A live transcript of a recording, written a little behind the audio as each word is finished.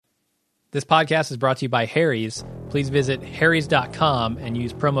This podcast is brought to you by Harry's. Please visit harrys.com and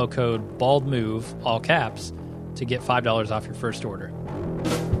use promo code BALDMOVE, all caps, to get $5 off your first order.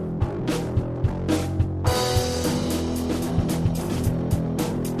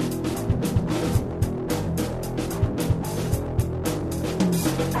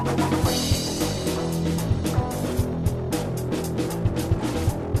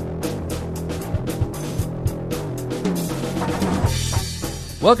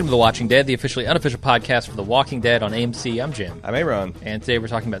 Welcome to The Watching Dead, the officially unofficial podcast for The Walking Dead on AMC. I'm Jim. I'm Aaron. And today we're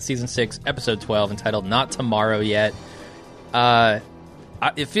talking about Season 6, Episode 12, entitled Not Tomorrow Yet.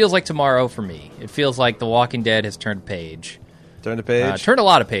 It feels like tomorrow for me. It feels like The Walking Dead has turned a page. Turned a page? Turned a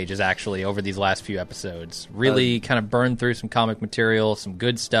lot of pages, actually, over these last few episodes. Really kind of burned through some comic material, some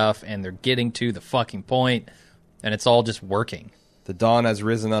good stuff, and they're getting to the fucking point, and it's all just working. The dawn has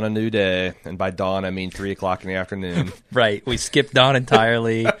risen on a new day, and by dawn I mean 3 o'clock in the afternoon. Right. We skipped dawn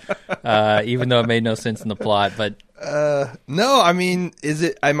entirely, even though it made no sense in the plot. But no, I mean,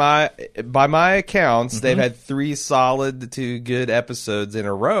 by my accounts, they've had 3 solid to good episodes in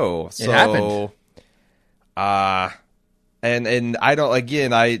a row. So, it happened. And I don't.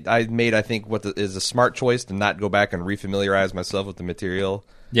 Again, I made, I think, what is a smart choice to not go back and refamiliarize myself with the material.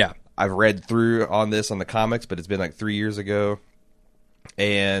 Yeah, I've read through on the comics, but it's been like 3 years ago.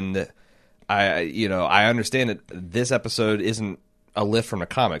 And I understand that this episode isn't a lift from the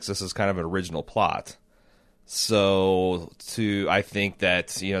comics. This is kind of an original plot. So I think that,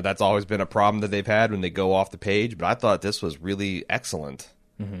 that's always been a problem that they've had when they go off the page. But I thought this was really excellent.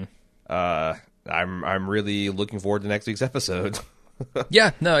 Mm-hmm. I'm really looking forward to next week's episode.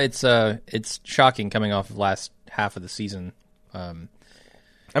 Yeah, no, it's shocking coming off of last half of the season.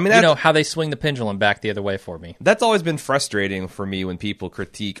 I mean, how they swing the pendulum back the other way for me. That's always been frustrating for me when people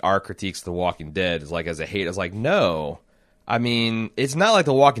critique our critiques of The Walking Dead. It's like, as a hate, it's like, no. I mean, it's not like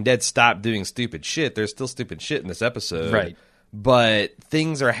The Walking Dead stopped doing stupid shit. There's still stupid shit in this episode. Right. But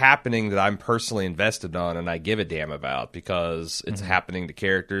things are happening that I'm personally invested on and I give a damn about because it's happening to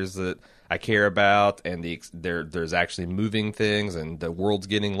characters that I care about, and there's actually moving things, and the world's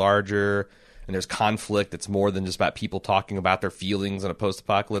getting larger. And there's conflict that's more than just about people talking about their feelings in a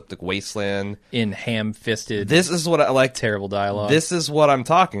post-apocalyptic wasteland. In ham-fisted, this is what I like. Terrible dialogue. This is what I'm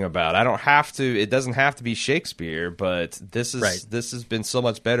talking about. I don't have to. It doesn't have to be Shakespeare, but this is right. This has been so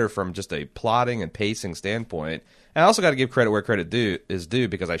much better from just a plotting and pacing standpoint. And I also got to give credit where credit is due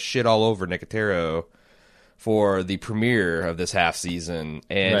because I shit all over Nicotero for the premiere of this half season,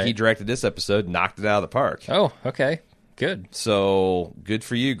 and he directed this episode, knocked it out of the park. Oh, okay, good. So good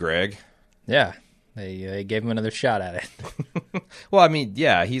for you, Greg. Yeah, they gave him another shot at it. Well, I mean,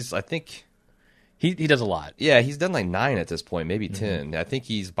 yeah, I think he does a lot. Yeah, he's done like 9 at this point, maybe 10. I think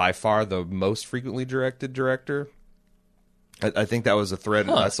he's by far the most frequently directed director. I think that was a thread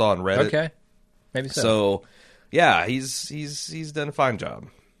I saw on Reddit. Okay, maybe so. So, yeah, he's done a fine job.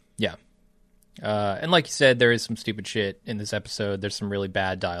 Yeah, and like you said, there is some stupid shit in this episode. There's some really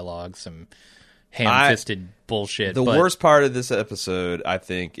bad dialogue, some ham-fisted bullshit. The worst part of this episode, I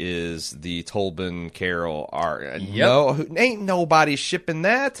think, is the Tobin Carol arc. Yep. No, ain't nobody shipping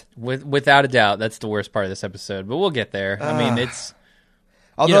that. Without a doubt, that's the worst part of this episode. But we'll get there. I mean, it's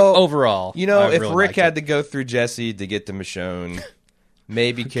overall. I if really Rick had to go through Jesse to get to Michonne,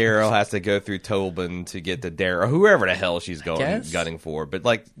 maybe Carol has to go through Tobin to get to Daryl, whoever the hell she's gunning for. But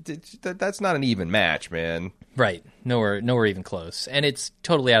like, that's not an even match, man. Right? Nowhere even close. And it's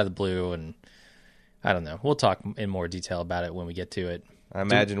totally out of the blue. And I don't know. We'll talk in more detail about it when we get to it. I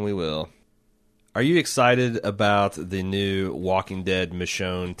imagine we will. Are you excited about the new Walking Dead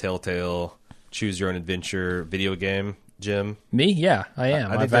Michonne Telltale Choose Your Own Adventure video game, Jim? Me? Yeah, I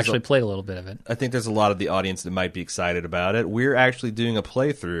am. I've actually played a little bit of it. I think there's a lot of the audience that might be excited about it. We're actually doing a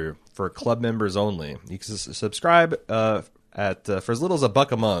playthrough for club members only. You can subscribe for as little as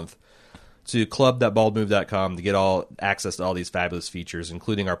 $1 a month to club.baldmove.com to get all access to all these fabulous features,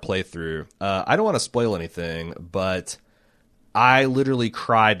 including our playthrough. I don't want to spoil anything, but I literally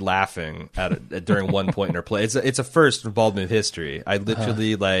cried laughing during one point in our play. It's a first in Bald Move history. I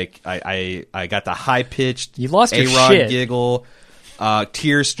literally I got the high pitched A-Rod giggle,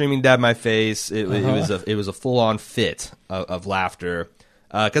 tears streaming down my face. It was a full on fit of laughter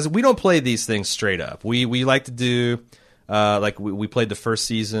because we don't play these things straight up. We like to do. We played the first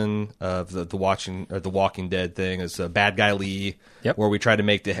season of the Walking Dead thing as Bad Guy Lee, where we tried to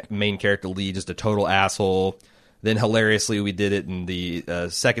make the main character Lee just a total asshole. Then hilariously, we did it in the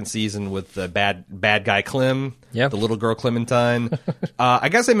second season with the bad guy Clem, the little girl Clementine. I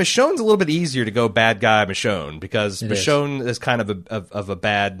gotta say, Michonne's a little bit easier to go bad guy Michonne because Michonne is kind of a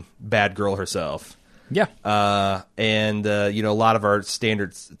bad girl herself. Yeah. And a lot of our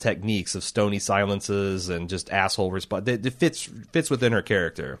standard techniques of stony silences and just asshole response, it fits within her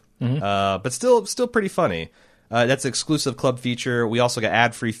character. But still pretty funny. That's an exclusive club feature. We also got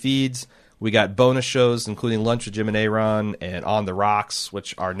ad-free feeds. We got bonus shows, including Lunch with Jim and Aaron and On the Rocks,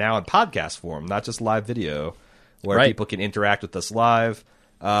 which are now in podcast form, not just live video, where people can interact with us live.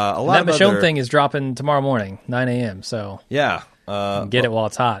 That Michonne thing is dropping tomorrow morning, 9 a.m., so yeah, get it while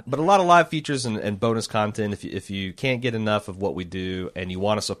it's hot. But a lot of live features and bonus content. If you can't get enough of what we do and you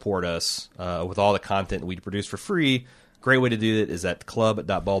want to support us with all the content we produce for free, great way to do it is at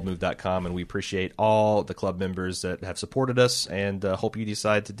club.baldmove.com, and we appreciate all the club members that have supported us and hope you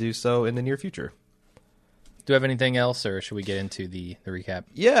decide to do so in the near future. Do you have anything else, or should we get into the recap?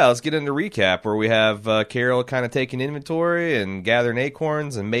 Yeah, let's get into recap, where we have Carol kind of taking inventory and gathering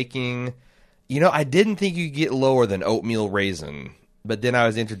acorns and making... I didn't think you could get lower than oatmeal raisin, but then I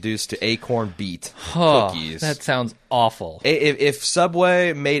was introduced to acorn beet cookies. That sounds awful. If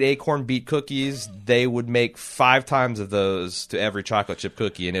Subway made acorn beet cookies, they would make 5 times of those to every chocolate chip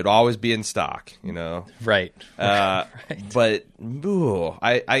cookie, and it would always be in stock, Right. Right. But, ooh,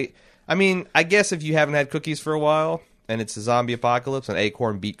 I mean, I guess if you haven't had cookies for a while and it's a zombie apocalypse, an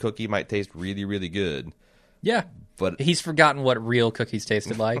acorn beet cookie might taste really, really good. Yeah. But he's forgotten what real cookies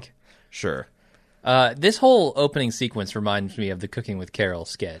tasted like. Sure. This whole opening sequence reminds me of the Cooking with Carol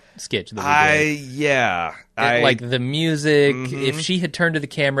sketch that we did. Like the music, if she had turned to the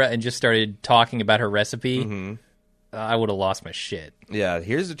camera and just started talking about her recipe, I would have lost my shit. Yeah,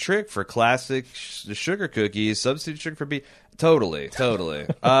 here's a trick for classic sugar cookies. Substitute sugar for beet. Totally.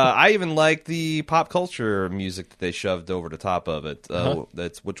 I even like the pop culture music that they shoved over the top of it,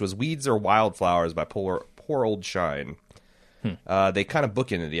 which was Weeds or Wildflowers by Poor Old Shine. They kind of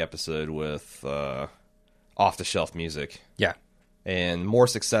bookended the episode with off-the-shelf music. Yeah. And more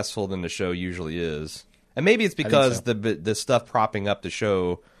successful than the show usually is. And maybe it's because the stuff propping up the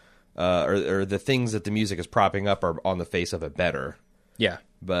show, or the things that the music is propping up are on the face of it better. Yeah.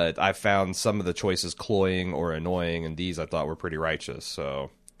 But I found some of the choices cloying or annoying, and these I thought were pretty righteous. So,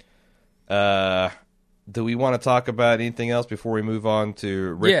 do we want to talk about anything else before we move on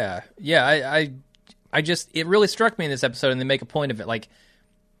to Rick? Yeah. I just, it really struck me in this episode, and they make a point of it. Like,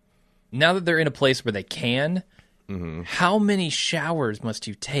 now that they're in a place where they can, how many showers must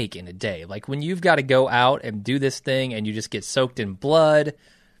you take in a day? Like, when you've got to go out and do this thing, and you just get soaked in blood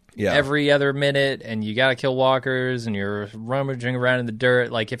every other minute, and you got to kill walkers, and you're rummaging around in the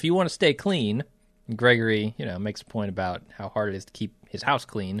dirt. Like, if you want to stay clean, Gregory, makes a point about how hard it is to keep his house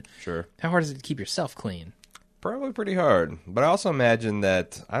clean. Sure. How hard is it to keep yourself clean? Probably pretty hard. But I also imagine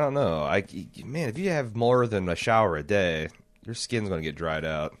that, I don't know, man, if you have more than a shower a day, your skin's going to get dried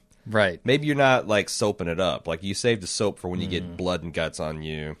out. Right. Maybe you're not, like, soaping it up. Like, you save the soap for when you get blood and guts on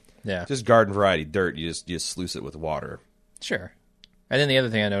you. Yeah. Just garden variety dirt, you just sluice it with water. Sure. And then the other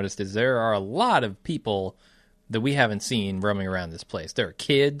thing I noticed is there are a lot of people that we haven't seen roaming around this place. There are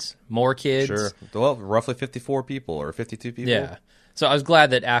kids, more kids. Sure. Well, roughly 54 people or 52 people. Yeah. So I was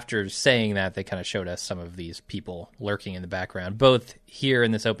glad that after saying that, they kind of showed us some of these people lurking in the background, both here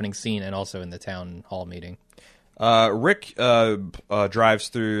in this opening scene and also in the town hall meeting. Rick drives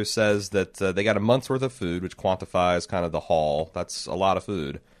through, says that they got a month's worth of food, which quantifies kind of the haul. That's a lot of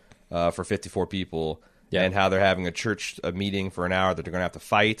food for 54 people. Yeah. And how they're having a meeting for an hour that they're going to have to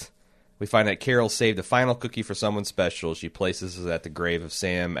fight. We find that Carol saved a final cookie for someone special. She places it at the grave of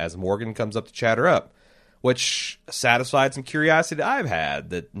Sam as Morgan comes up to chat her up, which satisfied some curiosity I've had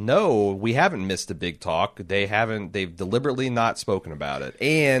that, no, we haven't missed a big talk. They've deliberately not spoken about it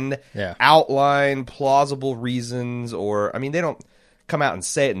and outlined plausible reasons, or, I mean, they don't come out and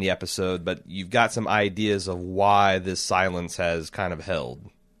say it in the episode, but you've got some ideas of why this silence has kind of held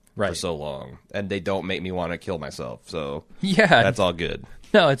for so long, and they don't make me want to kill myself. So that's all good.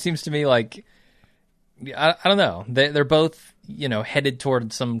 No, it seems to me like, I don't know. They're both, headed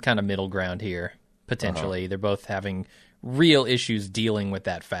toward some kind of middle ground here, potentially. They're both having real issues dealing with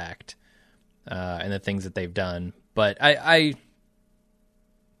that fact and the things that they've done. But I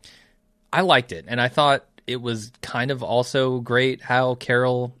liked it, and I thought it was kind of also great how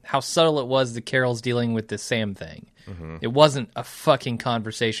subtle it was that Carol's dealing with this Sam thing. It wasn't a fucking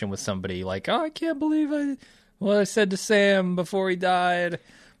conversation with somebody like, oh, I can't believe what I said to Sam before he died.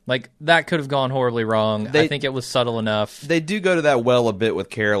 Like, that could have gone horribly wrong. I think it was subtle enough. They do go to that well a bit with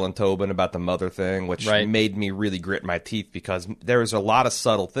Carol and Tobin about the mother thing, which made me really grit my teeth, because there was a lot of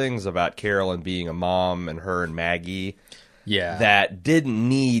subtle things about Carol and being a mom and her and Maggie that didn't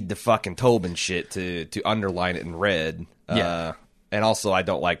need the fucking Tobin shit to underline it in red. And also, I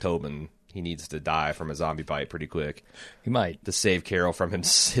don't like Tobin. he needs to die from a zombie bite pretty quick He might. to save Carol from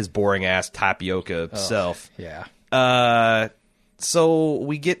his boring ass tapioca self. Yeah. So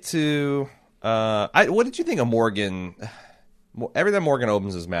we get to what did you think of Morgan? Every time Morgan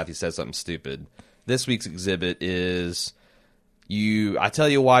opens his mouth, he says something stupid. This week's exhibit is I tell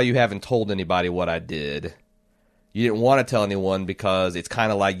you why you haven't told anybody what I did. You didn't want to tell anyone because it's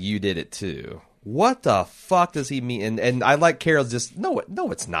kind of like you did it too. What the fuck does he mean? And I like Carol's just, no,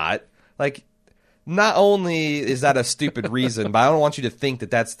 it's not. Like, not only is that a stupid reason, but I don't want you to think that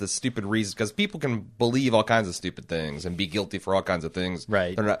that's the stupid reason, because people can believe all kinds of stupid things and be guilty for all kinds of things.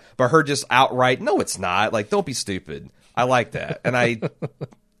 Right. They're not, but her just outright, no, it's not. Like, don't be stupid. I like that. And I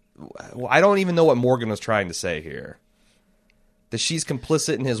don't even know what Morgan was trying to say here. That she's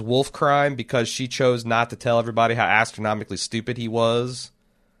complicit in his wolf crime because she chose not to tell everybody how astronomically stupid he was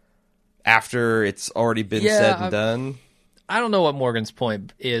after it's already been said and done. I don't know what Morgan's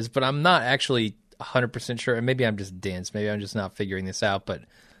point is, but I'm not actually 100% sure. And maybe I'm just dense. Maybe I'm just not figuring this out. But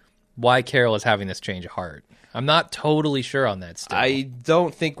why Carol is having this change of heart, I'm not totally sure on that still. I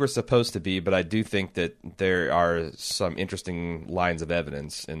don't think we're supposed to be, but I do think that there are some interesting lines of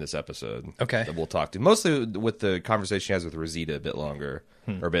evidence in this episode that we'll talk to. Mostly with the conversation she has with Rosita a bit longer,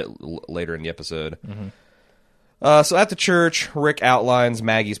 or a bit later in the episode. Mm-hmm. So at the church, Rick outlines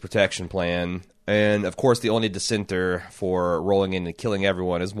Maggie's protection plan. And, of course, the only dissenter for rolling in and killing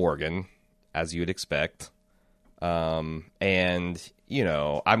everyone is Morgan, as you'd expect. And, you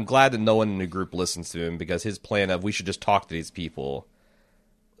know, I'm glad that no one in the group listens to him, because his plan of we should just talk to these people,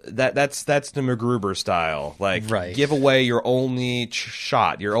 that's the MacGruber style. Like, give away your only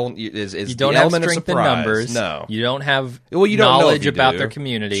shot. Your own is you don't the have element strength of in surprise. numbers. No. You don't have you don't know knowledge if you about do. their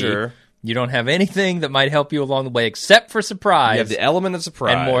community. Sure. You don't have anything that might help you along the way except for surprise. You have the element of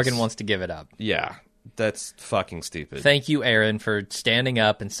surprise. And Morgan wants to give it up. Yeah. That's fucking stupid. Thank you, Aaron, for standing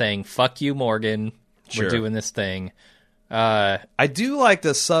up and saying, fuck you, Morgan. Sure. We're doing this thing. I do like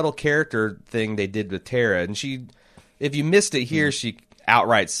the subtle character thing they did with Tara. And she, if you missed it here, she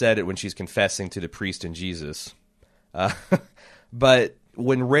outright said it when she's confessing to the priest and Jesus. But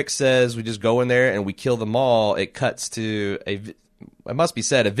when Rick says we just go in there and we kill them all, it cuts to it must be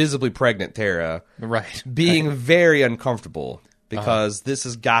said, a visibly pregnant Tara. Right. Being very uncomfortable. Because this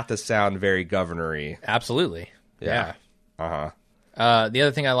has got to sound very governor-y. Absolutely. Yeah. The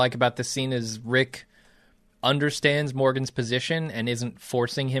other thing I like about this scene is Rick understands Morgan's position and isn't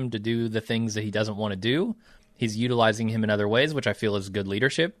forcing him to do the things that he doesn't want to do. He's utilizing him in other ways, which I feel is good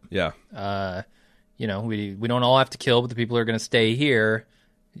leadership. Yeah. You know, we don't all have to kill, but the people who are going to stay here,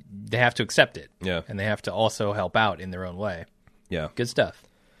 they have to accept it. Yeah. And they have to also help out in their own way. Yeah. Good stuff.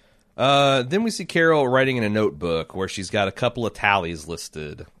 Then we see Carol writing in a notebook where she's got a couple of tallies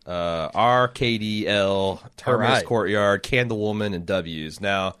listed. RKDL, Terminus Courtyard, Candlewoman, and W's.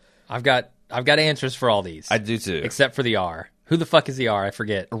 Now, I've got answers for all these. I do too. Except for the R. Who the fuck is the R? I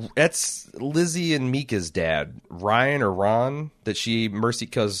forget. That's Lizzie and Mika's dad, Ryan or Ron, that she mercy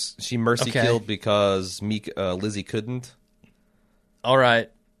killed because Lizzie couldn't. All right.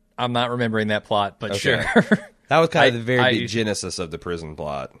 I'm not remembering that plot, but sure. That was kind of the very big genesis of the prison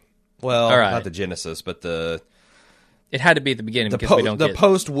plot. Well, not the genesis, but it had to be at the beginning because we don't get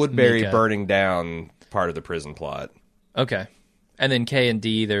post Woodbury burning down part of the prison plot. Okay. And then K and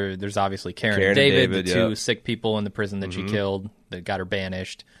D, there's obviously Karen and David, the two sick people in the prison that she killed that got her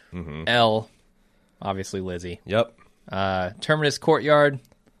banished. L, obviously Lizzie. Yep. Terminus Courtyard,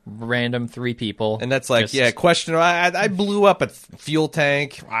 random 3 people. And that's like, question. I blew up a fuel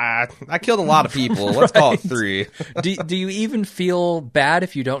tank. I killed a lot of people. Let's call it 3. Do you even feel bad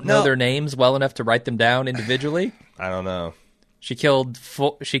if you don't know their names well enough to write them down individually? I don't know. She killed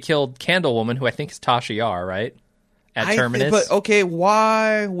Candlewoman, who I think is Tasha Yar, right? At Terminus. But okay,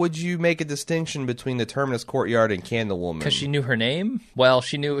 why would you make a distinction between the Terminus Courtyard and Candlewoman? Because she knew her name. Well,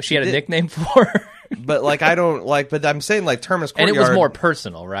 she had a nickname for her. But like but I'm saying like Terminus Courtyard, and it was more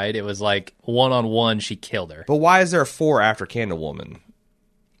personal, right? It was like 1-on-1, she killed her. But why is there a 4 after Candlewoman?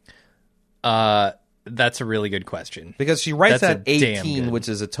 That's a really good question. Because she writes that 18, which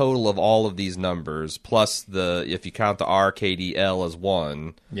is a total of all of these numbers, plus if you count the RKDL as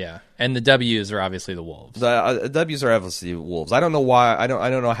 1. Yeah, and the W's are obviously the wolves. The W's are obviously wolves. I don't know why. I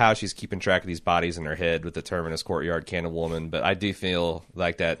don't know how she's keeping track of these bodies in her head with the Terminus Courtyard Candlewoman, but I do feel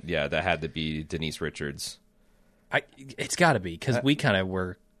like that. Yeah, that had to be Denise Richards. It's got to be because we kind of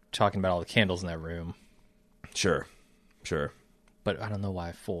were talking about all the candles in that room. Sure. But I don't know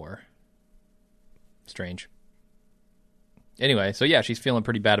why 4. Strange. Anyway, so yeah, she's feeling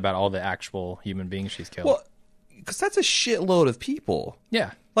pretty bad about all the actual human beings she's killed. Well, because that's a shitload of people.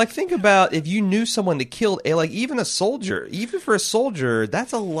 Yeah. Like, think about if you knew someone that killed, like, even a soldier. Even for a soldier,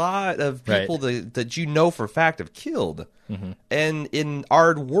 that's a lot of people that you know for a fact have killed. Mm-hmm. And in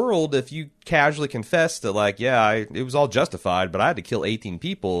our world, if you casually confess that, like, it was all justified, but I had to kill 18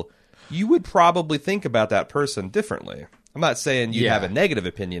 people, you would probably think about that person differently. I'm not saying you have a negative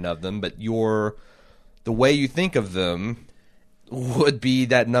opinion of them, but the way you think of them would be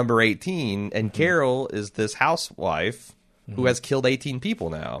that number 18. And Carol is this housewife who has killed 18 people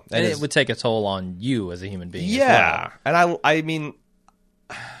now. And it would take a toll on you as a human being. Yeah. As well. And I mean,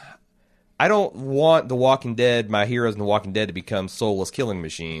 I don't want The Walking Dead, my heroes in The Walking Dead, to become soulless killing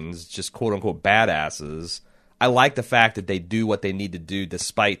machines, just quote unquote badasses. I like the fact that they do what they need to do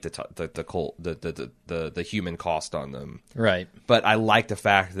despite the human cost on them. Right. But I like the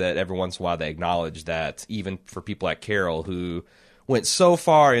fact that every once in a while they acknowledge that even for people like Carol, who went so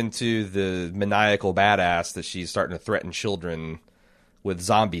far into the maniacal badass that she's starting to threaten children with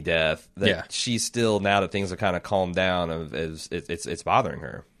zombie death, that she's still, now that things are kind of calmed down, it's bothering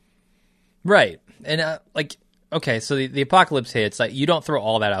her. Right. And okay, so the apocalypse hits. Like, you don't throw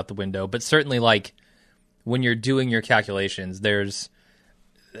all that out the window, but certainly, like, when you're doing your calculations, there's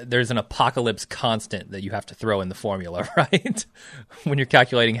an apocalypse constant that you have to throw in the formula, right? When you're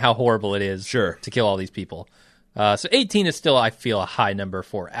calculating how horrible it is to kill all these people. So 18 is still, I feel, a high number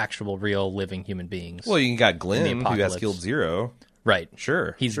for actual, real, living human beings. Well, you got Glenn, who has killed 0. Right.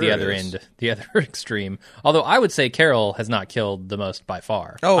 Sure. He's the other end, the other extreme. Although I would say Carol has not killed the most by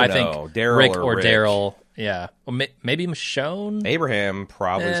far. Oh, I no. think Daryl Rick or Rick. Daryl. Yeah. Or maybe Michonne. Abraham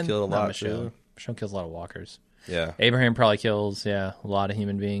probably has killed a lot, Michonne. too. Michonne kills a lot of walkers. Yeah. Abraham probably kills, a lot of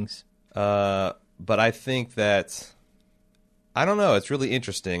human beings. But I think that, I don't know, it's really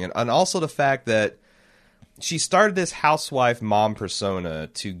interesting. And also the fact that she started this housewife mom persona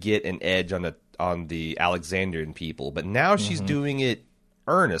to get an edge on the Alexandrian people, but now she's doing it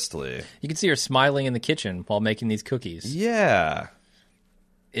earnestly. You can see her smiling in the kitchen while making these cookies. Yeah.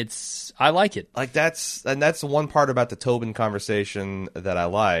 I like it. Like, that's the one part about the Tobin conversation that I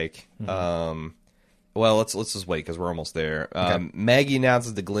like. Well, let's just wait because we're almost there. Okay. Maggie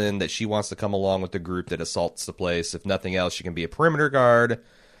announces to Glenn that she wants to come along with the group that assaults the place. If nothing else, she can be a perimeter guard.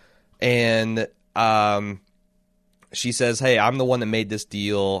 And she says, hey, I'm the one that made this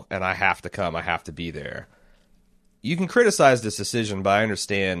deal, and I have to come. I have to be there. You can criticize this decision, but I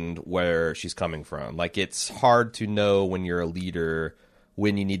understand where she's coming from. Like, it's hard to know when you're a leader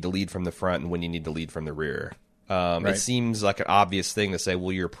when you need to lead from the front and when you need to lead from the rear. Right. It seems like an obvious thing to say,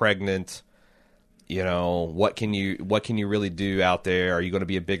 well, you're pregnant. You know, what can you really do out there? Are you going to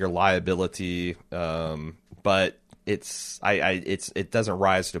be a bigger liability? But it doesn't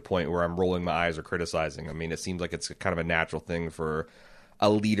rise to the point where I'm rolling my eyes or criticizing. I mean, it seems like it's kind of a natural thing for a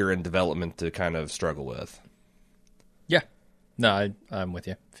leader in development to kind of struggle with. Yeah. No, I'm with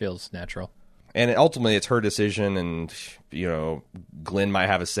you. Feels natural. And ultimately, it's her decision, and, you know, Glenn might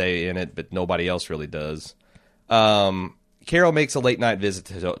have a say in it, but nobody else really does. Carol makes a late-night visit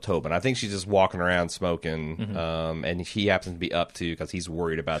to Tobin. I think she's just walking around smoking, and he happens to be up, too, because he's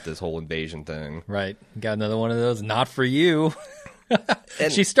worried about this whole invasion thing. Right. Got another one of those. Not for you.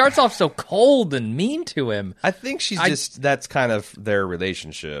 And she starts off so cold and mean to him. I think that's kind of their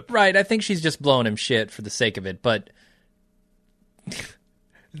relationship. Right. I think she's just blowing him shit for the sake of it, but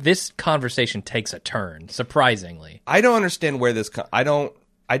this conversation takes a turn, surprisingly. I don't understand where this... I don't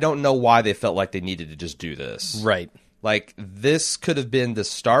know why they felt like they needed to just do this. Right. Like, this could have been the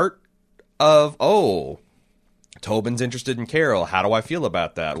start of, Tobin's interested in Carol. How do I feel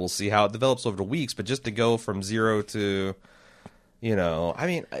about that? We'll see how it develops over the weeks. But just to go from 0 to, you know, I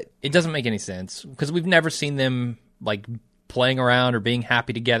mean... It doesn't make any sense. Because we've never seen them, like, playing around or being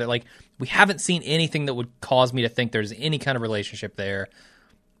happy together. Like, we haven't seen anything that would cause me to think there's any kind of relationship there.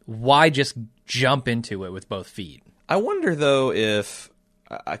 Why just jump into it with both feet? I wonder, though, if...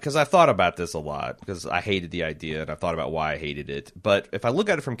 Because I thought about this a lot, because I hated the idea, and I thought about why I hated it. But if I look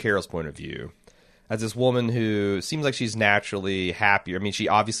at it from Carol's point of view, as this woman who seems like she's naturally happier. I mean, she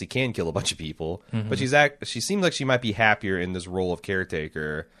obviously can kill a bunch of people, but she seems like she might be happier in this role of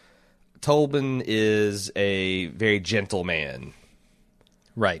caretaker. Tobin is a very gentle man.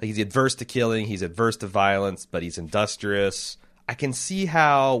 Right. He's adverse to killing, he's adverse to violence, but he's industrious. I can see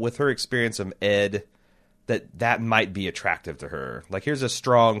how, with her experience of Ed... that might be attractive to her. Like, here's a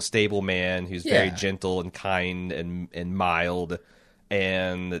strong, stable man who's very gentle and kind and mild,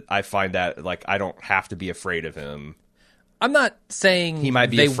 and I find that, like, I don't have to be afraid of him. I'm not saying he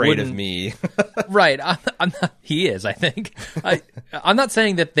might be afraid of me. Right. I'm not, he is, I think. I'm not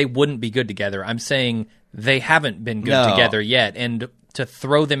saying that they wouldn't be good together. I'm saying they haven't been good together yet, and to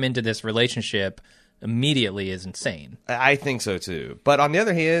throw them into this relationship immediately is insane. I think so too. But on the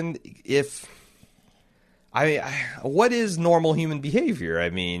other hand, what is normal human behavior? I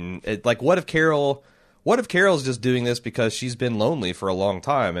mean, what if Carol's just doing this because she's been lonely for a long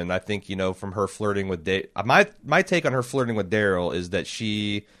time? And I think, from her flirting with my take on her flirting with Daryl is that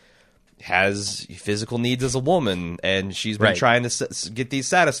she has physical needs as a woman, and she's been trying to get these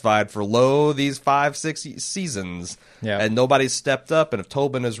satisfied for these 5-6 seasons, and nobody's stepped up. And if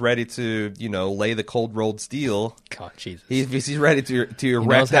Tobin is ready to, lay the cold rolled steel, God, Jesus, he's ready to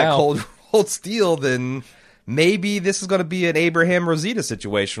erect that cold rolled steel, then maybe this is going to be an Abraham Rosita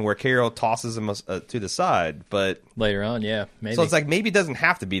situation where Carol tosses him to the side. But later on, maybe. So it's like maybe it doesn't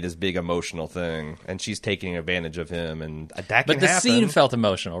have to be this big emotional thing, and she's taking advantage of him, and that can happen. But the scene felt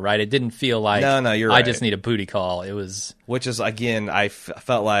emotional, right? It didn't feel like, no, you're right. I just need a booty call. It was... Which is, again, I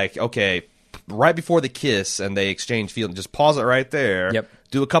felt like, okay, right before the kiss and they exchange feelings, just pause it right there. Yep.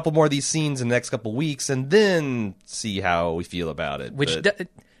 Do a couple more of these scenes in the next couple weeks, and then see how we feel about it.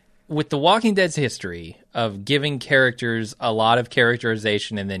 With The Walking Dead's history of giving characters a lot of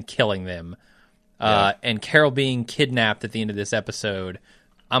characterization and then killing them, and Carol being kidnapped at the end of this episode,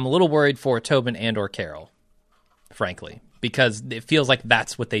 I'm a little worried for Tobin and or Carol, frankly, because it feels like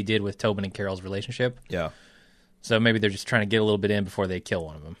that's what they did with Tobin and Carol's relationship. Yeah. So maybe they're just trying to get a little bit in before they kill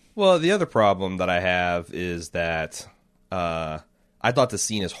one of them. Well, the other problem that I have is that I thought the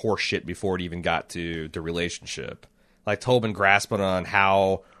scene is horseshit before it even got to the relationship. Like Tobin grasping on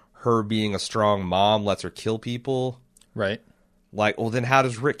how her being a strong mom lets her kill people. Right. Like, well, then how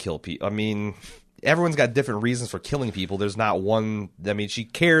does Rick kill people? I mean, everyone's got different reasons for killing people. There's not one. I mean, she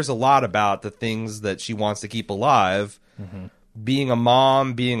cares a lot about the things that she wants to keep alive. Mm-hmm. Being a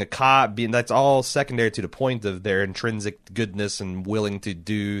mom, being a cop, that's all secondary to the point of their intrinsic goodness and willing to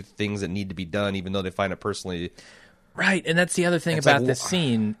do things that need to be done, even though they find it personally... Right, and that's the other thing about this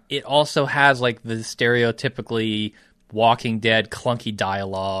scene. It also has, like, the stereotypically Walking Dead clunky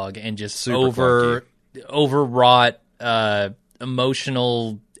dialogue and just overwrought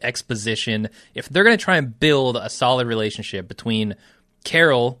emotional exposition. If they're going to try and build a solid relationship between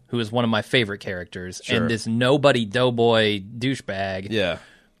Carol, who is one of my favorite characters, and this nobody doughboy douchebag,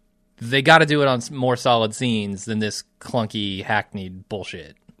 they got to do it on more solid scenes than this clunky, hackneyed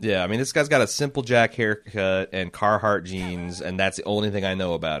bullshit. Yeah, I mean, this guy's got a simple Jack haircut and Carhartt jeans, and that's the only thing I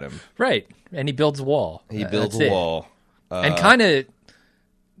know about him. Right, and he builds a wall. He builds a wall. And kind of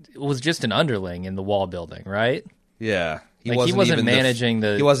was just an underling in the wall building, right? Yeah. He wasn't managing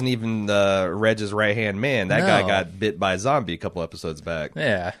He wasn't even Reg's right-hand man. That guy got bit by a zombie a couple episodes back.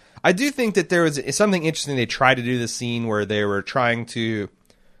 Yeah. I do think that there was something interesting. They tried to do this scene where they were trying to,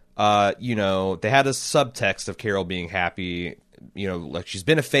 they had a subtext of Carol being happy. Like she's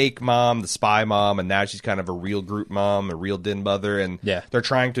been a fake mom, the spy mom, and now she's kind of a real group mom, a real den mother, and they're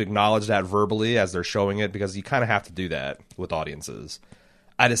trying to acknowledge that verbally as they're showing it, because you kind of have to do that with audiences.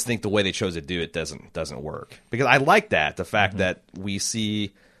 I just think the way they chose to do it doesn't work, because I like the fact that we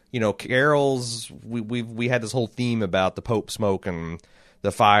see, Carol's. We had this whole theme about the Pope smoke and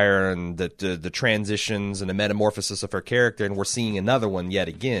the fire and the transitions and the metamorphosis of her character, and we're seeing another one yet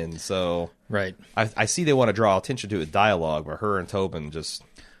again. So right, I see they want to draw attention to a dialogue where her and Tobin just...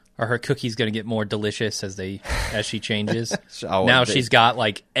 Are her cookies going to get more delicious as she changes? She's got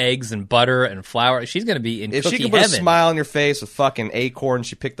like eggs and butter and flour. She's going to be in cookie heaven. If she can put a smile on your face with fucking acorns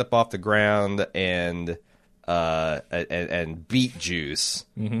she picked up off the ground and beet juice,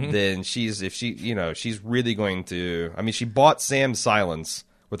 then she's really going to... I mean, she bought Sam's silence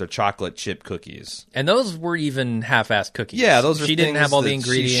with her chocolate chip cookies. And those were even half-assed cookies. Yeah, those are She didn't have all the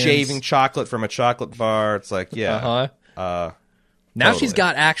ingredients. She's shaving chocolate from a chocolate bar. It's like, now totally. She's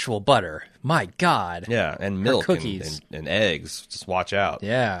got actual butter. My God. Yeah, and milk cookies. And eggs. Just watch out.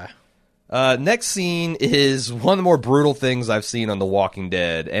 Yeah. Next scene is one of the more brutal things I've seen on The Walking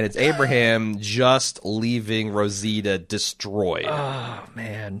Dead, and it's Abraham just leaving Rosita destroyed. Oh,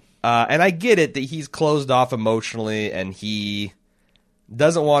 man. And I get it that he's closed off emotionally, and he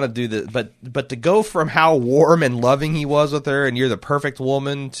doesn't want to do this, but to go from how warm and loving he was with her, and you're the perfect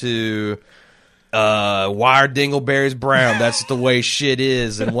woman, to... why are dingleberries brown? That's the way shit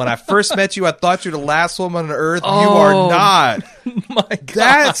is. And when I first met you, I thought you're the last woman on earth. You are not. My God.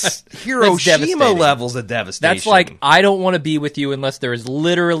 That's Hiroshima levels of devastation. That's like, I don't want to be with you unless there is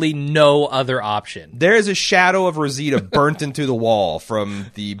literally no other option. There is a shadow of Rosita burnt into the wall from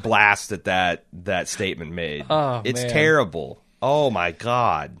the blast that statement made. Oh, it's man. terrible. Oh, my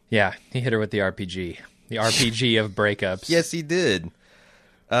God. Yeah, he hit her with the RPG. The RPG of breakups. Yes, he did.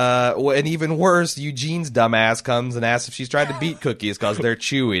 And even worse, Eugene's dumbass comes and asks if she's tried to beat cookies because they're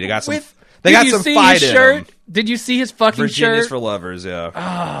chewy. They got some. They got some fight in them. Did you see his fucking Virginia's shirt? for lovers,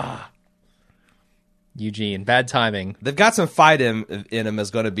 yeah. Eugene, bad timing. They've got some fight in them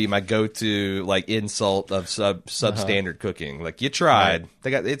is going to be my go-to like insult of substandard cooking. Like, you tried.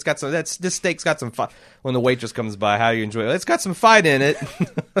 Right. It's got some. This steak's got some fight. When the waitress comes by, how you enjoy it? It's got some fight in it.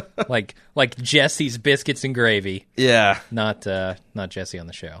 like Jesse's biscuits and gravy. Yeah. Not Jesse on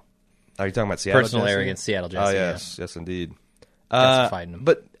the show. Are you talking about Seattle? Personal Jesse? arrogance, Seattle Jesse. Oh yes, yes indeed. Got some fight in him.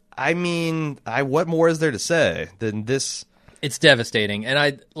 But I mean, what more is there to say than this? It's devastating,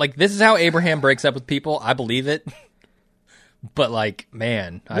 and this is how Abraham breaks up with people. I believe it, but like,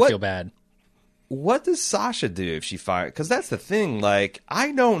 man, I feel bad. What does Sasha do if she finds? Because that's the thing. Like,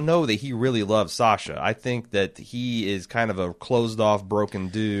 I don't know that he really loves Sasha. I think that he is kind of a closed off, broken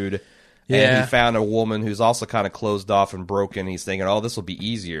dude. Yeah. And he found a woman who's also kind of closed off and broken. He's thinking, "Oh, this will be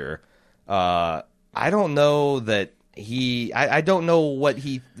easier." I don't know that he. I don't know what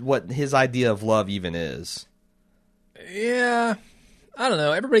his idea of love even is. Yeah, I don't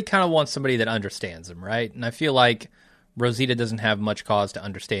know. Everybody kind of wants somebody that understands him, right? And I feel like Rosita doesn't have much cause to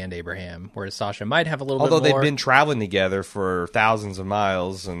understand Abraham, whereas Sasha might have a little bit more. Although they've been traveling together for thousands of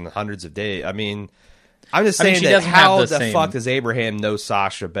miles and hundreds of days. I mean, I'm just saying that how the fuck does Abraham know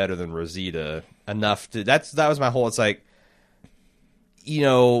Sasha better than Rosita enough to... That was my whole... It's like, you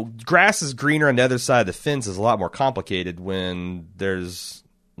know, grass is greener on the other side of the fence is a lot more complicated when there's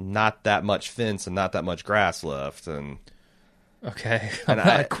not that much fence and not that much grass left. And okay, I'm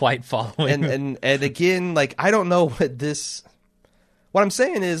not quite following. And again, like, I don't know what this... What I'm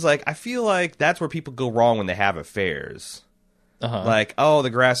saying is, like, I feel like that's where people go wrong when they have affairs. Like, oh, the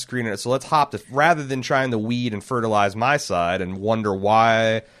grass is greener, so let's hop the... Rather than trying to weed and fertilize my side and wonder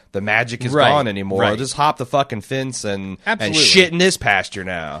why the magic is gone anymore, I'll just hop the fucking fence and shit in this pasture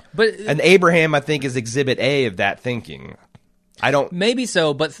now. And Abraham, I think, is exhibit A of that thinking. I don't... Maybe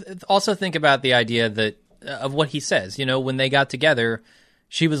so, but also think about the idea that of what he says. You know, when they got together,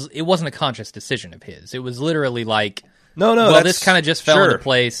 it wasn't a conscious decision of his. It was literally like, well, this kind of just fell into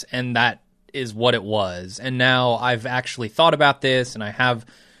place, and that is what it was. And now I've actually thought about this, and I have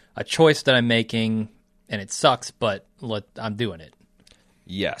a choice that I'm making, and it sucks, but I'm doing it.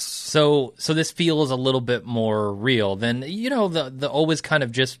 Yes. So this feels a little bit more real than, you know, the always kind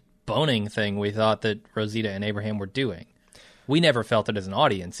of just boning thing we thought that Rosita and Abraham were doing. We never felt it as an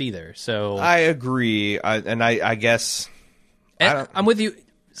audience either. So I agree, I guess I'm with you.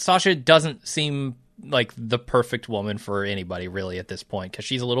 Sasha doesn't seem like the perfect woman for anybody really at this point, because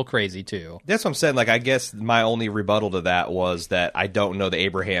she's a little crazy too. That's what I'm saying. Like, I guess my only rebuttal to that was that I don't know that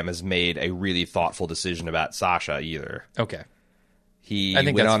Abraham has made a really thoughtful decision about Sasha either. Okay. He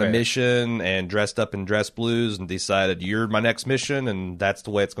went on a mission and dressed up in dress blues and decided, you're my next mission, and that's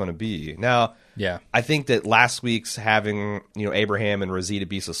the way it's going to be. Now, yeah, I think that last week's having, you know, Abraham and Rosita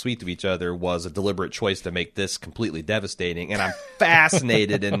be so sweet to each other was a deliberate choice to make this completely devastating. And I'm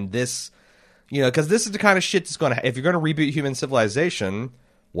fascinated in this, you know, because this is the kind of shit that's going to... If you're going to reboot human civilization,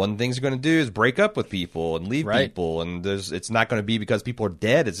 one thing you're going to do is break up with people and leave people. And it's not going to be because people are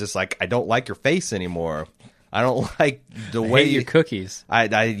dead. It's just like, I don't like your face anymore. I don't like the way your cookies.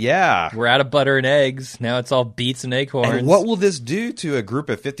 Yeah. We're out of butter and eggs. Now it's all beets and acorns. And what will this do to a group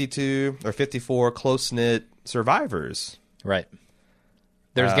of 52 or 54 close-knit survivors? Right.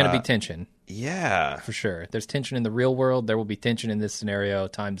 There's going to be tension. Yeah. For sure. There's tension in the real world. There will be tension in this scenario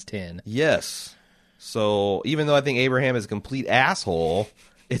times 10. Yes. So even though I think Abraham is a complete asshole,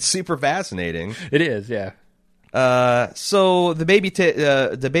 it's super fascinating. It is, yeah. So the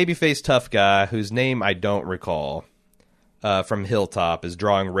babyface tough guy, whose name I don't recall, from Hilltop, is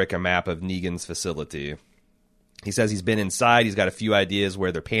drawing Rick a map of Negan's facility. He says he's been inside. He's got a few ideas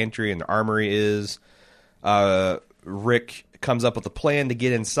where their pantry and their armory is. Rick comes up with a plan to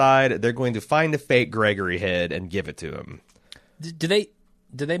get inside. They're going to find a fake Gregory head and give it to him. Do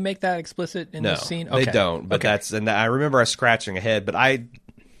they make that explicit in this scene? Okay. They don't. But I remember us scratching a head, but I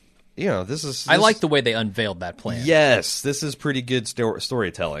like the way they unveiled that plan. Yes, this is pretty good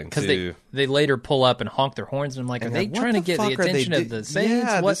storytelling. Because they later pull up and honk their horns, and I'm like, are they trying to get the attention of the Saints?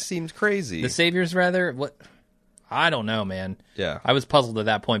 Yeah, this seems crazy. The Saviors, rather? What? I don't know, man. Yeah. I was puzzled at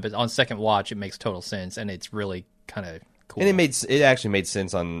that point, but on second watch, it makes total sense, and it's really kind of cool. And it actually made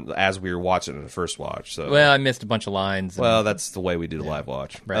sense as we were watching it the first watch. So, well, I missed a bunch of lines. Well, that's the way we do the live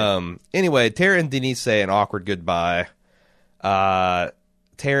watch. Right. Anyway, Tara and Denise say an awkward goodbye.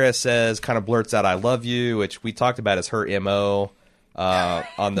 Tara kind of blurts out, "I love you," which we talked about as her MO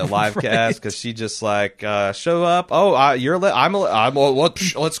on the live cast, because she just like show up. Oh,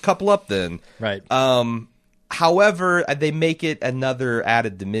 let's couple up then. Right. However, they make it another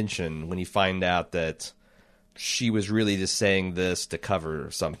added dimension when you find out that she was really just saying this to cover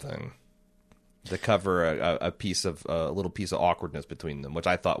something, to cover a little piece of awkwardness between them, which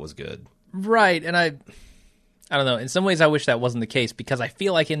I thought was good. Right, and I don't know. In some ways, I wish that wasn't the case because I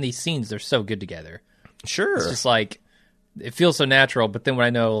feel like in these scenes they're so good together. Sure. It's just like it feels so natural. But then when I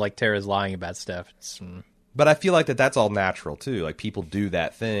know like Tara's lying about stuff, it's But I feel like that's all natural too. Like people do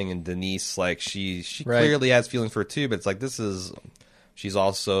that thing, and Denise, like she Right. clearly has feelings for it too. But it's like she's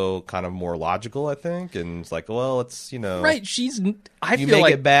also kind of more logical, I think, and it's like, well, it's right. I you feel make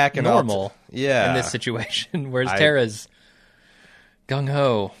like it back and normal, yeah, in this situation, whereas Tara's gung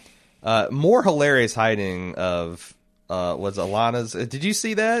ho. More hilarious hiding of was Alana's. Did you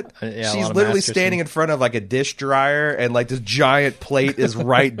see that? Yeah, She's Alana literally Masterson. standing in front of like a dish dryer, and like this giant plate is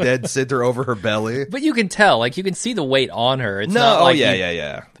right dead center over her belly. But you can tell, like you can see the weight on her. It's No, not like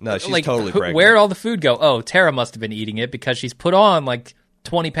yeah. No, she's like totally pregnant. where'd all the food go? Oh, Tara must have been eating it because she's put on like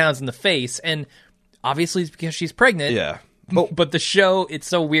 20 pounds in the face, and obviously it's because she's pregnant. Yeah. But the show, it's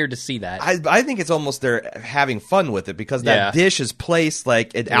so weird to see that. I think it's almost they're having fun with it because that Yeah. dish is placed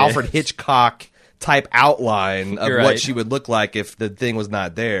like an Alfred Hitchcock type outline of You're what right. she would look like if the thing was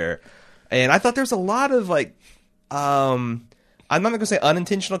not there. And I thought there's a lot of like, I'm not going to say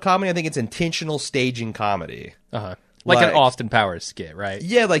unintentional comedy. I think it's intentional staging comedy. Like Like- an Austin Powers skit, right?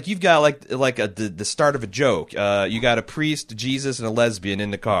 Yeah, like you've got the start of a joke. You got a priest, Jesus, and a lesbian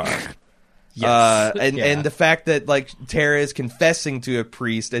in the car. Yes. And the fact that like Tara is confessing to a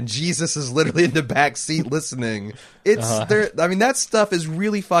priest and Jesus is literally in the back seat listening. It's there. I mean, that stuff is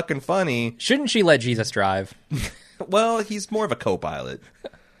really fucking funny. Shouldn't she let Jesus drive? Well, he's more of a co-pilot,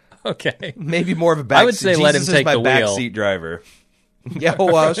 Okay. maybe more of a back. I would say let him Jesus is take my the wheel. backseat driver. Yeah,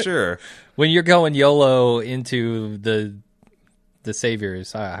 well, sure. When you're going YOLO into the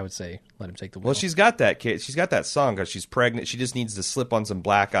Saviors, I would say let him take the wheel. Well, she's got that kid. She's got that song because she's pregnant. She just needs to slip on some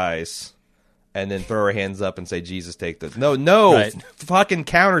black ice and then throw her hands up and say, "Jesus, take this." No, Right. fucking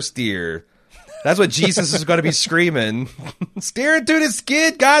counter steer. That's what Jesus is going to be screaming. Steer into the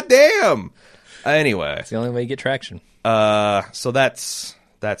skid, goddamn. Anyway, It's the only way you get traction. so that's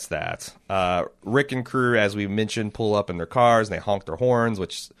that. Rick and crew, as we mentioned, pull up in their cars and they honk their horns,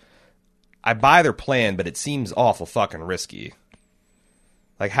 which I buy their plan, but it seems awful fucking risky.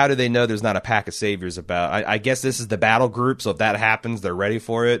 Like, how do they know there's not a pack of saviors about? I guess this is the battle group, so if that happens, they're ready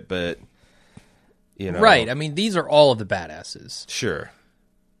for it, but, Right. I mean, these are all of the badasses. Sure.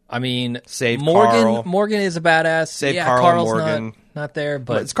 I mean, Save Morgan. Carl. Morgan is a badass. Save yeah, Carl Carl's Morgan. not there,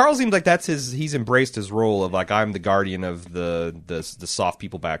 but Carl seems like he's embraced his role of, like, I'm the guardian of the soft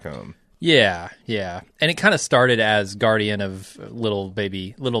people back home. yeah. And it kind of started as guardian of little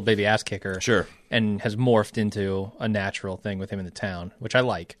baby ass kicker. Sure. And has morphed into a natural thing with him in the town, which I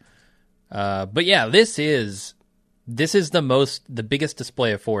like. But yeah, this is the biggest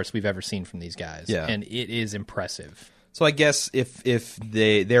display of force we've ever seen from these guys. Yeah. And it is impressive. So I guess if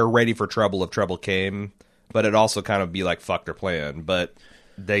they're ready for trouble if trouble came, but it also kind of be like fuck their plan. But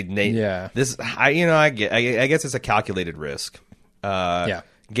they Yeah. this I guess it's a calculated risk. Yeah.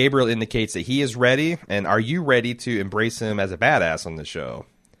 Gabriel indicates that he is ready, and are you ready to embrace him as a badass on the show?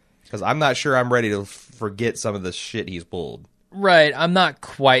 Because I'm not sure I'm ready to forget some of the shit he's pulled. Right. I'm not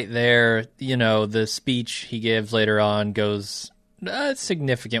quite there. The speech he gives later on goes a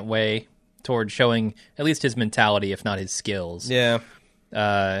significant way toward showing at least his mentality, if not his skills. Yeah.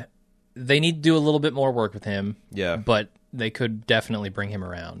 They need to do a little bit more work with him. Yeah. But they could definitely bring him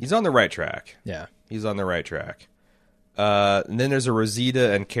around. He's on the right track. Yeah. He's on the right track. And then there's a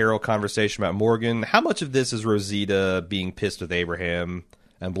Rosita and Carol conversation about Morgan. How much of this is Rosita being pissed with Abraham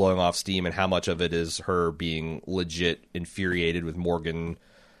and blowing off steam, and how much of it is her being legit infuriated with Morgan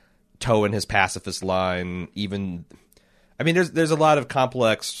towing his pacifist line? There's a lot of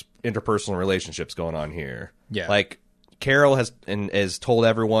complex interpersonal relationships going on here. Yeah. Like, Carol has told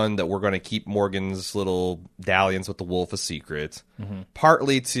everyone that we're going to keep Morgan's little dalliance with the wolf a secret,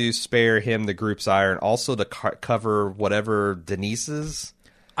 partly to spare him the group's ire, and also to cover whatever Denise's.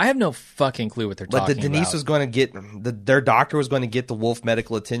 I have no fucking clue what they're Like talking the Denise about. was going to get their doctor was going to get the wolf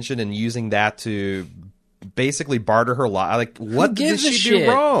medical attention, and using that to basically barter her life. Like, what did gives a she do shit?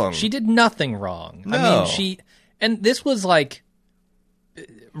 wrong? She did nothing wrong. No. I mean, and this was like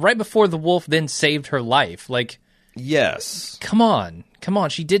right before the wolf then saved her life. Like, Yes. come on.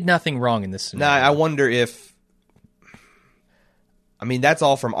 She did nothing wrong in this Now, scenario. I wonder if... that's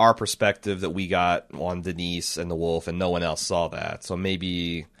all from our perspective that we got on Denise and the wolf, and no one else saw that. So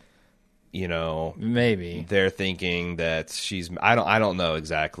maybe, Maybe. they're thinking that she's... I don't know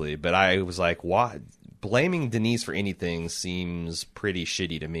exactly, but I was like, why? Blaming Denise for anything seems pretty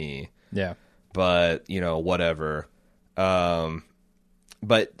shitty to me. Yeah. But, whatever.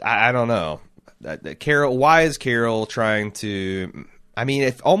 But I don't know. Carol, why is Carol trying to...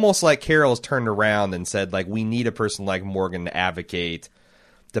 it's almost like Carol has turned around and said, like, we need a person like Morgan to advocate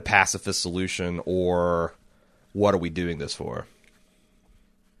the pacifist solution, or what are we doing this for?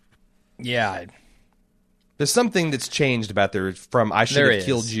 Yeah. There's something that's changed about there from I should have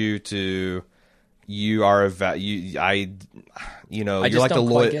killed you to you are you're like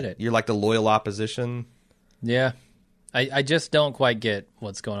you're like the loyal opposition. Yeah. I just don't quite get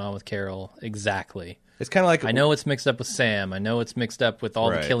what's going on with Carol exactly. It's kind of like I know it's mixed up with Sam. I know it's mixed up with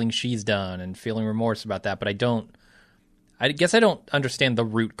all the killing she's done and feeling remorse about that, but I guess I don't understand the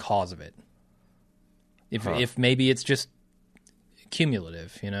root cause of it. If maybe it's just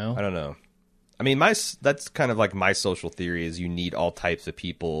cumulative, you know? I don't know. I mean, that's kind of like my social theory is you need all types of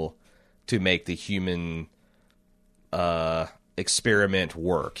people to make the human experiment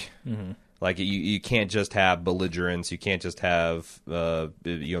work. Mm-hmm. Like you can't just have belligerents. You can't just have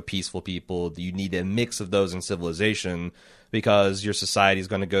peaceful people. You need a mix of those in civilization because your society is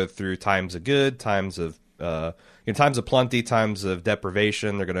going to go through times of good, times of times of plenty, times of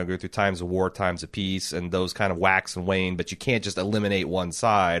deprivation. They're going to go through times of war, times of peace, and those kind of wax and wane. But you can't just eliminate one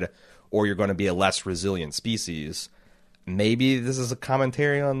side, or you're going to be a less resilient species. Maybe this is a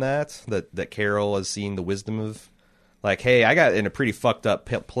commentary on that Carol has seen the wisdom of, like, hey, I got in a pretty fucked up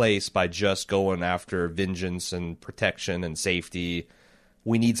place by just going after vengeance and protection and safety.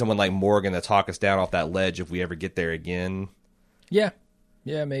 We need someone like Morgan to talk us down off that ledge if we ever get there again. Yeah,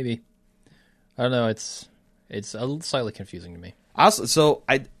 maybe. I don't know. It's slightly confusing to me. So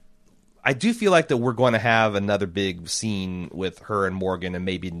I do feel like that we're going to have another big scene with her and Morgan and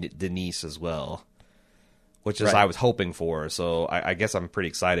maybe Denise as well, which is I was hoping for. So I guess I'm pretty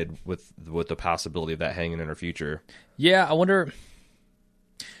excited with the possibility of that hanging in her future. Yeah, I wonder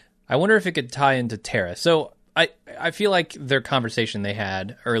if it could tie into Tara. So I feel like their conversation they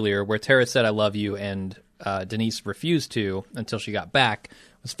had earlier where Tara said, I love you, and Denise refused to until she got back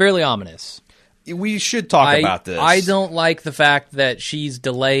was fairly ominous. We should talk about this. I don't like the fact that she's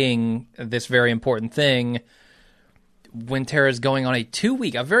delaying this very important thing when Tara's going on a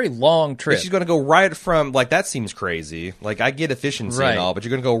very long trip. She's going to go right from, like, that seems crazy. Like, I get efficiency and all, but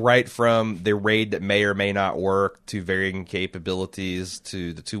you're going to go right from the raid that may or may not work to varying capabilities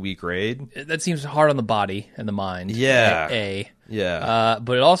to the 2-week raid. That seems hard on the body and the mind. Yeah. Yeah.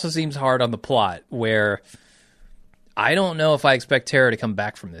 But it also seems hard on the plot, where I don't know if I expect Tara to come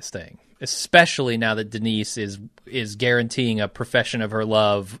back from this thing. Especially now that Denise is guaranteeing a profession of her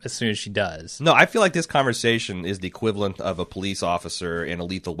love as soon as she does. No, I feel like this conversation is the equivalent of a police officer in a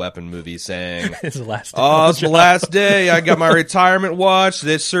Lethal Weapon movie saying, it's the last day. Oh, it's the last day. I got my retirement watch.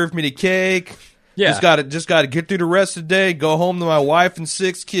 They served me the cake. Yeah. Just got to get through the rest of the day, go home to my wife and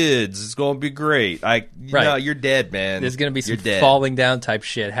 6 kids. It's going to be great. No, you're dead, man. There's going to be some falling down type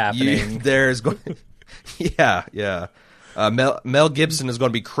shit happening. Yeah. Mel Gibson is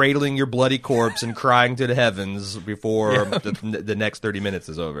going to be cradling your bloody corpse and crying to the heavens before the next 30 minutes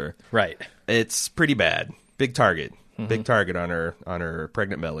is over. Right. It's pretty bad. Big target. Mm-hmm. Big target on her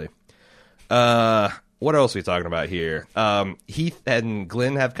pregnant belly. What else are we talking about here? Heath and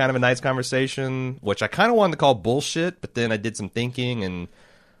Glenn have kind of a nice conversation, which I kind of wanted to call bullshit, but then I did some thinking, and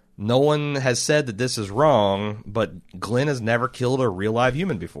no one has said that this is wrong, but Glenn has never killed a real live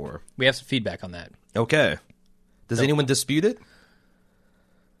human before. We have some feedback on that. Okay. Does anyone dispute it?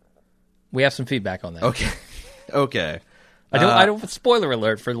 We have some feedback on that. Okay. I don't. Spoiler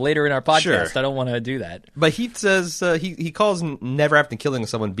alert for later in our podcast. Sure. I don't want to do that. But Heath says he calls never after killing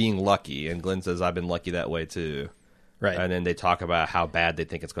someone being lucky, and Glenn says I've been lucky that way too. Right. And then they talk about how bad they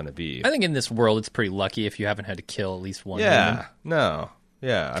think it's going to be. I think in this world it's pretty lucky if you haven't had to kill at least one. Yeah. human. No.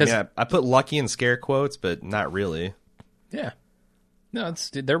 Yeah. I mean, I put lucky in scare quotes, but not really. Yeah. No,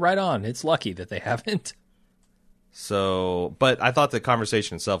 they're right on. It's lucky that they haven't. So, but I thought the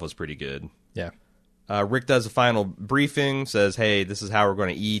conversation itself was pretty good. Yeah. Rick does a final briefing, says, hey, this is how we're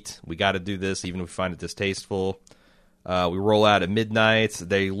going to eat. We got to do this, even if we find it distasteful. We roll out at midnight.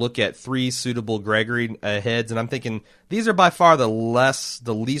 They look at 3 suitable Gregory heads, and I'm thinking, these are by far the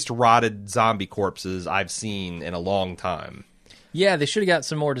least rotted zombie corpses I've seen in a long time. Yeah, they should have got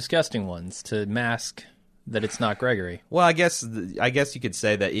some more disgusting ones to mask that it's not Gregory. Well, I guess you could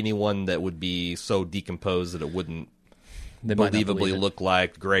say that anyone that would be so decomposed that it wouldn't believably look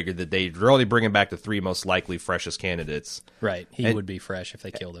like Gregory, that they're only bringing back the 3 most likely freshest candidates. Right, he would be fresh if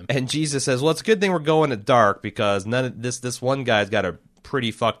they killed him. And Jesus says, well, it's a good thing we're going at dark because none of this one guy's got a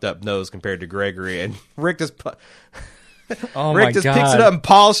pretty fucked up nose compared to Gregory, and Rick just picks it up and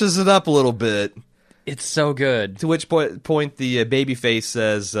polishes it up a little bit. It's so good. To which point the babyface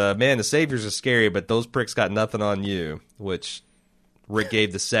says, man, the Saviors are scary, but those pricks got nothing on you. Which Rick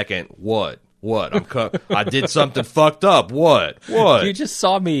gave the second, what? I did something fucked up. What? You just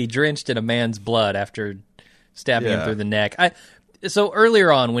saw me drenched in a man's blood after stabbing him through the neck. So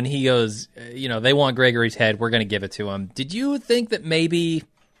earlier on, when he goes, they want Gregory's head, we're going to give it to him. Did you think that maybe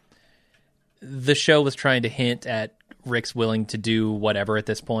the show was trying to hint at Rick's willing to do whatever at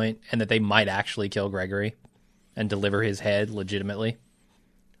this point, and that they might actually kill Gregory and deliver his head legitimately?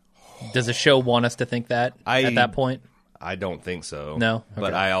 Does the show want us to think that at that point? I don't think so. No? Okay.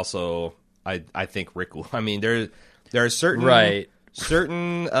 But I also, I think Rick will. I mean, there are certain... Right.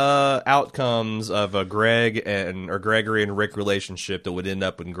 Certain outcomes of a Gregory and Rick relationship that would end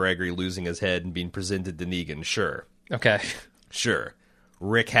up with Gregory losing his head and being presented to Negan. Sure. Okay. Sure.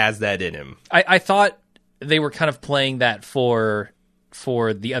 Rick has that in him. I thought they were kind of playing that for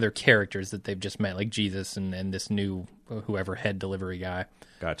the other characters that they've just met, like Jesus and this new whoever head delivery guy.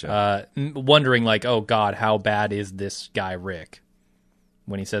 Gotcha. Wondering like, oh God, how bad is this guy Rick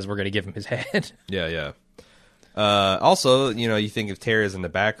when he says we're going to give him his head? Yeah. Also, you think if Tara's in the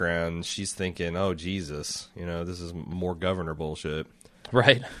background, she's thinking, oh, Jesus, this is more governor bullshit.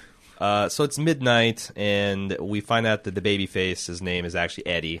 Right. So it's midnight, and we find out that the babyface, his name is actually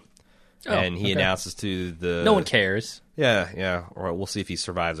Eddie. Oh, and he announces to the... No one cares. Yeah. Or we'll see if he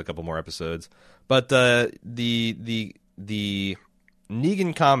survives a couple more episodes. But the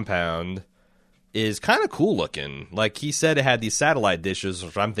Negan compound is kind of cool looking. Like, he said it had these satellite dishes,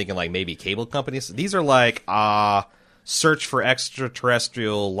 which I'm thinking like maybe cable companies. These are like search for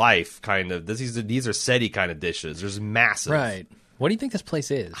extraterrestrial life kind of. These are SETI kind of dishes. There's massive. Right. What do you think this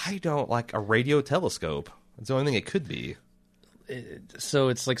place is? I don't like a radio telescope. It's the only thing it could be. So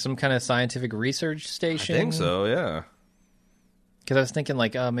it's like some kind of scientific research station? I think so, yeah. Because I was thinking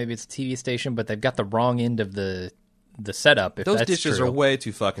like, maybe it's a TV station, but they've got the wrong end of the setup. If those that's dishes true. are way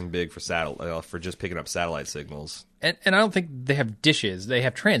too fucking big for just picking up satellite signals. And I don't think they have dishes. They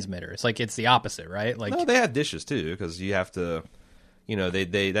have transmitters. Like, it's the opposite, right? Like, no, they have dishes too, because you have to,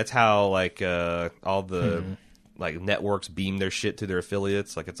 they that's how like all the like networks beam their shit to their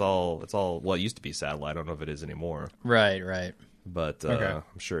affiliates. Like it's all well, it used to be satellite. I don't know if it is anymore. Right. But Okay.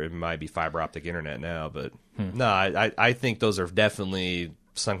 I'm sure it might be fiber optic internet now. But no, I think those are definitely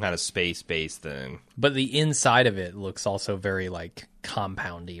some kind of space-based thing. But the inside of it looks also very, like,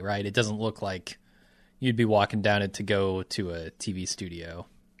 compoundy, right? It doesn't look like you'd be walking down it to go to a TV studio.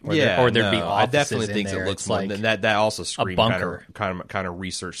 Or there'd be offices I definitely in think there. it looks It's like that also screamed bunker. kind of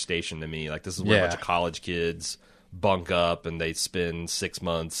research station to me. Like, this is where a bunch of college kids bunk up and they spend 6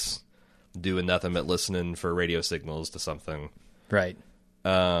 months doing nothing but listening for radio signals to something. Right.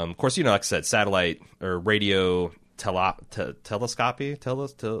 Of course, like I said, satellite or radio telescopy,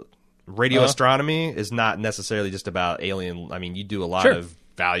 radio astronomy is not necessarily just about alien. I mean, you do a lot of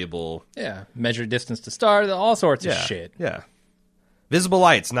valuable... Yeah, measure distance to stars, all sorts of shit. Yeah. Visible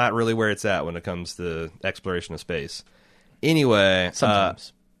light's not really where it's at when it comes to exploration of space. Anyway,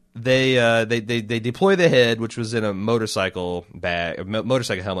 Sometimes. They deploy the head, which was in a motorcycle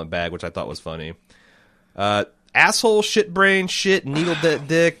helmet bag, which I thought was funny. Asshole, shit brain, shit, needle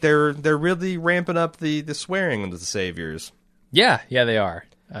dick. They're really ramping up the swearing into the saviors. Yeah, they are.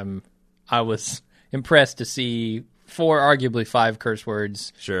 I was impressed to see 4, arguably 5 curse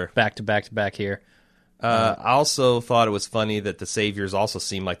words. Sure. Back to back here. I also thought it was funny that the saviors also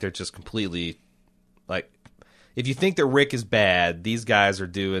seem like they're just completely like. If you think that Rick is bad, these guys are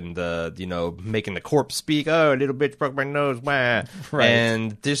doing the, making the corpse speak. Oh, little bitch broke my nose, wah. Right.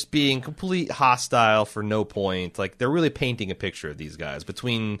 And just being complete hostile for no point. Like, they're really painting a picture of these guys.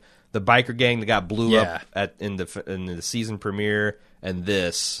 Between the biker gang that got blew up in the season premiere and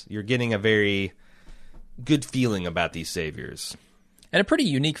this, you're getting a very good feeling about these saviors. And a pretty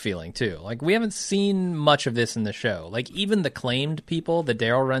unique feeling, too. Like, we haven't seen much of this in the show. Like, even the claimed people that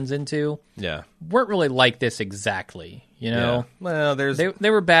Daryl runs into weren't really like this exactly, Yeah. Well, They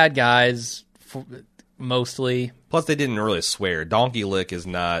were bad guys, mostly. Plus, they didn't really swear. Donkey lick is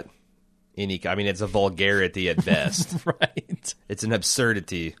not any... I mean, it's a vulgarity at best. Right. It's an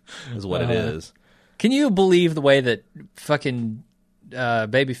absurdity is what it is. Can you believe the way that fucking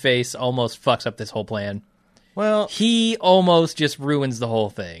Babyface almost fucks up this whole plan? Well, he almost just ruins the whole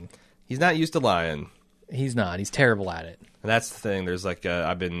thing. He's not used to lying. He's not. He's terrible at it. And that's the thing. There's like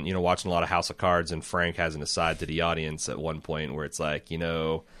I've been watching a lot of House of Cards, and Frank has an aside to the audience at one point where it's like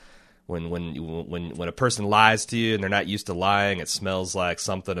when a person lies to you and they're not used to lying, it smells like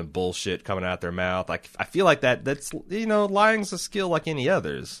something of bullshit coming out their mouth. Like, I feel like that's lying's a skill like any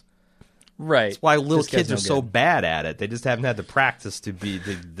others. Right. That's why little kids are so bad at it. They just haven't had the practice to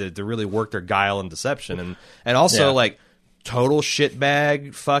really work their guile and deception. And also, like, total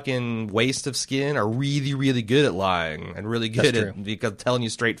shitbag fucking waste of skin are really, really good at lying and really good at telling you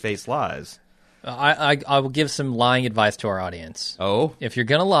straight-faced lies. I will give some lying advice to our audience. Oh? If you're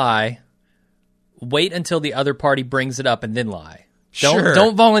going to lie, wait until the other party brings it up and then lie.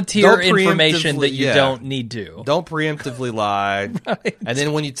 Don't volunteer Don't information that you yeah. don't need to. Don't preemptively lie. Right. And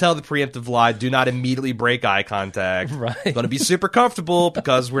then when you tell the preemptive lie, do not immediately break eye contact. Right. It's going to be super comfortable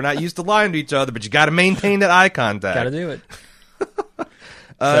because we're not used to lying to each other, but you got to maintain that eye contact. Got to do it.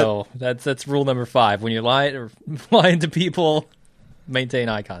 So that's rule number 5. When you're lying to people, maintain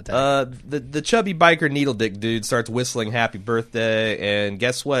eye contact. The chubby biker needle dick dude starts whistling happy birthday, and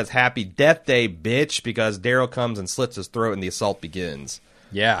guess what? It's happy death day, bitch, because Daryl comes and slits his throat and the assault begins.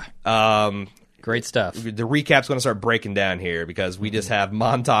 Yeah. Great stuff. The recap's going to start breaking down here because we just have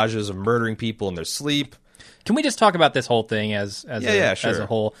montages of murdering people in their sleep. Can we just talk about this whole thing as sure. as a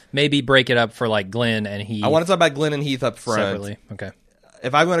whole? Maybe break it up for like Glenn and Heath. I want to talk about Glenn and Heath up front. Separately. Okay.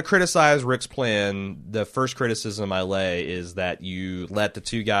 If I'm going to criticize Rick's plan, the first criticism I lay is that you let the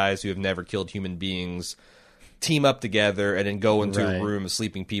two guys who have never killed human beings team up together and then go into a room of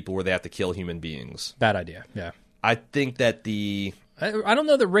sleeping people where they have to kill human beings. Bad idea, yeah. I think that I don't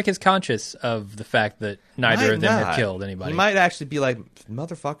know that Rick is conscious of the fact that neither of them have killed anybody. He might actually be like,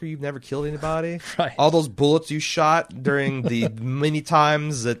 motherfucker, you've never killed anybody? Right. All those bullets you shot during the many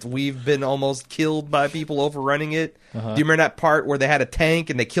times that we've been almost killed by people overrunning it. Do you remember that part where they had a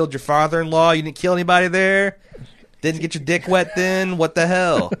tank and they killed your father-in-law? You didn't kill anybody there? Didn't get your dick wet then? What the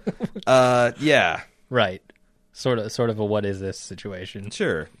hell? Yeah. Right. Sort of a what is this situation.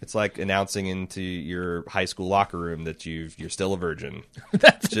 Sure. It's like announcing into your high school locker room that you're still a virgin.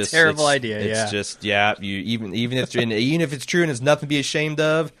 That's a terrible idea, It's just, yeah, even if it's true and it's nothing to be ashamed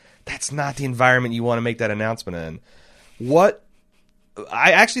of, that's not the environment you want to make that announcement in.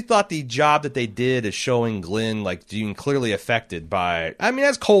 I actually thought the job that they did is showing Glenn like being clearly affected by, I mean,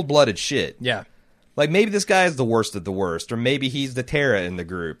 that's cold-blooded shit. Yeah. Like maybe this guy is the worst of the worst, or maybe he's the Tara in the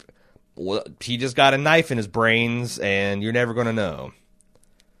group. Well, he just got a knife in his brains, and you're never going to know.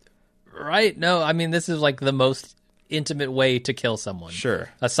 Right? No, I mean, this is like the most intimate way to kill someone. Sure.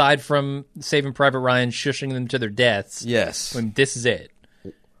 Aside from Saving Private Ryan shushing them to their deaths. Yes. I mean, this is it.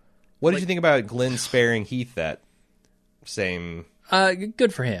 What did you think about Glenn sparing Heath that same...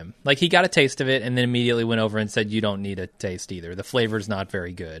 Good for him. Like, he got a taste of it and then immediately went over and said, you don't need a taste either. The flavor's not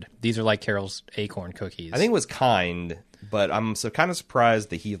very good. These are like Carol's acorn cookies. I think it was kind, but I'm kind of surprised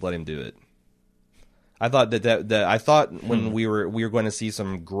that Heath let him do it. I thought that I thought when we were going to see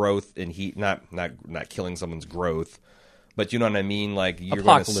some growth in Heath, not killing someone's growth, but you know what I mean? Like, you're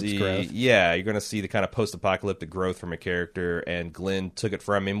going to see... growth. Yeah, you're going to see the kind of post-apocalyptic growth from a character, and Glenn took it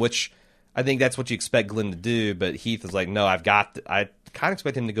from him, which... I think that's what you expect Glenn to do, but Heath is like, no, I kind of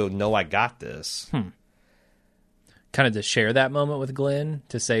expect him to go, no, I got this. Kind of to share that moment with Glenn,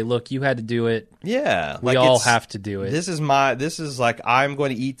 to say, look, you had to do it. Yeah. We all have to do it. This is like, I'm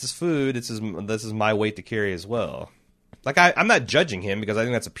going to eat this food. This is my weight to carry as well. Like, I'm not judging him because I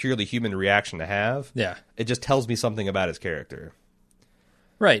think that's a purely human reaction to have. Yeah. It just tells me something about his character.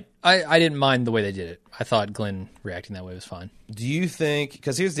 Right. I didn't mind the way they did it. I thought Glenn reacting that way was fine. Do you think...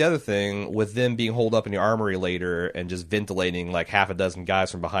 Because here's the other thing. With them being holed up in the armory later and just ventilating like half a dozen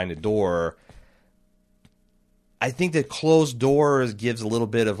guys from behind the door... I think that closed doors gives a little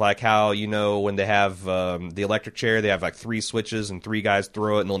bit of like how, you know, when they have the electric chair, they have like 3 switches and 3 guys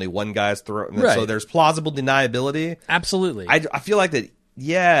throw it and only 1 guy's throw it. Right. So there's plausible deniability. Absolutely. I feel like that,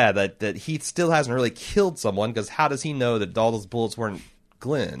 yeah, that he still hasn't really killed someone because how does he know that all those bullets weren't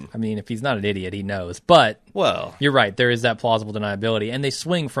Glenn? I mean, if he's not an idiot, he knows. But well, you're right. There is that plausible deniability. And they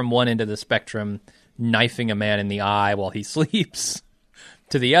swing from one end of the spectrum, knifing a man in the eye while he sleeps,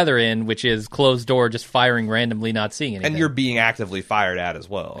 to the other end, which is closed door, just firing randomly, not seeing anything. And you're being actively fired at as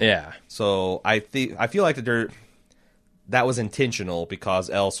well. Yeah. So I feel like that was intentional because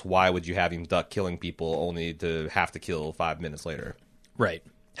else why would you have him duck killing people only to have to kill 5 minutes later? Right.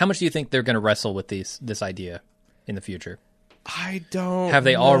 How much do you think they're going to wrestle with this idea in the future? I don't Have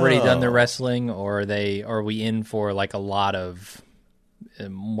they know. already done their wrestling, or are we in for like a lot of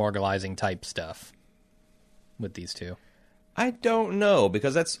moralizing type stuff with these two? I don't know,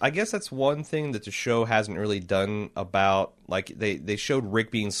 because I guess that's one thing that the show hasn't really done about, like, they showed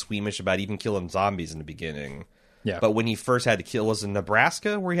Rick being squeamish about even killing zombies in the beginning. Yeah. But when he first had to kill, was it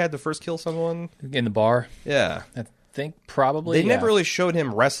Nebraska where he had to first kill someone? In the bar? Yeah. I think probably. They never really showed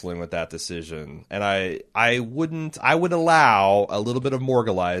him wrestling with that decision. And I would allow a little bit of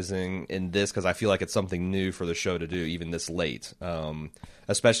moralizing in this because I feel like it's something new for the show to do even this late.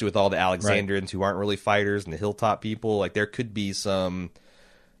 Especially with all the Alexandrians who aren't really fighters and the Hilltop people. Like, there could be some,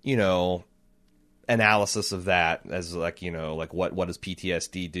 you know, analysis of that as, like, you know, like what does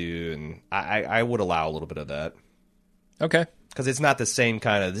PTSD do? And I would allow a little bit of that. Okay. Because it's not the same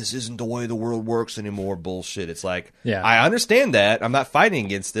kind of, this isn't the way the world works anymore bullshit. It's like, yeah. I understand that. I'm not fighting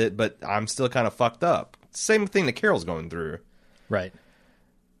against it, but I'm still kind of fucked up. Same thing that Carol's going through. Right.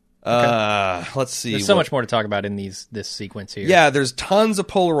 Let's see. There's so much more to talk about in this sequence here. Yeah, there's tons of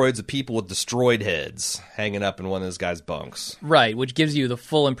Polaroids of people with destroyed heads hanging up in one of this guy's bunks. Right, which gives you the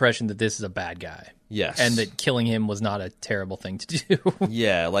full impression that this is a bad guy. Yes. And that killing him was not a terrible thing to do.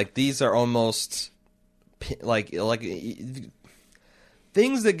 Yeah, like these are almost like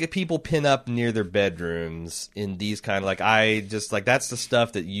things that get people pin up near their bedrooms in these kind of that's the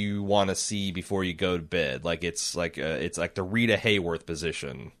stuff that you want to see before you go to bed. Like it's like the Rita Hayworth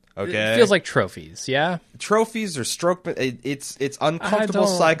position. Okay, It feels like trophies, yeah? Trophies or stroke. It's uncomfortable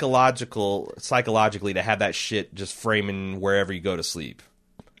psychologically to have that shit just framing wherever you go to sleep.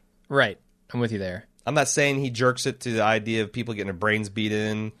 Right. I'm with you there. I'm not saying he jerks it to the idea of people getting their brains beat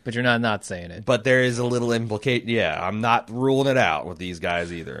in. But you're not saying it. But there is a little implication. Yeah, I'm not ruling it out with these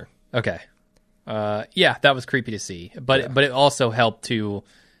guys either. Okay. Yeah, that was creepy to see. But it also helped to,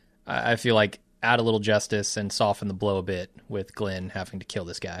 I feel like, add a little justice and soften the blow a bit with Glenn having to kill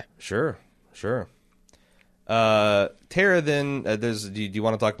this guy. Sure. Tara, then, do you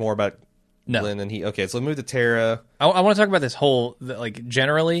want to talk more about Glenn and he? Okay, so let's move to Tara. I want to talk about this whole,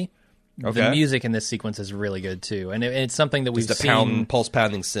 generally, Okay. the music in this sequence is really good, too. And it's something that we've seen...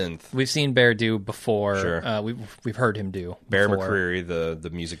 pulse-pounding synth. We've seen Bear do before. Sure. We've heard him do Bear before. McCreary, the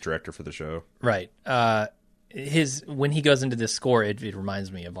music director for the show. Right. When he goes into this score, it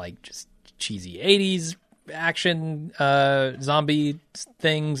reminds me of, just cheesy 80s action zombie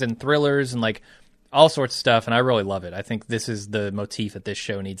things and thrillers and, all sorts of stuff, and I really love it. I think this is the motif that this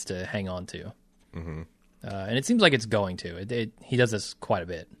show needs to hang on to. Mm-hmm. And it seems like it's going to. He does this quite a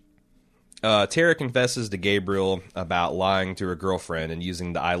bit. Tara confesses to Gabriel about lying to her girlfriend and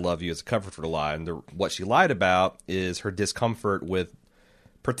using the I love you as a cover for the lie. And what she lied about is her discomfort with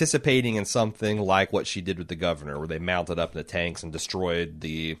participating in something like what she did with the governor, where they mounted up in the tanks and destroyed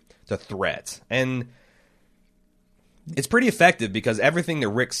the threat. And it's pretty effective because everything that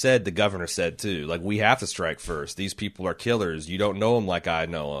Rick said, the governor said too. Like, we have to strike first. These people are killers. You don't know them like I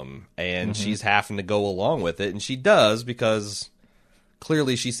know them. And she's having to go along with it. And she does because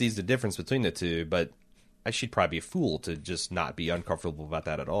clearly she sees the difference between the two. But she'd probably be a fool to just not be uncomfortable about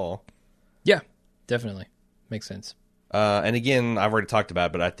that at all. Yeah, definitely. Makes sense. And again, I've already talked about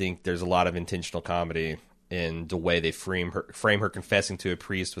it, but I think there's a lot of intentional comedy in the way they frame her confessing to a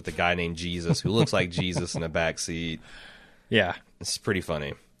priest with a guy named Jesus who looks like Jesus in a backseat. Yeah. It's pretty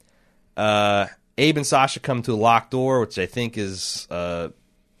funny. Abe and Sasha come to a locked door, which I think is a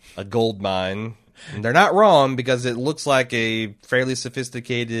gold mine. And they're not wrong because it looks like a fairly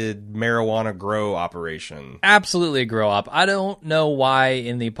sophisticated marijuana grow operation. Absolutely a grow up. I don't know why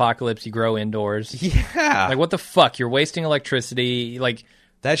in the apocalypse you grow indoors. Yeah. What the fuck? You're wasting electricity.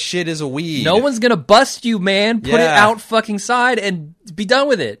 That shit is a weed. No one's gonna bust you, man. Put it out fucking side and be done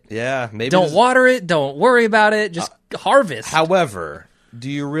with it. Yeah, maybe. Don't water it. Don't worry about it. Just harvest. However,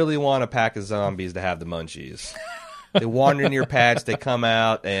 do you really want a pack of zombies to have the munchies? They wander in your patch, they come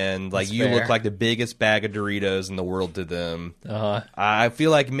out, and you fair. look like the biggest bag of Doritos in the world to them. Uh-huh. I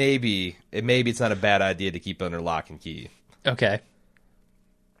feel like maybe it's not a bad idea to keep under lock and key. Okay.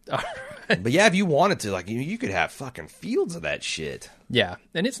 But yeah, if you wanted to, you could have fucking fields of that shit. Yeah,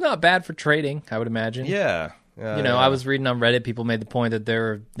 and it's not bad for trading, I would imagine. Yeah. I was reading on Reddit, people made the point that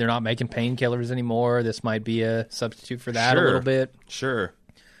they're not making painkillers anymore. This might be a substitute for that a little bit. Sure.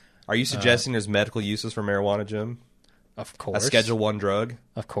 Are you suggesting there's medical uses for marijuana, Jim? Of course. A Schedule 1 drug?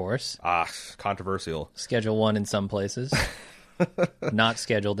 Of course. Controversial. Schedule 1 in some places. Not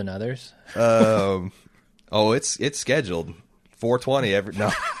scheduled in others. It's scheduled. 420 every...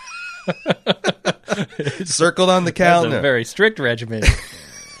 No. Circled on the calendar. That's a very strict regimen.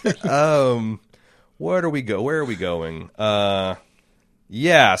 Where are we going?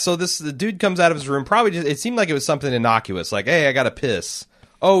 Yeah, so the dude comes out of his room, probably it seemed like it was something innocuous, like, hey, I gotta piss.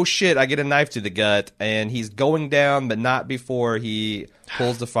 Oh shit, I get a knife to the gut, and he's going down, but not before he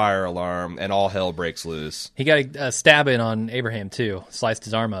pulls the fire alarm, and all hell breaks loose. He got a stab in on Abraham, too. Sliced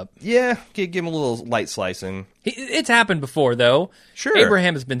his arm up. Yeah, give him a little light slicing. It's happened before, though. Sure.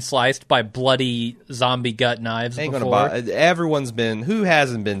 Abraham has been sliced by bloody zombie gut knives before. Who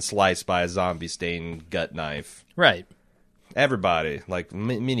hasn't been sliced by a zombie-stained gut knife? Right. Everybody,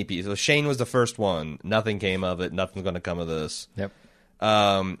 many people. Shane was the first one. Nothing came of it. Nothing's going to come of this. Yep.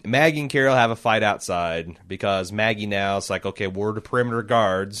 Maggie and Carol have a fight outside because Maggie now is like, okay, we're the perimeter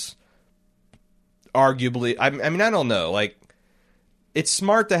guards. Arguably, I don't know. It's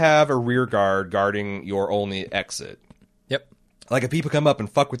smart to have a rear guard guarding your only exit. Yep. If people come up and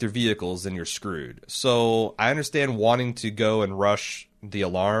fuck with your vehicles, then you're screwed. So I understand wanting to go and rush the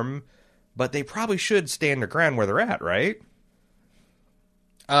alarm, but they probably should stand their ground where they're at, right?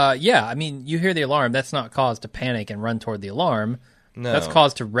 Yeah, I mean, you hear the alarm. That's not cause to panic and run toward the alarm. No. That's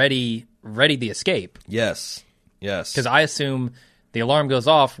cause to ready the escape. Yes. Because I assume the alarm goes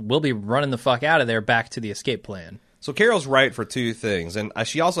off, we'll be running the fuck out of there back to the escape plan. So Carol's right for two things, and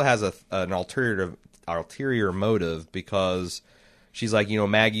she also has an ulterior motive because she's like,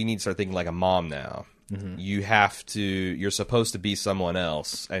 Maggie, you need to start thinking like a mom now. Mm-hmm. You're supposed to be someone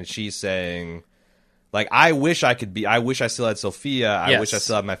else, and she's saying, like, I wish I still had Sophia. I wish I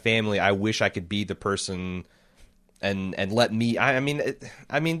still had my family. I wish I could be the person and let me. I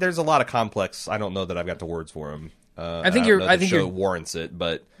mean, there's a lot of complex. I don't know that I've got the words for him. I think the show warrants it,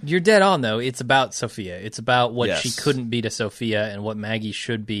 but you're dead on though. It's about Sophia. It's about what yes. she couldn't be to Sophia and what Maggie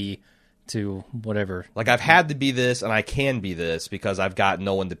should be to whatever. Like, I've had to be this and I can be this because I've got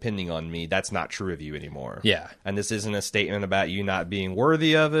no one depending on me. That's not true of you anymore. Yeah. And this isn't a statement about you not being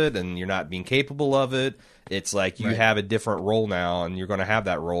worthy of it and you're not being capable of it. It's like you have a different role now and you're going to have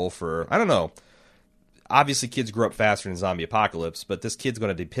that role for, I don't know. Obviously, kids grow up faster in zombie apocalypse, but this kid's going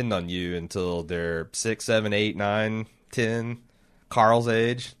to depend on you until they're 6, 7, 8, 9, 10, Carl's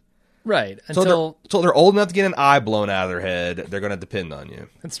age. Right. Until they're old enough to get an eye blown out of their head, they're going to depend on you.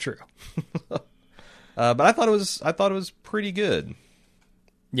 That's true. But I thought it was pretty good.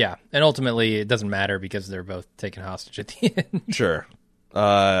 Yeah, and ultimately it doesn't matter because they're both taken hostage at the end. Sure.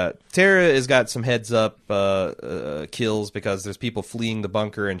 Tara has got some heads up kills because there's people fleeing the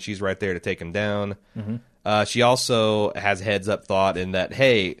bunker and she's right there to take them down. Mm-hmm. She also has heads up thought in that,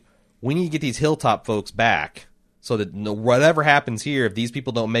 hey, we need to get these Hilltop folks back so that whatever happens here, if these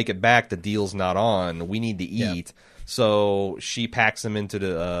people don't make it back, the deal's not on. We need to eat. Yep. So she packs them into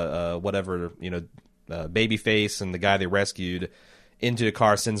the Babyface and the guy they rescued into the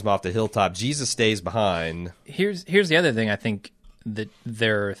car, sends them off the Hilltop. Jesus stays behind. Here's the other thing I think that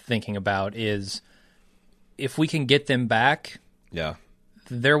they're thinking about is if we can get them back,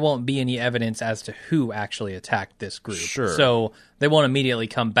 there won't be any evidence as to who actually attacked this group. Sure. So they won't immediately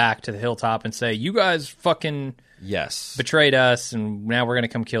come back to the Hilltop and say, you guys fucking betrayed us and now we're going to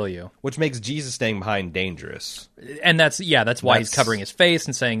come kill you. Which makes Jesus staying behind dangerous. And that's why he's covering his face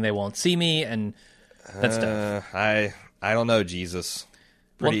and saying they won't see me and that stuff. I don't know, Jesus.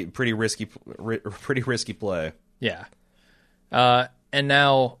 Pretty risky play. Yeah. And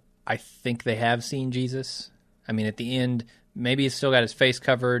now I think they have seen Jesus. I mean, at the end, maybe he's still got his face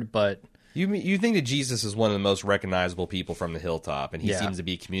covered, but you think that Jesus is one of the most recognizable people from the Hilltop, and he seems to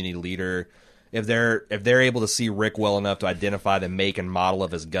be a community leader. If they're able to see Rick well enough to identify the make and model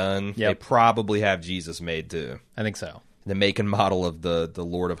of his gun, they probably have Jesus made too. I think so. The make and model of the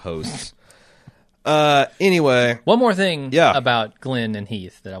Lord of Hosts. Anyway, one more thing about Glenn and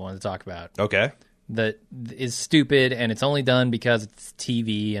Heath that I wanted to talk about. Okay. That is stupid, and it's only done because it's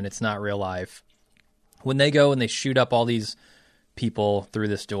TV and it's not real life. When they go and they shoot up all these people through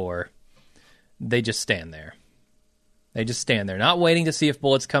this door, they just stand there. They just stand there, not waiting to see if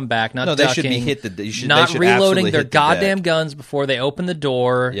bullets come back, not ducking, they should be hit not they should reloading their goddamn deck. guns before they open the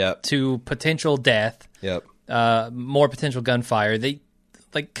door Yep. to potential death. Yep. More potential gunfire. They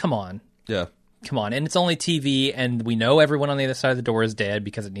come on. Yeah. Come on. And it's only TV, and we know everyone on the other side of the door is dead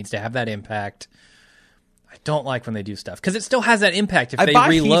because it needs to have that impact. I don't like when they do stuff because it still has that impact if they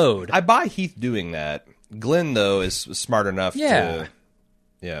reload. I buy Heath doing that. Glenn, though, is smart enough to...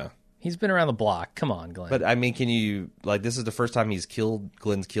 Yeah. He's been around the block. Come on, Glenn. But, I mean, can you... Like, this is the first time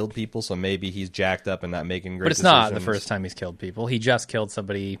Glenn's killed people, so maybe he's jacked up and not making great decisions. But it's not the first time he's killed people. He just killed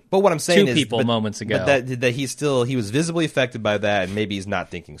somebody But what I'm saying two people moments ago. But that he was visibly affected by that, and maybe he's not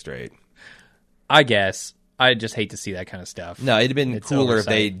thinking straight. I guess. I just hate to see that kind of stuff. No, it'd have been cooler if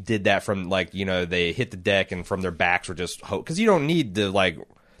they did that from, like, they hit the deck and from their backs were just... Because you don't need to, like...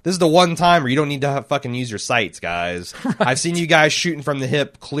 This is the one time where you don't need to fucking use your sights, guys. Right. I've seen you guys shooting from the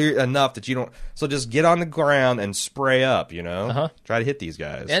hip clear enough that you don't... So just get on the ground and spray up, Uh-huh. Try to hit these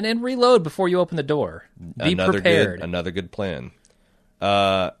guys. And reload before you open the door. Be prepared. Another good plan.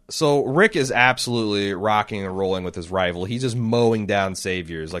 So Rick is absolutely rocking and rolling with his rifle. He's just mowing down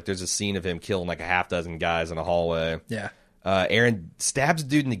saviors. Like, there's a scene of him killing like a half dozen guys in a hallway. Yeah. Aaron stabs a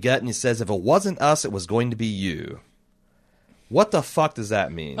dude in the gut and he says, if it wasn't us, it was going to be you. What the fuck does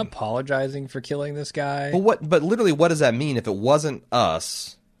that mean? Apologizing for killing this guy. But literally, what does that mean? If it wasn't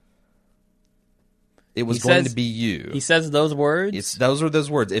us, it was going to be you. He says those words? Those are those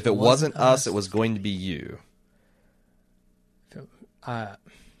words. If it wasn't us, it was going to be you.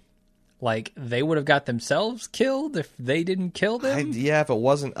 Like, they would have got themselves killed if they didn't kill them? If it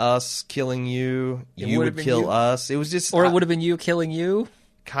wasn't us killing you, you would kill us. It was just... Or it would have been you killing you?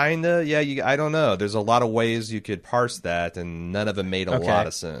 Kinda, yeah. I don't know. There's a lot of ways you could parse that, and none of them made a lot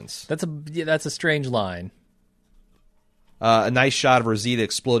of sense. That's a strange line. A nice shot of Rosita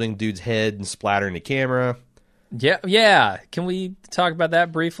exploding dude's head and splattering the camera. Yeah. Can we talk about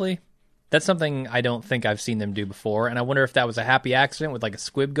that briefly? That's something I don't think I've seen them do before, and I wonder if that was a happy accident with like a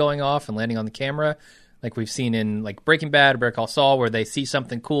squib going off and landing on the camera, like we've seen in like Breaking Bad or Better Call Saul, where they see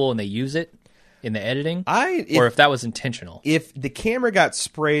something cool and they use it in the editing, or if that was intentional. If the camera got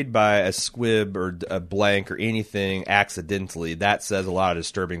sprayed by a squib or a blank or anything accidentally, that says a lot of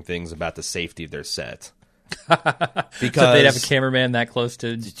disturbing things about the safety of their set. Because so they'd have a cameraman that close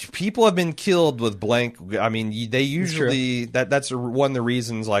to... People have been killed with blank. I mean, they usually... That's one of the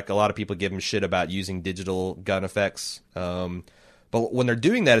reasons like a lot of people give them shit about using digital gun effects. But when they're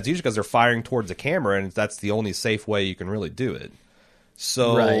doing that, it's usually because they're firing towards the camera, and that's the only safe way you can really do it.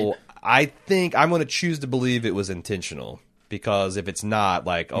 So right. I think I'm going to choose to believe it was intentional. Because if it's not,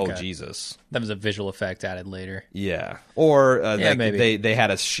 like, oh, Jesus. That was a visual effect added later. Yeah. Or maybe. They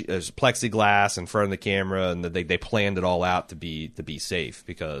had a plexiglass in front of the camera, and they planned it all out to be safe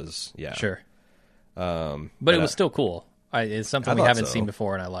because, yeah. Sure. But it was still cool. It's something we haven't seen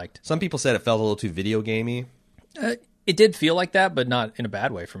before, and I liked. Some people said it felt a little too video gamey. It did feel like that, but not in a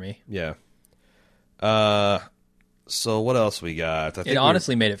bad way for me. Yeah. So what else we got? It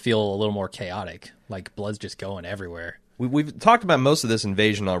honestly made it feel a little more chaotic. Like, blood's just going everywhere. We've talked about most of this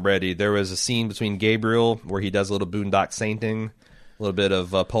invasion already. There was a scene between Gabriel where he does a little Boondock Sainting, a little bit of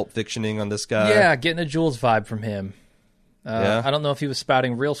Pulp Fictioning on this guy. Yeah, getting a Jules vibe from him. I don't know if he was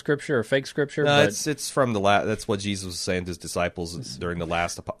spouting real scripture or fake scripture. No, but it's from the last. That's what Jesus was saying to his disciples during the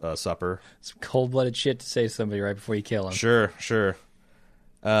Last Supper. It's cold-blooded shit to say to somebody right before you kill him. Sure.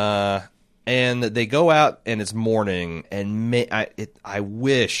 And they go out and it's morning, and I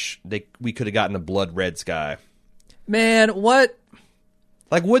wish we could have gotten a blood red sky. Man, what?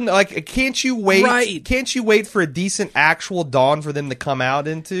 Can't you wait? Right. Can't you wait for a decent actual dawn for them to come out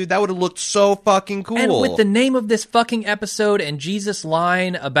into? That would have looked so fucking cool. And with the name of this fucking episode and Jesus'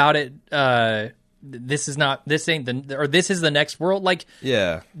 line about it, this is the next world. Like,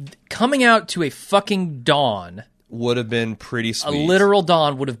 yeah, coming out to a fucking dawn would have been pretty sweet. A literal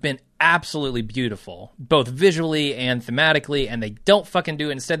dawn would have been absolutely beautiful, both visually and thematically. And they don't fucking do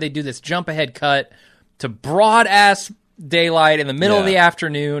it. Instead, they do this jump ahead cut to broad ass daylight in the middle of the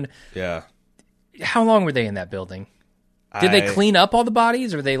afternoon. Yeah. How long were they in that building? Did they clean up all the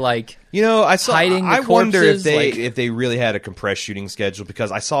bodies, or were they like hiding the corpses? I wonder if they really had a compressed shooting schedule,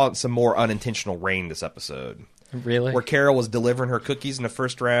 because I saw some more unintentional rain this episode. Really? Where Carol was delivering her cookies in the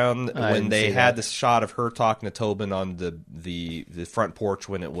first round when they had this shot of her talking to Tobin on the front porch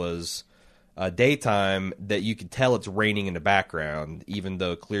when it was daytime, that you could tell it's raining in the background, even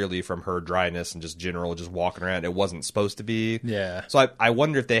though clearly from her dryness and just walking around, it wasn't supposed to be. Yeah. So I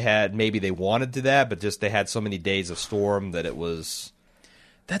wonder if maybe they wanted to that, but just they had so many days of storm that it was...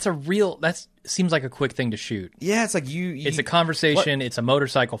 That seems like a quick thing to shoot. Yeah, it's like it's a conversation, it's a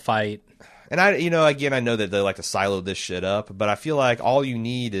motorcycle fight. And I know that they like to silo this shit up, but I feel like all you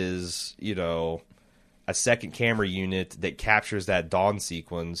need is, a second camera unit that captures that dawn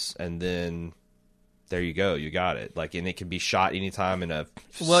sequence, and then there you go, you got it. Like, and it can be shot anytime in a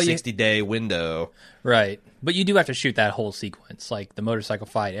 60-day window. Right. But you do have to shoot that whole sequence, like the motorcycle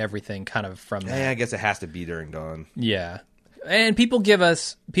fight, everything kind of from that. Yeah, I guess it has to be during dawn. Yeah. And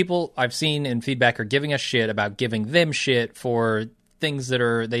people I've seen in feedback are giving us shit about giving them shit for things that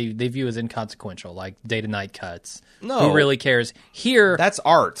are they view as inconsequential, like day to night cuts. No. Who really cares? Here, that's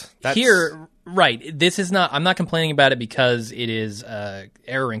art. Right. This is not. I'm not complaining about it because it is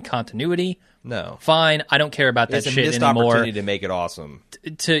error in continuity. No. Fine. I don't care about that shit anymore. It's a missed opportunity to make it awesome.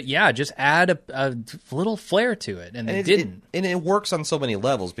 Just add a little flair to it, and they didn't. And it works on so many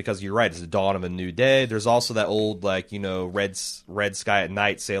levels, because you're right. It's the dawn of a new day. There's also that old, red sky at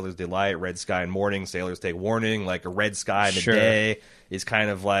night, sailors delight. Red sky in morning, sailors take warning. Like a red sky in the day is kind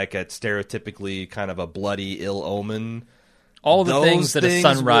of like a stereotypically kind of a bloody ill omen. All the things that a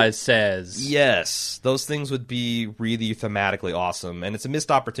sunrise says. Yes. Those things would be really thematically awesome. And it's a missed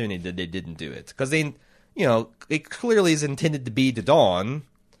opportunity that they didn't do it. Because it clearly is intended to be the dawn.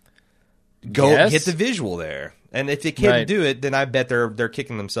 Get the visual there. And if they can't do it, then I bet they're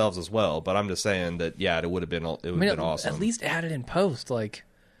kicking themselves as well. But I'm just saying that, it would have been awesome. At least add it in post. Like,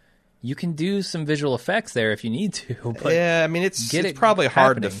 you can do some visual effects there if you need to. But yeah, I mean, it's probably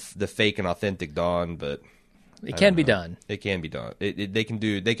hard to fake an authentic dawn, but... It can be done. It can be done.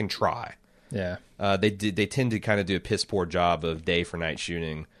 They can try. Yeah. They tend to kind of do a piss poor job of day for night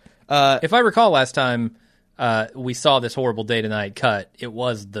shooting. If I recall last time we saw this horrible day to night cut, it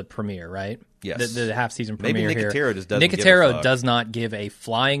was the premiere, right? Yes. the half season Maybe premiere Nicotero here. just doesn't give a Nicotero fuck. does not give a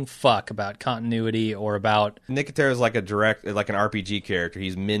flying fuck about continuity or about. Nicotero is like an RPG character.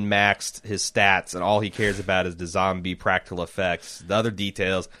 He's min-maxed his stats, and all he cares about is the zombie practical effects. The other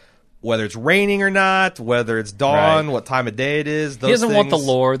details, whether it's raining or not, whether it's dawn, Right. what time of day it is. Those He doesn't want the things-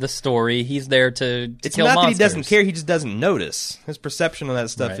 lore, the story. He's there to It's kill not monsters. that he doesn't care. He just doesn't notice. His perception on that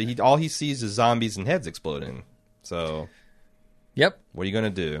stuff. Right. All he sees is zombies and heads exploding. So Yep. what are you gonna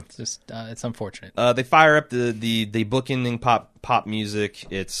do? It's just it's unfortunate. They fire up the bookending pop music.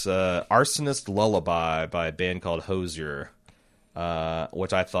 It's Arsonist Lullaby by a band called Hozier,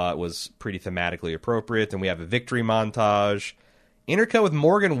 which I thought was pretty thematically appropriate. And we have a victory montage. Intercut with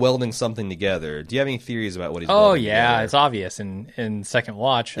Morgan welding something together. Do you have any theories about what he's Oh welding yeah, together? it's obvious in second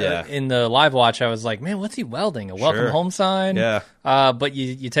watch. Yeah. In the live watch, I was like, man, what's he welding? A welcome Sure. home sign? Yeah. But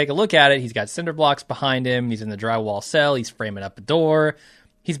you take a look at it. He's got cinder blocks behind him. He's in the drywall cell. He's framing up a door.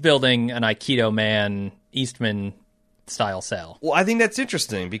 He's building an Aikido man Eastman style cell. Well, I think that's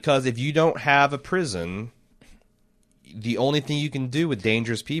interesting because if you don't have a prison, the only thing you can do with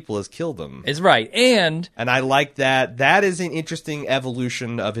dangerous people is kill them. Is right. And And I like that. That is an interesting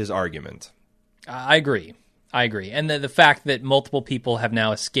evolution of his argument. I agree. And the fact that multiple people have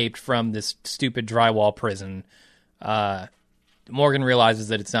now escaped from this stupid drywall prison, Morgan realizes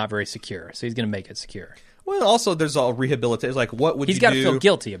that it's not very secure, so he's going to make it secure. Well, also there's all rehabilitation. Like, what would He's you got to do? feel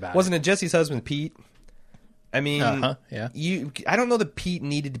guilty about Wasn't it Jesse's husband Pete? I mean, Yeah. I don't know that Pete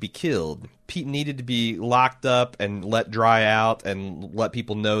needed to be killed. Pete needed to be locked up and let dry out and let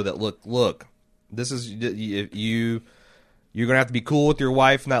people know that look, this is you're gonna have to be cool with your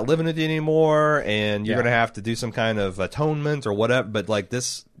wife not living with you anymore, and you're Yeah. gonna have to do some kind of atonement or whatever. But like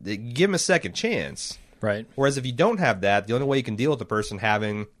this, give him a second chance. Right. Whereas if you don't have that, the only way you can deal with a person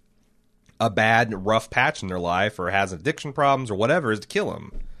having a bad, rough patch in their life or has addiction problems or whatever is to kill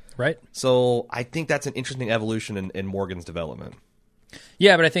him. Right. So I think that's an interesting evolution in Morgan's development.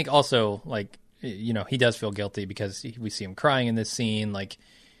 Yeah, but I think also, like, he does feel guilty because we see him crying in this scene. Like,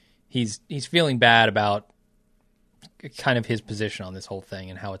 he's feeling bad about kind of his position on this whole thing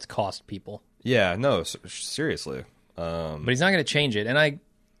and how it's cost people. Yeah, no, seriously. But he's not going to change it. And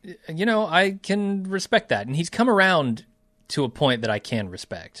I can respect that. And he's come around to a point that I can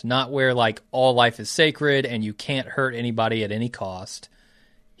respect. Not where, like, all life is sacred and you can't hurt anybody at any cost.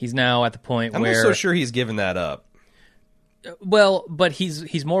 He's now at the point I'm where... not so sure he's given that up. Well, but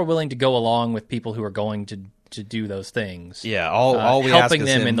he's more willing to go along with people who are going to do those things. Yeah, all we ask helping is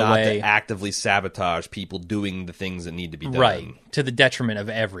them him in the not way to actively sabotage people doing the things that need to be done. Right, to the detriment of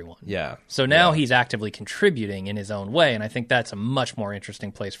everyone. Yeah. So now Yeah. he's actively contributing in his own way, and I think that's a much more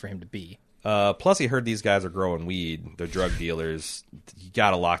interesting place for him to be. Plus, he heard these guys are growing weed. They're drug dealers. You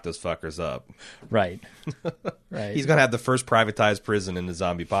got to lock those fuckers up. Right. Right. He's going to have the first privatized prison in the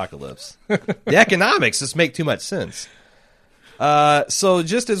zombie apocalypse. The economics just make too much sense. So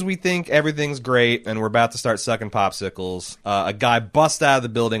just as we think everything's great and we're about to start sucking popsicles, a guy busts out of the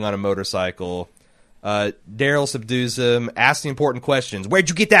building on a motorcycle. Daryl subdues him, asks the important questions. Where'd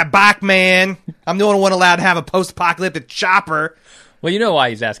you get that bike, man? I'm the only one allowed to have a post-apocalyptic chopper. Well, you know why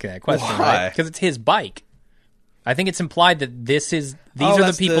he's asking that question, Why? right? Because it's his bike. I think it's implied that these are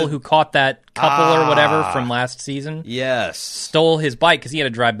that's the people the- who caught that couple or whatever from last season. Yes. Stole his bike because he had to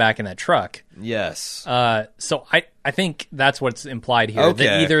drive back in that truck. Yes. So I think that's what's implied here. Okay.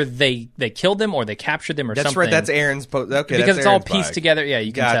 That either they killed them or they captured them or That's something. right. That's Aaron's post. Okay, because that's it's all Aaron's pieced bike. together. Yeah,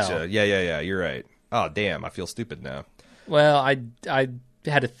 you can Gotcha. tell. Yeah. You're right. Oh, damn. I feel stupid now. Well, I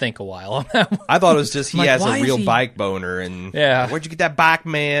had to think a while on that one. I thought it was just he Like, has why a is real he- bike boner, and Yeah. where'd you get that bike,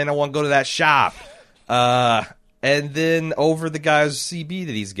 man? I want to go to that shop. And then over the guy's CB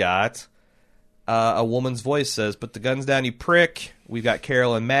that he's got, a woman's voice says, "Put the guns down, you prick. We've got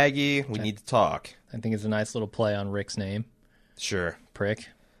Carol and Maggie. We need to talk." I think it's a nice little play on Rick's name, Sure. Prick.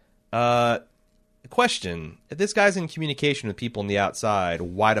 Question: if this guy's in communication with people on the outside,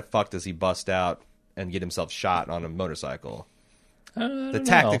 why the fuck does he bust out and get himself shot on a motorcycle? The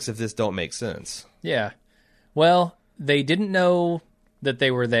tactics of this don't make sense. Yeah. Well, they didn't know that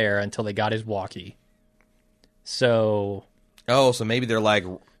they were there until they got his walkie. So Oh, so maybe they're like,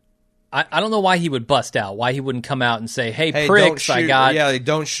 I don't know why he would bust out. Why he wouldn't come out and say, "Hey, "Hey, don't pricks, shoot!" I got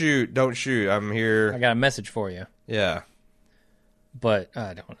don't shoot, don't shoot. I'm here. a message for you." Yeah, But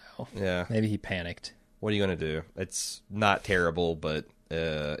I don't know. yeah. Maybe he panicked. What are you gonna do? It's not terrible, but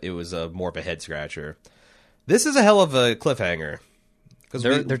it was more of a head scratcher. This is a hell of a cliffhanger because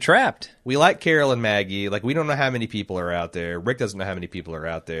They're trapped. we like Carol and Maggie. Like, we don't know how many people are out there. Rick doesn't know how many people are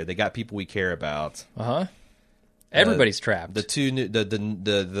out there. They got people we care about. Everybody's trapped. The two new,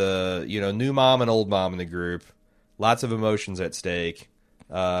 the new mom and old mom in the group. Lots of emotions at stake.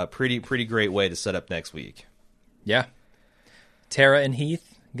 Pretty great way to set up next week. Yeah. Tara and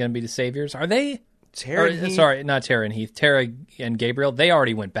Heath going to be the saviors. Are they? Sorry, not Tara and Heath. Tara and Gabriel, they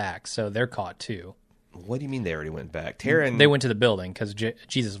already went back, so they're caught too. What do you mean they already went back? Tara and... They went to the building because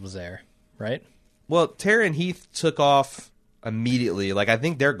Jesus was there, right? Well, Tara and Heath took off immediately. Like, I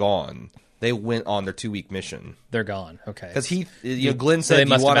think they're gone. They went on their 2-week mission. They're gone. Okay. Because Heath, Glenn said,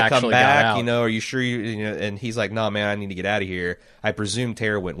 so "You want to come back? Are you sure you?" And he's like, "No, man, I need to get out of here." I presume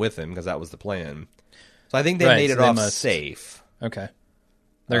Tara went with him because that was the plan. So I think they made it off safe. Okay.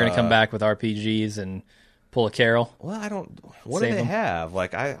 They're going to come back with RPGs and pull a Carol. Well, I don't. What do they have?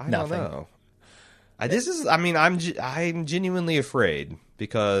 Like, I don't know. I'm genuinely afraid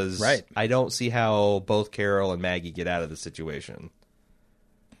because I don't see how both Carol and Maggie get out of the situation.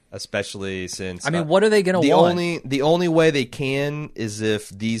 Especially since what are they going to want? The only way they can is if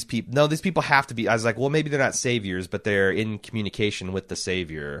these people. No, these people have to be. I was like, well, maybe they're not saviors, but they're in communication with the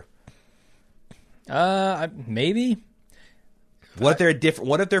savior. Maybe. What if they're different?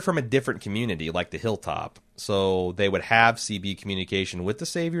 What if they're from a different community, like the Hilltop? So they would have CB communication with the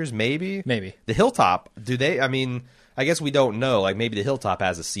saviors. Maybe. The Hilltop. Do they? I mean, I guess we don't know. Like maybe the Hilltop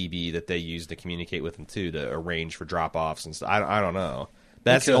has a CB that they use to communicate with them too, to arrange for drop-offs and stuff. I don't know.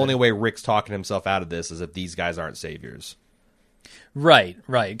 That's the only way Rick's talking himself out of this is if these guys aren't saviors. Right,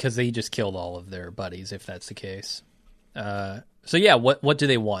 because they just killed all of their buddies, if that's the case. So yeah, what do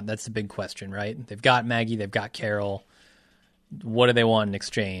they want? That's the big question, right? They've got Maggie, they've got Carol. What do they want in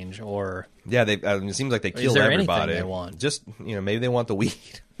exchange? Or yeah, it seems like they killed everybody. They want? Just maybe they want the weed.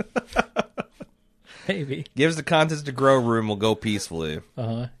 Maybe gives the contents to grow room. Will go peacefully.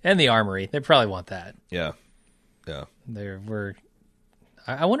 And the armory. They probably want that. Yeah.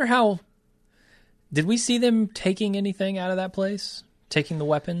 I wonder how. Did we see them taking anything out of that place? Taking the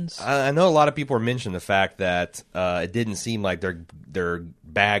weapons? I know a lot of people are mentioning the fact that it didn't seem like their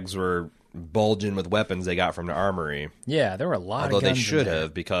bags were bulging with weapons they got from the armory. Yeah, there were a lot of guns. Although they should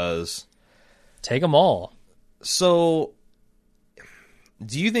have, because take them all. So,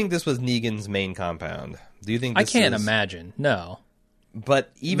 do you think this was Negan's main compound? Do you think I can't imagine. No.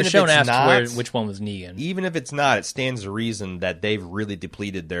 But even if Michonne it's not, which one was Negan? Even if it's not, it stands to reason that they've really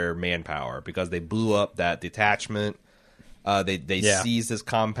depleted their manpower because they blew up that detachment. They seized this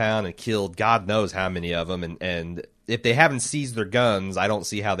compound and killed God knows how many of them. And if they haven't seized their guns, I don't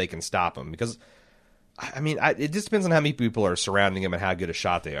see how they can stop them. Because, it just depends on how many people are surrounding them and how good a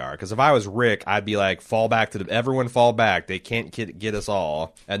shot they are. Because if I was Rick, I'd be like, everyone fall back. They can't get us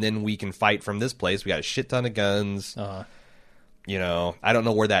all. And then we can fight from this place. We got a shit ton of guns. I don't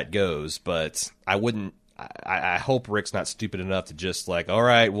know where that goes, but I wouldn't. I hope Rick's not stupid enough to just like, all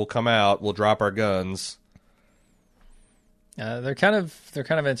right, we'll come out, we'll drop our guns. They're kind of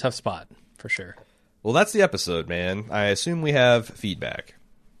in a tough spot for sure. Well, that's the episode, man. I assume we have feedback.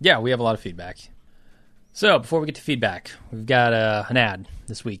 Yeah, we have a lot of feedback. So before we get to feedback, we've got an ad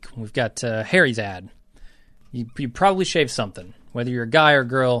this week. We've got Harry's ad. You probably shave something, whether you're a guy or a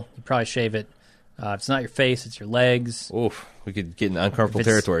girl. You probably shave it. If it's not your face, it's your legs. Oof, we could get in uncomfortable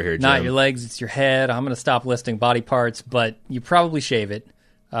territory here, Jim. Not your legs, it's your head. I'm going to stop listing body parts, but you probably shave it.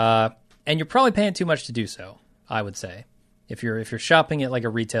 And you're probably paying too much to do so, I would say. If you're shopping at like a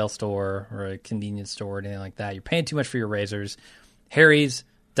retail store or a convenience store or anything like that, you're paying too much for your razors.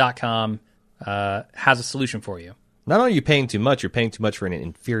 Harrys.com has a solution for you. Not only are you paying too much, you're paying too much for an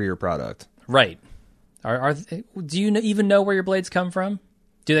inferior product. Right. Do you even know where your blades come from?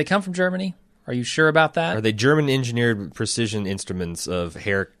 Do they come from Germany? Are you sure about that? Are they German-engineered precision instruments of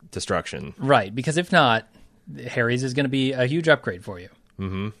hair destruction? Right, because if not, Harry's is going to be a huge upgrade for you.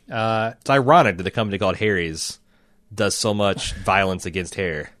 Mm-hmm. It's ironic that the company called Harry's does so much violence against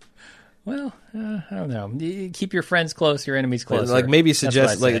hair. Well, I don't know. Keep your friends close, your enemies closer. Like maybe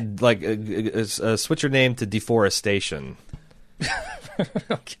suggest switch your name to Deforestation.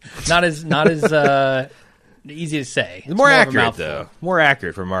 Okay. Not as easy to say. It's more accurate though. More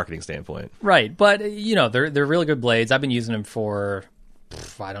accurate from a marketing standpoint. Right, but they're really good blades. I've been using them for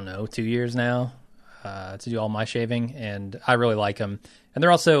 2 years now to do all my shaving, and I really like them. And they're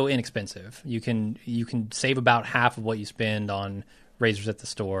also inexpensive. You can save about half of what you spend on razors at the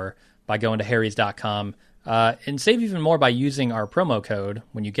store by going to harrys.com, and save even more by using our promo code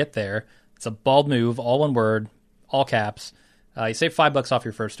when you get there. It's a bald move, all one word, all caps. You save $5 off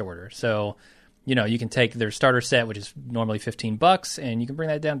your first order. So, you can take their starter set, which is normally $15, and you can bring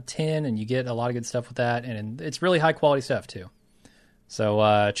that down to $10, and you get a lot of good stuff with that. And it's really high quality stuff too.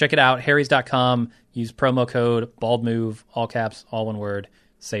 So check it out, harrys.com. Use promo code BALDMOVE, all caps, all one word.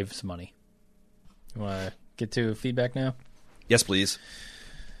 Save some money. You want to get to feedback now? Yes, please.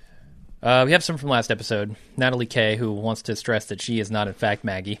 We have some from last episode. Natalie K, who wants to stress that she is not, in fact,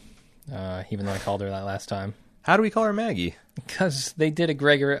 Maggie, even though I called her that last time. How do we call her Maggie? Because they did a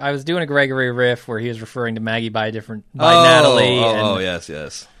Gregory... I was doing a Gregory riff where he was referring to Maggie by Natalie.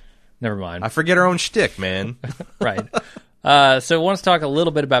 Yes. Never mind. I forget her own shtick, man. Right. So I want to talk a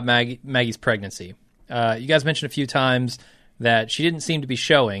little bit about Maggie's pregnancy. You guys mentioned a few times that she didn't seem to be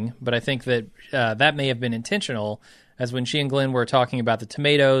showing, but I think that that may have been intentional, as when she and Glenn were talking about the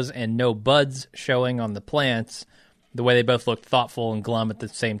tomatoes and no buds showing on the plants, the way they both looked thoughtful and glum at the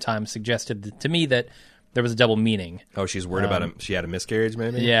same time suggested to me that there was a double meaning. Oh, she's worried about she had a miscarriage,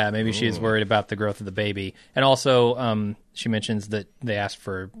 maybe? Yeah, maybe she's worried about the growth of the baby. And also, she mentions that they asked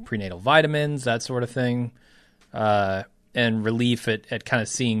for prenatal vitamins, that sort of thing, and relief at kind of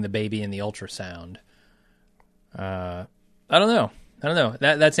seeing the baby in the ultrasound. I don't know.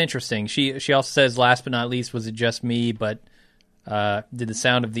 That's interesting. She also says, last but not least, was it just me? But did the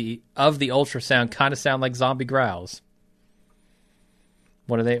sound of the ultrasound kind of sound like zombie growls?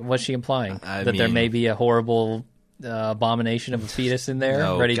 What's she implying? That there may be a horrible abomination of a fetus in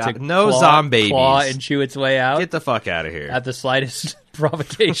there, ready to claw and chew its way out? Get the fuck out of here at the slightest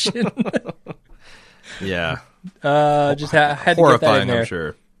provocation. Yeah, just had to get that in there. I'm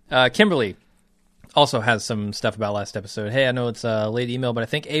sure. Kimberly also has some stuff about last episode. Hey, I know it's a late email, but I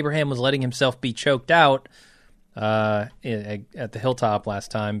think Abraham was letting himself be choked out at the hilltop last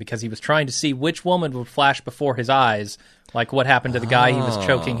time because he was trying to see which woman would flash before his eyes, like what happened to the guy he was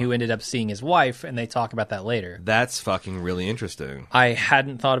choking who ended up seeing his wife, and they talk about that later. That's fucking really interesting. I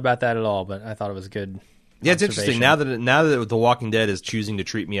hadn't thought about that at all, but I thought it was good. Yeah, it's interesting. Now that The Walking Dead is choosing to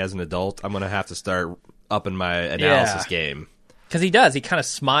treat me as an adult, I'm going to have to start upping my analysis game. Because he does. He kind of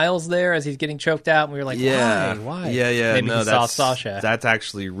smiles there as he's getting choked out, and we were like, why? Yeah. Maybe he saw Sasha. That's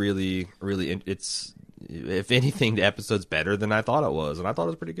actually really, really... It's, if anything, the episode's better than I thought it was, and I thought it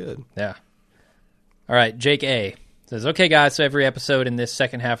was pretty good. Yeah. All right, Jake A. says, okay, guys, so every episode in this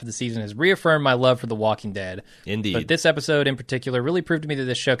second half of the season has reaffirmed my love for The Walking Dead. Indeed. But this episode in particular really proved to me that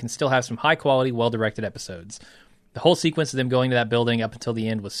this show can still have some high-quality, well-directed episodes. The whole sequence of them going to that building up until the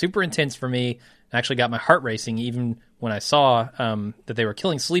end was super intense for me. I actually got my heart racing even when I saw that they were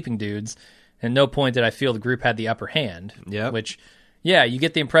killing sleeping dudes. And at no point did I feel the group had the upper hand. Yeah. Which, you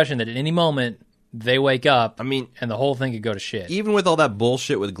get the impression that at any moment they wake up, and the whole thing could go to shit. Even with all that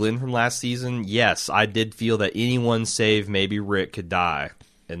bullshit with Glenn from last season, yes, I did feel that anyone save maybe Rick could die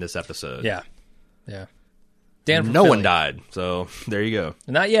in this episode. Yeah. Dan from No Philly. one died, so there you go.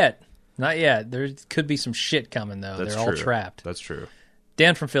 Not yet. There could be some shit coming, though. That's They're true. all trapped. That's true.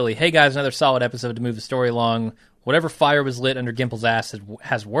 Dan from Philly. Hey, guys, another solid episode to move the story along. Whatever fire was lit under Gimple's ass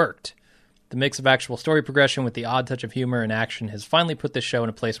has worked. The mix of actual story progression with the odd touch of humor and action has finally put this show in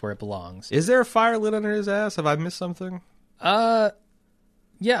a place where it belongs. Is there a fire lit under his ass? Have I missed something?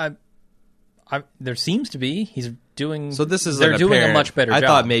 Yeah. There seems to be. He's doing... So this is They're doing a much better job. I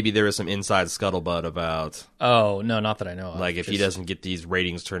thought maybe there was some inside scuttlebutt about... Oh, no, not that I know of. Like, if he doesn't get these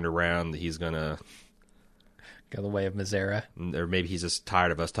ratings turned around, he's gonna... Go the way of Mazera. Or maybe he's just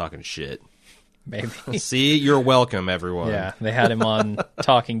tired of us talking shit. Maybe. See, you're welcome, everyone. Yeah, they had him on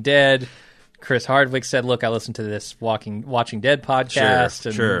Talking Dead. Chris Hardwick said, look, I listened to this Watching Dead podcast,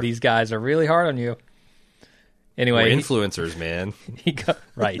 and these guys are really hard on you. Anyway, we're influencers, man.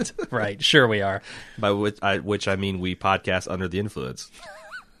 Right. Sure we are. By which I mean we podcast under the influence.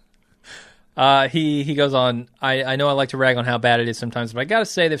 He goes on, I know I like to rag on how bad it is sometimes, but I gotta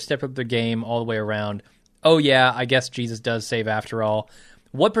say they've stepped up their game all the way around. Oh yeah, I guess Jesus does save after all.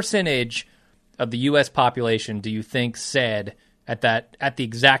 What percentage of the U.S. population do you think said at the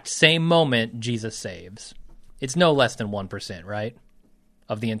exact same moment Jesus saves? It's no less than 1%, right?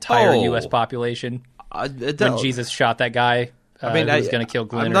 Of the entire U.S. population. When Jesus shot that guy who was going to kill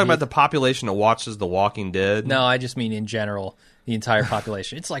Glenn. I'm talking about the population that watches The Walking Dead. No, I just mean in general, the entire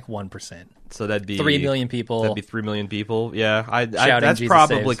population. It's like 1%. So that'd be 3 million people. That'd be 3 million people. Yeah, that's Jesus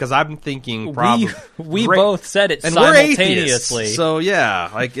probably saves. because I'm thinking probably we both said it and simultaneously. We're atheists, so yeah,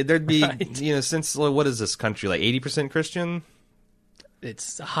 like there'd be right. Since what is this country like 80% Christian?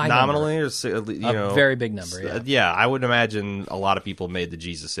 It's a high nominally, number. or a very big number. Yeah. Yeah, I would imagine a lot of people made the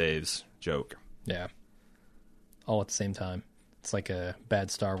Jesus saves joke. Yeah, all at the same time. It's like a bad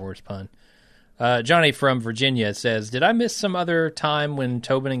Star Wars pun. Johnny from Virginia says, did I miss some other time when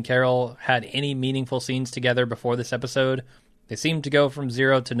Tobin and Carol had any meaningful scenes together before this episode? They seemed to go from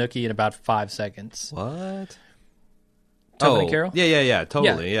 0 to Nookie in about 5 seconds. What? Tobin and Carol? Yeah,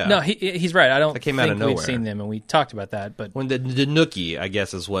 totally, yeah. No, he's right. I don't came think out of nowhere. we've seen them, and we talked about that. But when the Nookie, I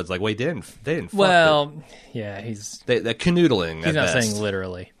guess, is what's like, wait, they didn't fuck well, yeah, the canoodling. He's not best. saying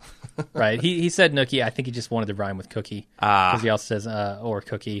literally. Right. He said Nookie. I think he just wanted to rhyme with cookie. Because he also says or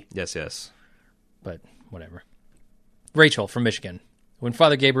cookie. Yes. But whatever. Rachel from Michigan. When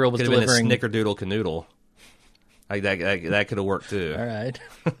Father Gabriel was Could have delivering... been a snickerdoodle canoodle. Like that could have worked too. All right.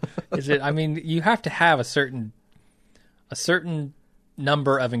 Is it? I mean, you have to have a certain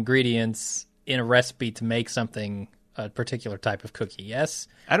number of ingredients in a recipe to make something a particular type of cookie. Yes.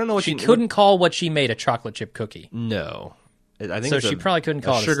 I don't know what she couldn't call what she made a chocolate chip cookie. No, I think so. She probably couldn't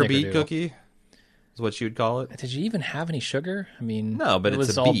call it a sugar beet snickerdoodle. cookie. Is what she would call it. Did you even have any sugar? I mean, no, but it it's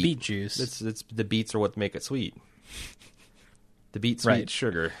was a all beet. beet juice. It's the beets are what make it sweet. The beet sweet Right.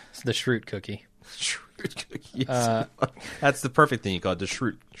 sugar. It's the Schrute cookie. Schrute cookie. That's the perfect thing you call it, the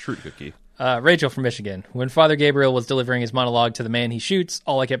Schrute cookie. Rachel from Michigan. When Father Gabriel was delivering his monologue to the man he shoots,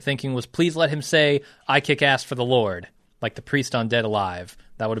 all I kept thinking was, please let him say, I kick ass for the Lord, like the priest on Dead Alive.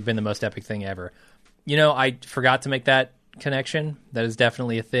 That would have been the most epic thing ever. You know, I forgot to make that connection. That is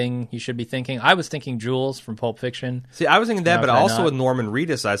definitely a thing you should be thinking. I was thinking Jules from Pulp Fiction. See, I was thinking that, No, but probably also not. with Norman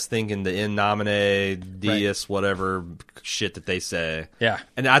Reedus, I was thinking the in nomine Deus, whatever shit that they say. Yeah.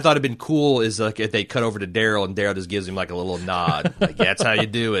 And I thought it'd been cool is like if they cut over to Daryl and Daryl just gives him like a little nod. Like, yeah, that's how you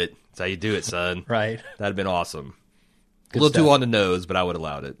do it. That's how you do it, son. Right. That'd have been awesome. Good a little too stuff. on the nose, but I would have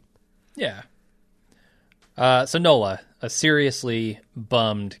allowed it. Yeah. So Nola, a seriously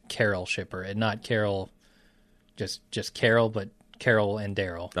bummed Carol shipper, and not Carol, just Carol, but Carol and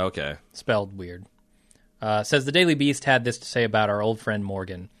Daryl. Okay. Spelled weird. Says the Daily Beast had this to say about our old friend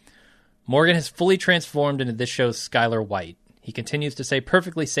Morgan. Morgan has fully transformed into this show's Skylar White. He continues to say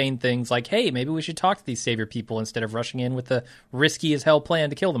perfectly sane things like, hey, maybe we should talk to these savior people instead of rushing in with the risky as hell plan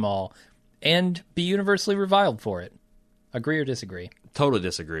to kill them all, and be universally reviled for it. Agree or disagree? Totally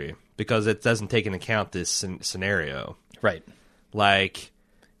disagree, because it doesn't take into account this scenario. Right. Like,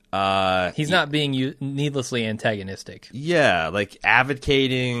 He's not being needlessly antagonistic. yeah, like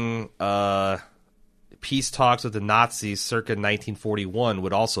advocating peace talks with the Nazis circa 1941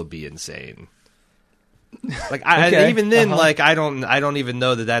 would also be insane. Like, Okay. even then, like I don't even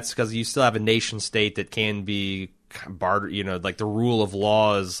know that that's because you still have a nation state that can be barter. You know, like the rule of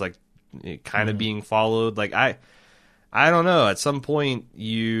law is like kind of being followed. Like I don't know. At some point,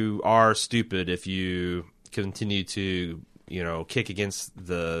 you are stupid if you continue to kick against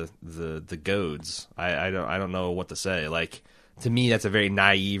the goads. I don't know what to say. Like, to me, that's a very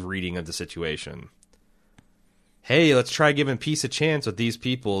naive reading of the situation. Hey, let's try giving peace a chance with these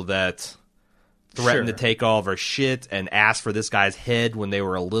people that threatened Sure. to take all of our shit and asked for this guy's head when they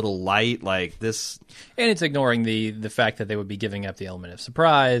were a little light. Like this, And it's ignoring the fact that they would be giving up the element of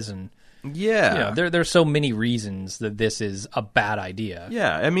surprise. And yeah. there's so many reasons that this is a bad idea.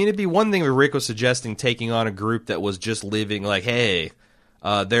 Yeah, I mean, it'd be one thing if Rick was suggesting taking on a group that was just living like, hey,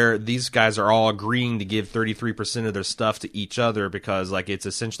 these guys are all agreeing to give 33% of their stuff to each other because, like, it's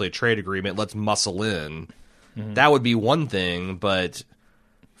essentially a trade agreement. Let's muscle in. Mm-hmm. That would be one thing, but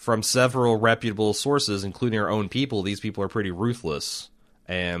from several reputable sources, including our own people, these people are pretty ruthless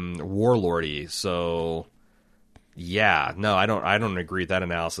and warlordy. So, yeah, no, I don't agree with that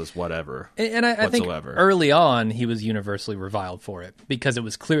analysis. Whatever, And I think whatsoever. early on he was universally reviled for it because it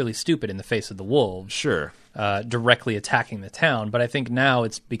was clearly stupid in the face of the wolves, Sure. directly attacking the town. But I think now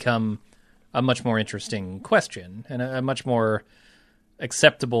it's become a much more interesting question and a much more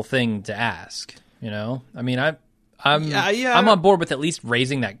acceptable thing to ask. I mean, I'm on board with at least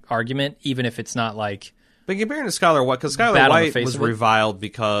raising that argument, even if it's not like. But comparing to Skylar White, because Bad Skylar on the White face was of it. reviled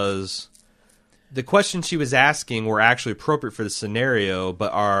because the questions she was asking were actually appropriate for the scenario,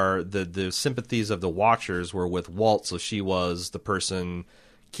 but the sympathies of the watchers were with Walt, so she was the person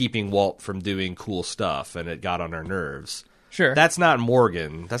keeping Walt from doing cool stuff, and it got on her nerves. Sure. That's not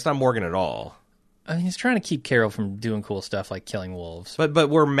Morgan. That's not Morgan at all. I mean, he's trying to keep Carol from doing cool stuff like killing wolves. But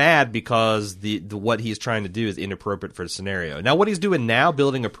we're mad because the what he's trying to do is inappropriate for the scenario. Now, what he's doing now,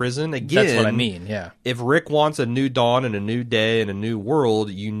 building a prison, again... That's what I mean, yeah. If Rick wants a new dawn and a new day and a new world,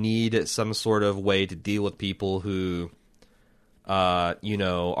 you need some sort of way to deal with people who, are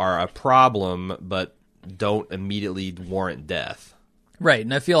a problem but don't immediately warrant death. Right,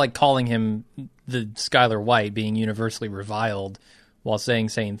 and I feel like calling him the Skylar White, being universally reviled while saying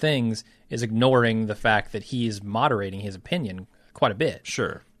sane things, is ignoring the fact that he is moderating his opinion quite a bit.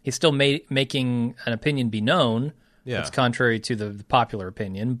 Sure. He's still making an opinion be known. Yeah. It's contrary to the popular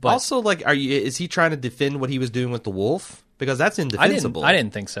opinion, but Also, like, is he trying to defend what he was doing with the wolf? Because that's I indefensible.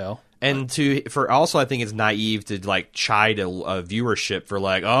 didn't think so. And also, I think it's naive to like chide a viewership for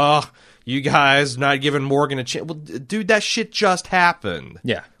like, oh, you guys not giving Morgan a chance. Well, dude, that shit just happened.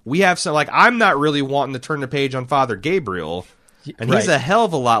 Yeah. We have some like, I'm not really wanting to turn the page on Father Gabriel, and he's Right. a hell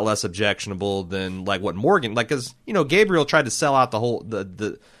of a lot less objectionable than like what Morgan, like, because Gabriel tried to sell out the whole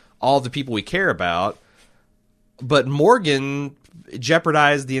all the people we care about. But Morgan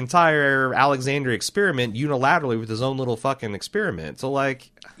jeopardized the entire Alexandria experiment unilaterally with his own little fucking experiment. So,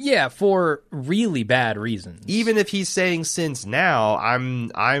 like... Yeah, for really bad reasons. Even if he's saying since now,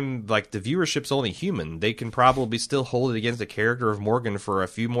 I'm like, the viewership's only human. They can probably still hold it against the character of Morgan for a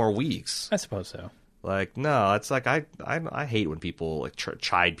few more weeks. I suppose so. Like, no, it's like, I hate when people, like,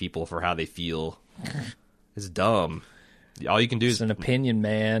 chide people for how they feel. It's dumb. All you can do is... It's an opinion,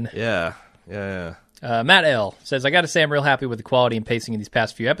 man. Yeah. Matt L. says, I gotta say I'm real happy with the quality and pacing of these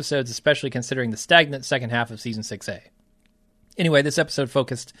past few episodes, especially considering the stagnant second half of Season 6A. Anyway, this episode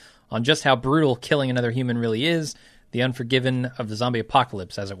focused on just how brutal killing another human really is, the Unforgiven of the zombie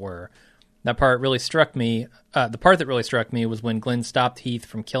apocalypse, as it were. That part really struck me. The part that really struck me was when Glenn stopped Heath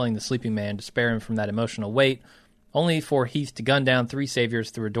from killing the sleeping man to spare him from that emotional weight, only for Heath to gun down 3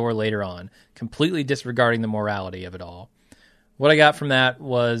 saviors through a door later on, completely disregarding the morality of it all. What I got from that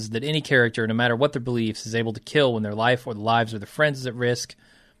was that any character, no matter what their beliefs, is able to kill when their life or the lives of their friends is at risk.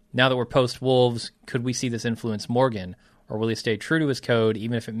 Now that we're post-Wolves, could we see this influence Morgan, or will he stay true to his code,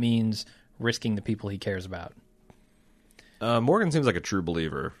 even if it means risking the people he cares about? Morgan seems like a true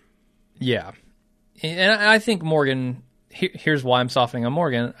believer. Yeah. And I think Morgan, here's why I'm softening on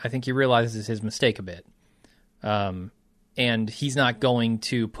Morgan, I think he realizes his mistake a bit. And he's not going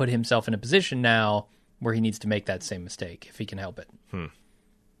to put himself in a position now where he needs to make that same mistake, if he can help it.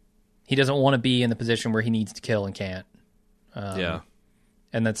 He doesn't want to be in the position where he needs to kill and can't. Yeah.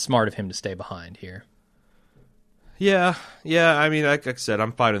 And that's smart of him to stay behind here. Yeah. I mean, like I said,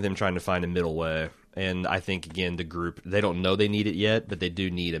 I'm fine with him trying to find a middle way. And I think, again, the group, they don't know they need it yet, but they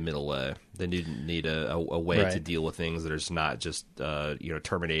do need a middle way. They do need a way to deal with things that is not just,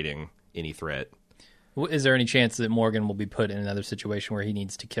 terminating any threat. Is there any chance that Morgan will be put in another situation where he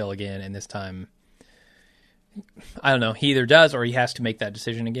needs to kill again, and this time... I don't know. He either does or he has to make that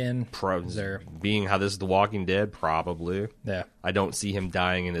decision again. Being how this is The Walking Dead, probably. Yeah. I don't see him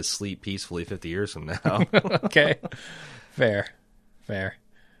dying in his sleep peacefully 50 years from now. Okay. Fair.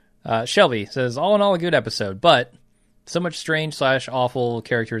 Shelby says, all in all, a good episode, but so much strange/awful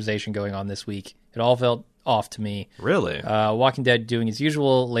characterization going on this week. It all felt off to me. Really? Walking Dead doing his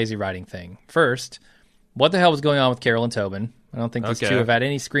usual lazy writing thing. First, what the hell was going on with Carol and Tobin? I don't think these two have had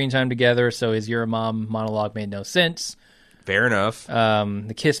any screen time together, so his You're a Mom monologue made no sense. Fair enough.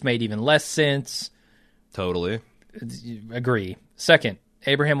 The kiss made even less sense. Totally. Agree. Second,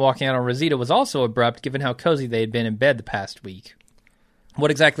 Abraham walking out on Rosita was also abrupt, given how cozy they had been in bed the past week.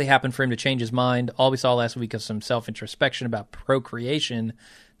 What exactly happened for him to change his mind? All we saw last week was some self-introspection about procreation.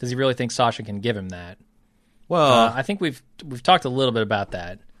 Does he really think Sasha can give him that? Well, I think we've talked a little bit about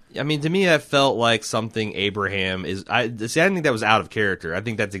that. I mean, to me, that felt like something Abraham is... I think that was out of character. I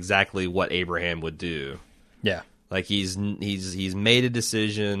think that's exactly what Abraham would do. Yeah. Like, he's made a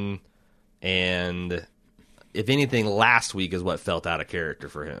decision, and if anything, last week is what felt out of character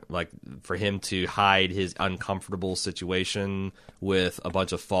for him. Like, for him to hide his uncomfortable situation with a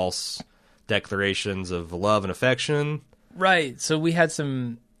bunch of false declarations of love and affection. Right. So we had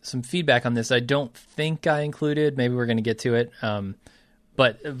some feedback on this. I don't think I included. Maybe we're going to get to it.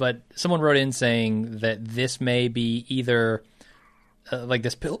 But someone wrote in saying that this may be either like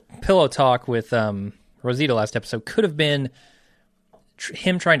this pillow talk with Rosita last episode could have been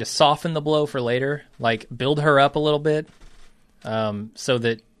him trying to soften the blow for later, like build her up a little bit, so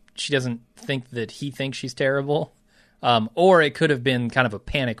that she doesn't think that he thinks she's terrible. Or it could have been kind of a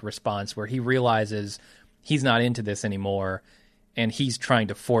panic response where he realizes he's not into this anymore and he's trying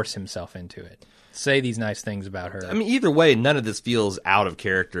to force himself into it. Say these nice things about her. I mean, either way, none of this feels out of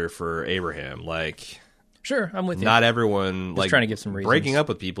character for Abraham. Like, sure, I'm with you. Not everyone, just like, trying to give some reasons. Breaking up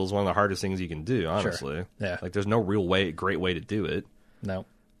with people is one of the hardest things you can do, honestly. Sure. Yeah. Like, there's no great way to do it. No.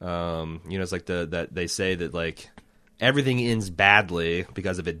 It's like that they say that, like, everything ends badly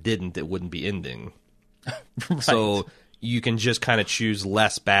because if it didn't, it wouldn't be ending. Right. So you can just kind of choose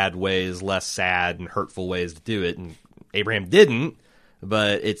less bad ways, less sad and hurtful ways to do it. And Abraham didn't.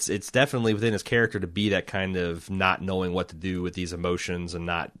 But it's definitely within his character to be that kind of not knowing what to do with these emotions and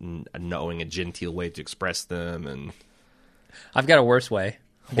not knowing a genteel way to express them. And I've got a worse way.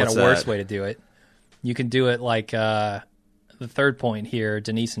 What's worse that? way to do it. You can do it like the third point here.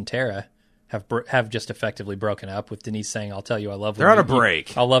 Denise and Tara have just effectively broken up with Denise saying, "I'll tell you I love you." They're on a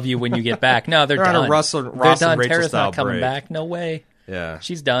break. I'll love you when you get back. No, they're done. on a Ross they're and done. Rachel Tara's style not coming break. back. No way. Yeah.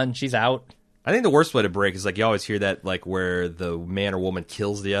 She's done. She's out. I think the worst way to break is, like, you always hear that, like, where the man or woman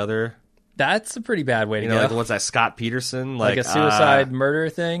kills the other. That's a pretty bad way to You know, go. like what's that, Scott Peterson? Like a suicide murder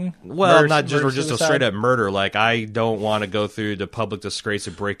thing? Well, Murder- not just murder or just a suicide? straight up murder. Like, I don't want to go through the public disgrace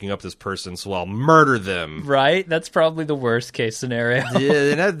of breaking up this person, so I'll murder them. Right? That's probably the worst case scenario.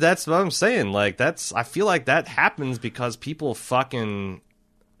 Yeah, and that's what I'm saying. Like, I feel like that happens because people fucking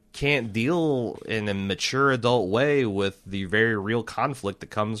can't deal in a mature adult way with the very real conflict that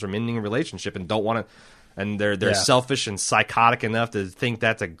comes from ending a relationship and don't want to. And they're Yeah. selfish and psychotic enough to think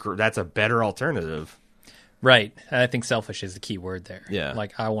that's a better alternative. Right. I think selfish is the key word there. Yeah.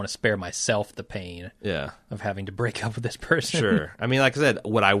 Like, I want to spare myself the pain Yeah, of having to break up with this person. sure. I mean, like I said,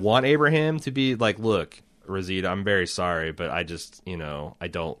 would I want Abraham to be like, look, Rosita, I'm very sorry, but I just,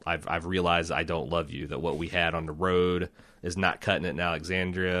 I've realized I don't love you. That what we had on the road is not cutting it in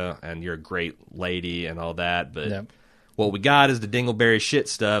Alexandria, and you're a great lady and all that, but. Yep. What we got is the dingleberry shit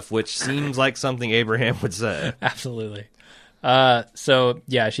stuff, which seems like something Abraham would say. Absolutely. So,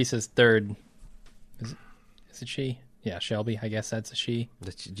 yeah, she says third. Is it she? Yeah, Shelby. I guess that's a she.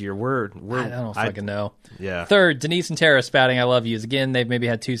 That's your word. I don't fucking know. Yeah. Third, Denise and Tara spouting I love yous. Again, they've maybe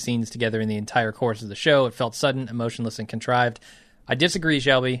had 2 scenes together in the entire course of the show. It felt sudden, emotionless, and contrived. I disagree,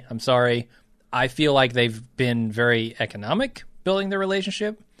 Shelby. I'm sorry. I feel like they've been very economic building their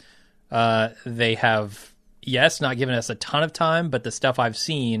relationship. They have, yes, not given us a ton of time, but the stuff I've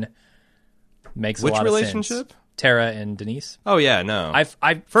seen makes Which a lot relationship? of sense. Tara and Denise. Oh yeah, no.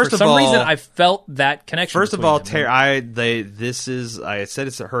 For First of some all- reason, I felt that connection. First of between all, them. I said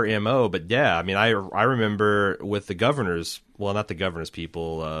it's her MO, but yeah, I mean, I remember with the governors, well, not the governors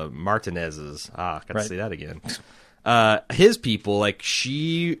people, Martinez's. Got to Right. say that again. His people, like,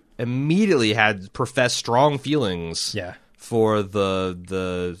 she immediately had professed strong feelings. Yeah. For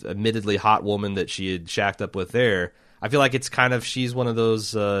the admittedly hot woman that she had shacked up with there. I feel like it's kind of, she's one of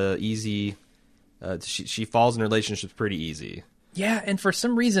those easy. She falls in relationships pretty easy. Yeah, and for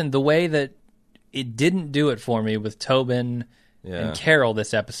some reason, the way that it didn't do it for me with Tobin and Carol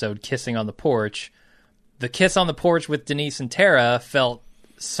this episode kissing on the porch, the kiss on the porch with Denise and Tara felt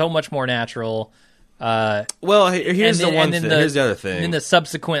so much more natural. Well, here's the one thing. Here's the other thing. And then the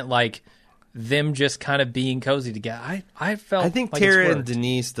subsequent, like, them just kind of being cozy together. I felt I think like it's Tara and worked.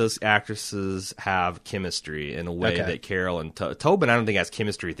 Denise, those actresses, have chemistry in a way Okay. that Carol and Tobin, I don't think has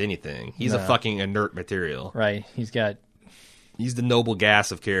chemistry with anything. He's a fucking inert material. Right. He's got He's the noble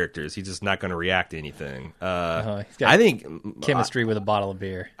gas of characters. He's just not going to react to anything. he's got I think chemistry with a bottle of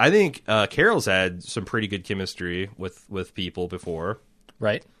beer. I think Carol's had some pretty good chemistry with people before.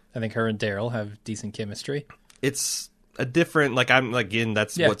 Right. I think her and Daryl have decent chemistry. It's a different, like,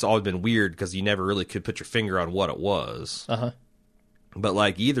 that's what's always been weird, because you never really could put your finger on what it was. Uh-huh. But,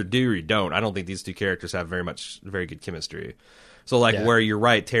 like, you either do or you don't. I don't think these two characters have very good chemistry. So, like, where you're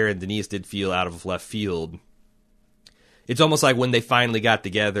right, Tara and Denise did feel out of left field. It's almost like when they finally got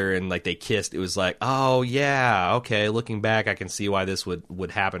together and, like, they kissed, it was like, oh, yeah, okay, looking back, I can see why this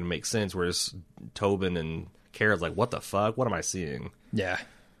would happen and make sense, whereas Tobin and Carol's like, what the fuck? What am I seeing? Yeah.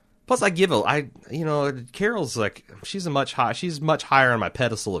 Plus, Carol's like, she's much higher on my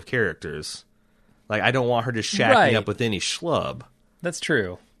pedestal of characters. Like, I don't want her to shack me up with any schlub. That's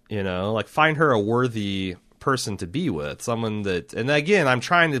true. You know, like, find her a worthy person to be with, someone that. And again, I'm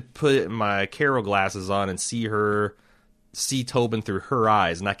trying to put my Carol glasses on and see Tobin through her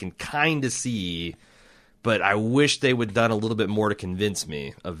eyes, and I can kind of see. But I wish they would done a little bit more to convince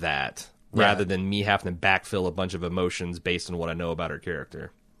me of that, rather than me having to backfill a bunch of emotions based on what I know about her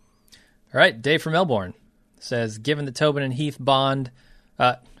character. All right, Dave from Melbourne says, given that Tobin and Heath both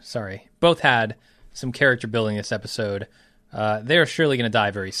had some character building this episode, they are surely going to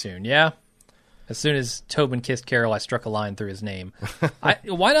die very soon. Yeah? As soon as Tobin kissed Carol, I struck a line through his name.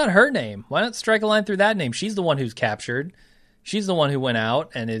 Why not her name? Why not strike a line through that name? She's the one who's captured. She's the one who went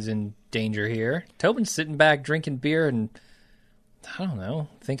out and is in danger here. Tobin's sitting back drinking beer and, I don't know,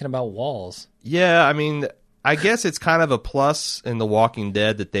 thinking about walls. Yeah, I mean, I guess it's kind of a plus in The Walking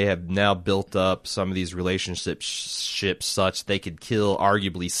Dead that they have now built up some of these relationships such they could kill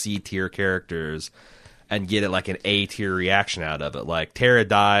arguably C-tier characters and get it like an A-tier reaction out of it. Like, Tara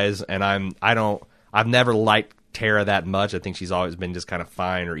dies, and I've never liked Tara that much. I think she's always been just kind of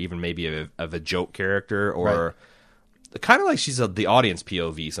fine, or even maybe of a joke character, or kind of like she's the audience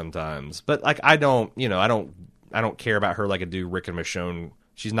POV sometimes. But, like, I don't care about her like I do Rick and Michonne.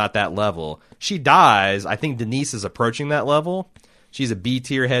 She's not that level. She dies. I think Denise is approaching that level. She's a B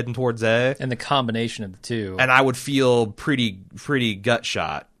tier heading towards A. And the combination of the two. And I would feel pretty gut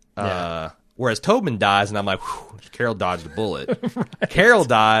shot. Yeah. Whereas Tobin dies, and I'm like, whew, Carol dodged a bullet. Right. Carol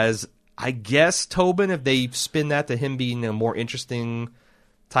dies. I guess Tobin, if they spin that to him being a more interesting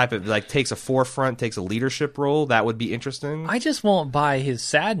type of like takes a forefront, takes a leadership role, that would be interesting. I just won't buy his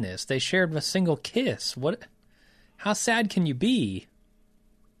sadness. They shared a single kiss. What? How sad can you be?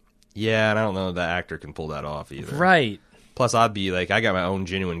 Yeah, and I don't know if that actor can pull that off either. Right. Plus, I'd be like, I got my own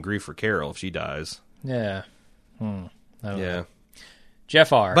genuine grief for Carol if she dies. Yeah. I don't know.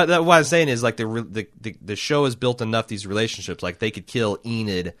 Jeff R. But what I'm saying is, like, the show has built enough these relationships. Like, they could kill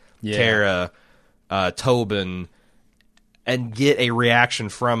Enid, Tara, Tobin, and get a reaction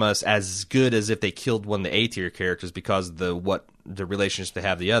from us as good as if they killed one of the A-tier characters because of the relationships they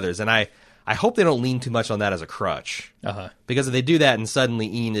have the others. And I hope they don't lean too much on that as a crutch. Because if they do that and suddenly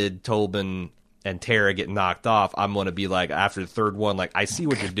Enid, Tobin, and Tara get knocked off, I'm going to be like, after the third one, like, I see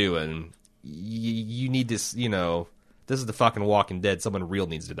what you're doing. You need this, this is the fucking Walking Dead. Someone real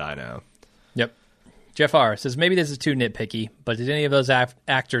needs to die now. Yep. Jeff R. says, maybe this is too nitpicky, but did any of those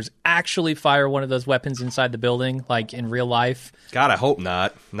actors actually fire one of those weapons inside the building, like in real life? God, I hope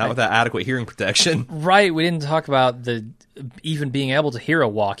not. Not without adequate hearing protection. Right. We didn't talk about even being able to hear a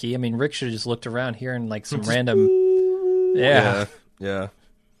walkie. I mean, Rick should have just looked around hearing like some random... Yeah.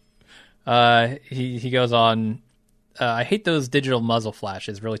 He goes on, I hate those digital muzzle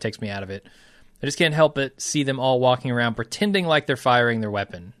flashes. Really takes me out of it. I just can't help but see them all walking around pretending like they're firing their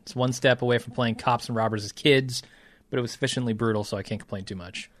weapon. It's one step away from playing cops and robbers as kids, but it was sufficiently brutal, so I can't complain too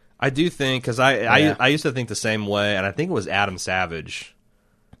much. I do think, because I used to think the same way, and I think it was Adam Savage.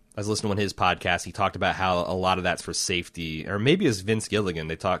 I was listening to one of his podcasts. He talked about how a lot of that's for safety, or maybe it's Vince Gilligan.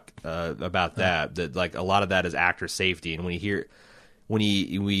 They talk about that like a lot of that is actor safety, and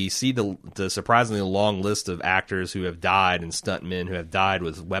we see the surprisingly long list of actors who have died and stuntmen who have died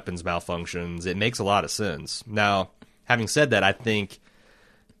with weapons malfunctions, it makes a lot of sense. Now, having said that, I think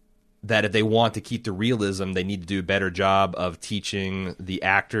that if they want to keep the realism, they need to do a better job of teaching the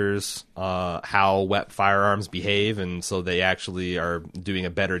actors how firearms behave, and so they actually are doing a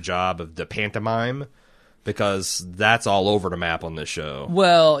better job of the pantomime, because that's all over the map on this show.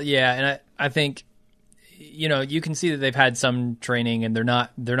 Well, yeah, and I think... you can see that they've had some training, and they're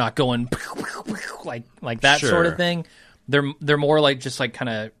not going like that sort of thing. They're more like just like kind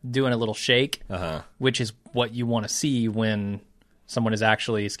of doing a little shake, which is what you want to see when someone is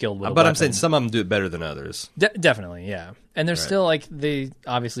actually skilled with. But I'm saying some of them do it better than others. Definitely, yeah. And they're still like, they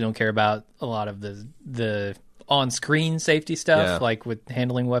obviously don't care about a lot of the on-screen safety stuff, like with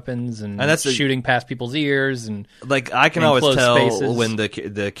handling weapons and that's shooting past people's ears, and like I can always tell spaces. When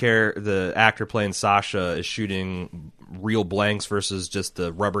the actor playing Sasha is shooting real blanks versus just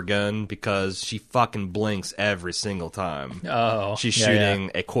the rubber gun, because she fucking blinks every single time. She's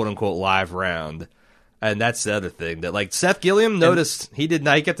shooting a quote-unquote live round. And that's the other thing that, like, Seth Gilliam noticed he did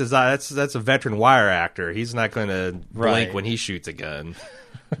not get his eye. That's a veteran Wire actor. He's not going to blink when he shoots a gun.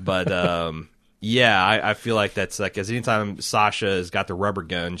 But yeah, I feel like that's like, as anytime Sasha has got the rubber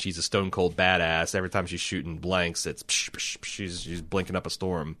gun, she's a stone cold badass. Every time she's shooting blanks, it's she's blinking up a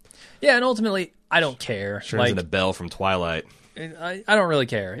storm. Yeah, and ultimately, I don't care. Turns into Belle from Twilight. I don't really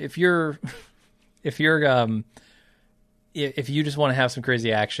care if you just want to have some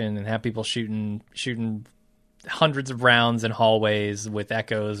crazy action and have people shooting hundreds of rounds in hallways with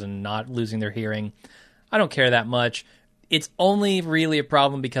echoes and not losing their hearing, I don't care that much. It's only really a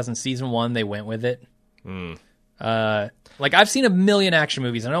problem because in season 1 they went with it. Like, I've seen a million action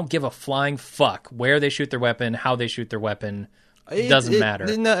movies, and I don't give a flying fuck where they shoot their weapon, how they shoot their weapon. It doesn't matter.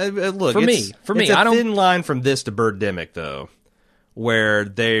 Look, for me, it's a thin line from this to Birdemic, though. Where I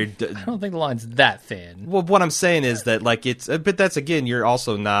don't think the line's that thin. Well, what I'm saying is that, like, but that's, again, you're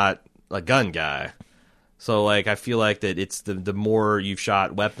also not a gun guy. So, like, I feel like that it's the more you've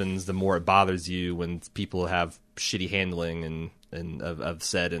shot weapons, the more it bothers you when people have shitty handling and of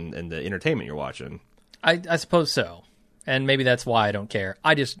set and the entertainment you're watching. I suppose so. And maybe that's why I don't care.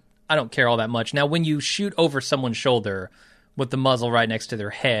 I don't care all that much. Now, when you shoot over someone's shoulder with the muzzle right next to their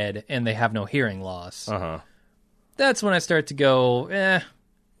head and they have no hearing loss, that's when I start to go,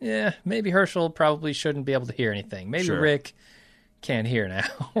 maybe Herschel probably shouldn't be able to hear anything. Maybe Rick can't hear now.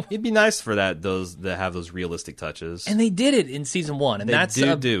 It'd be nice for those that have those realistic touches. And they did it in season 1, and they that's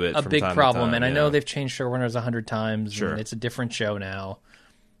do a big problem. Time, and I know they've changed showrunners 100 times, and it's a different show now,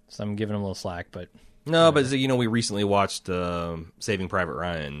 so I'm giving them a little slack. But no, but we recently watched Saving Private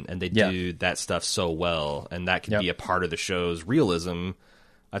Ryan, and they do that stuff so well, and that could be a part of the show's realism.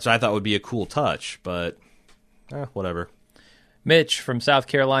 Which I thought would be a cool touch, but whatever. Mitch from South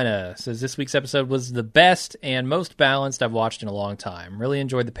Carolina says this week's episode was the best and most balanced I've watched in a long time. Really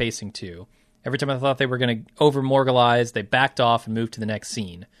enjoyed the pacing, too. Every time I thought they were going to over-Morgalize, they backed off and moved to the next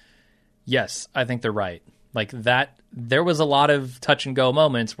scene. Yes, I think they're right. Like that, there was a lot of touch-and-go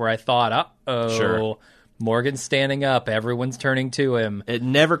moments where I thought, Morgan's standing up. Everyone's turning to him. It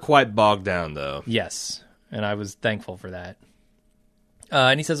never quite bogged down, though. Yes, and I was thankful for that.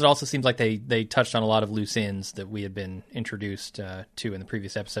 And he says it also seems like they touched on a lot of loose ends that we had been introduced to in the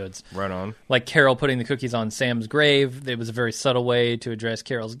previous episodes. Right on. Like Carol putting the cookies on Sam's grave. It was a very subtle way to address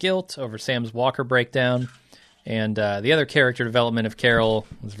Carol's guilt over Sam's Walker breakdown. And the other character development of Carol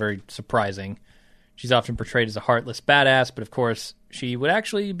was very surprising. She's often portrayed as a heartless badass, but of course, she would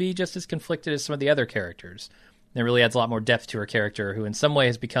actually be just as conflicted as some of the other characters. And it really adds a lot more depth to her character, who in some way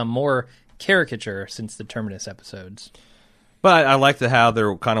has become more caricature since the Terminus episodes. But I like how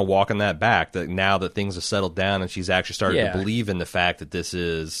they're kind of walking that back, that now that things have settled down and she's actually started to believe in the fact that this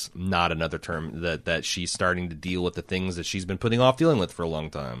is not another term, that she's starting to deal with the things that she's been putting off dealing with for a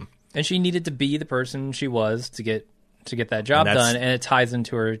long time. And she needed to be the person she was to get that job done, and it ties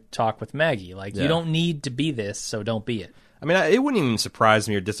into her talk with Maggie. Like, you don't need to be this, so don't be it. I mean, it wouldn't even surprise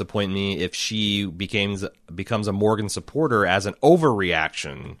me or disappoint me if she becomes a Morgan supporter as an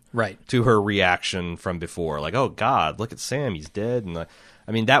overreaction to her reaction from before. Like, oh God, look at Sam, he's dead. And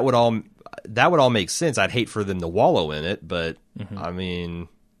I mean, that would all make sense. I'd hate for them to wallow in it, but I mean,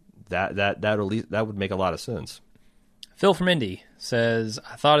 that would make a lot of sense. Phil from Indy says,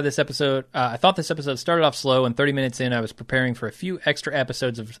 I thought this episode started off slow, and 30 minutes in, I was preparing for a few extra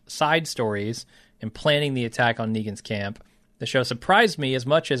episodes of side stories and planning the attack on Negan's camp. The show surprised me as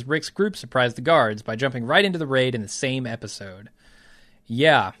much as Rick's group surprised the guards by jumping right into the raid in the same episode.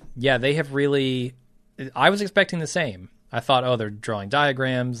 Yeah, they have really... I was expecting the same. I thought, they're drawing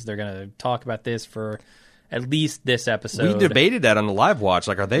diagrams, they're going to talk about this for at least this episode. We debated that on the live watch.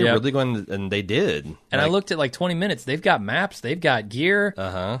 Like, are they really going to... And they did. And I looked at like 20 minutes. They've got maps. They've got gear.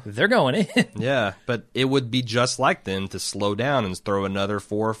 They're going in. Yeah, but it would be just like them to slow down and throw another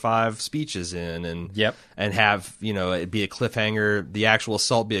 4 or 5 speeches in and have, it be a cliffhanger, the actual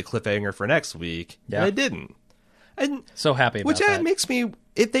assault be a cliffhanger for next week. Yeah. And it didn't. And so happy about that. Which makes me...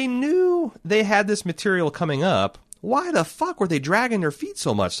 If they knew they had this material coming up, why the fuck were they dragging their feet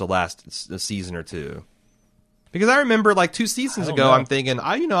so much the last season or two? Because I remember, like, 2 seasons ago, I'm thinking,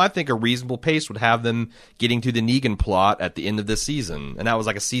 I think a reasonable pace would have them getting to the Negan plot at the end of this season. And that was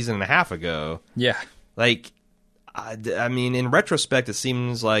like a season and a half ago. Yeah. Like, I mean, in retrospect, it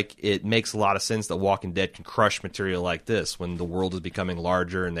seems like it makes a lot of sense that Walking Dead can crush material like this when the world is becoming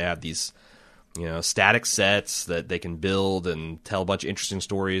larger and they have these, static sets that they can build and tell a bunch of interesting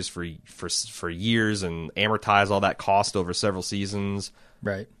stories for years and amortize all that cost over several seasons.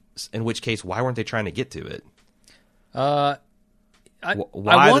 Right. In which case, why weren't they trying to get to it? I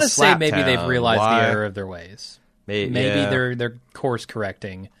want to say maybe they've realized the error of their ways. Maybe they're course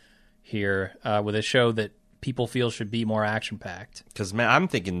correcting here with a show that people feel should be more action packed. Because I'm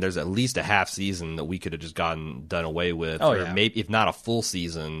thinking there's at least a half season that we could have just done away with, maybe if not a full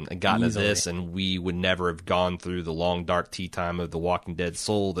season, and gotten to this, and we would never have gone through the long dark tea time of the Walking Dead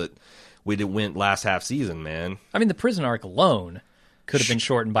soul that we went last half season. Man, I mean the prison arc alone could have been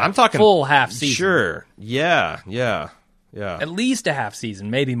shortened by a full half season. Sure. Yeah. At least a half season,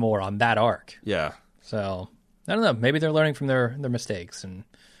 maybe more on that arc. Yeah. So, I don't know. Maybe they're learning from their mistakes and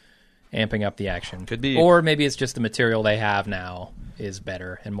amping up the action. Could be. Or maybe it's just the material they have now is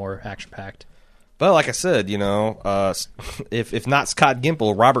better and more action-packed. But like I said, if not Scott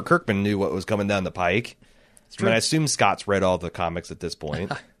Gimple, Robert Kirkman knew what was coming down the pike. I mean, I assume Scott's read all the comics at this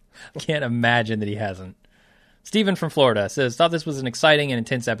point. I can't imagine that he hasn't. Steven from Florida says, thought this was an exciting and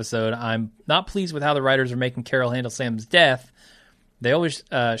intense episode. I'm not pleased with how the writers are making Carol handle Sam's death. They always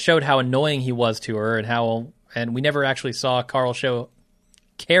showed how annoying he was to her and we never actually saw Carol show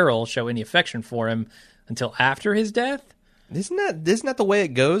any affection for him until after his death. Isn't that the way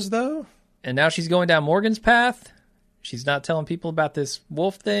it goes, though? And now she's going down Morgan's path. She's not telling people about this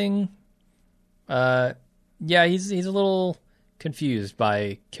wolf thing. Yeah, he's a little confused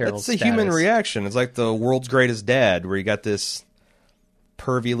by Carol's status. That's a human reaction. It's like the World's Greatest Dad, where you got this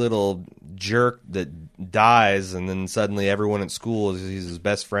pervy little jerk that dies, and then suddenly everyone at school he's his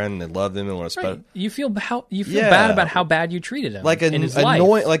best friend and they love him and want to spend. You feel bad about how bad you treated him, like in his life.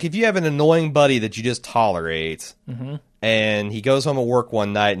 Like if you have an annoying buddy that you just tolerate, and he goes home at work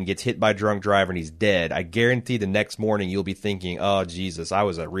one night and gets hit by a drunk driver and he's dead. I guarantee the next morning you'll be thinking, "Oh Jesus, I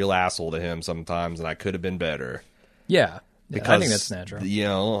was a real asshole to him sometimes, and I could have been better." Yeah, because I think that's natural.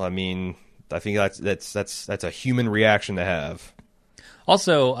 I mean, I think that's a human reaction to have.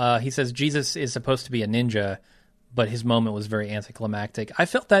 Also, he says Jesus is supposed to be a ninja, but his moment was very anticlimactic. I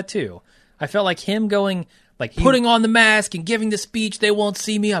felt that too. I felt like him going, putting on the mask and giving the speech, they won't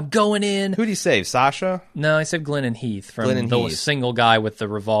see me, I'm going in. Who'd he save, Sasha? No, I said Glenn and Heath from the single guy with the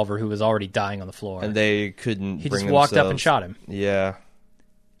revolver who was already dying on the floor. And they couldn't He just walked up and shot him. Yeah.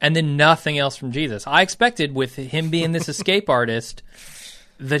 and then nothing else from Jesus. I expected with him being this escape artist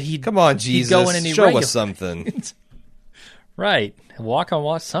that he'd Come on, Jesus, he'd go in and he'd show regulate. us something. Right. Walk on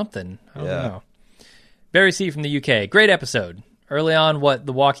water, something. I don't Yeah. know. Barry C. from the UK. Great episode. Early on, what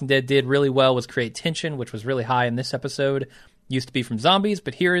The Walking Dead did really well was create tension, which was really high in this episode. Used to be from zombies,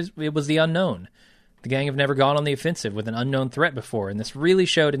 but it was the unknown. The gang have never gone on the offensive with an unknown threat before, and this really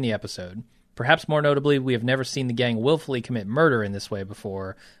showed in the episode. Perhaps more notably, we have never seen the gang willfully commit murder in this way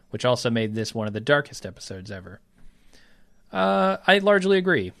before, which also made this one of the darkest episodes ever. I largely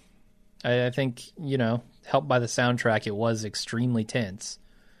agree. I think, helped by the soundtrack, it was extremely tense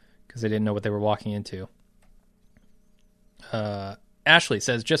because they didn't know what they were walking into. Ashley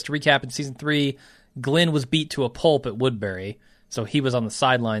says, just to recap, in season 3, Glenn was beat to a pulp at Woodbury, so he was on the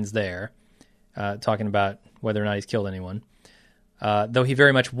sidelines there, talking about whether or not he's killed anyone. Though he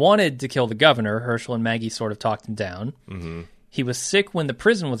very much wanted to kill the governor, Herschel and Maggie sort of talked him down. Mm-hmm. He was sick when the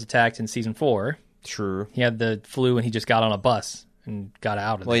prison was attacked in season 4. True. He had the flu and he just got on a bus and got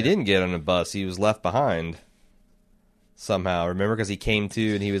out of there. Well, he didn't get on a bus. He was left behind somehow. Remember? Because he came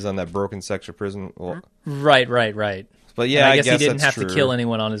to and he was on that broken section prison. Well, Right. but yeah, And I guess he didn't that's have true. to kill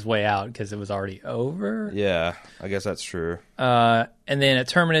anyone on his way out because it was already over. Yeah, I guess that's true. And then at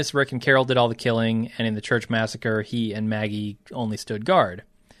Terminus, Rick and Carol did all the killing, and in the church massacre, he and Maggie only stood guard.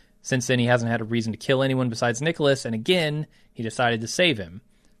 Since then, he hasn't had a reason to kill anyone besides Nicholas, and again, he decided to save him.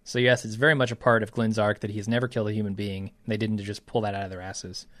 So yes, it's very much a part of Glenn's arc that he has never killed a human being. They didn't just pull that out of their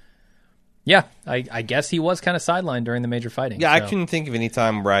asses. Yeah, I guess he was kind of sidelined during the major fighting. Yeah, I so. couldn't think of any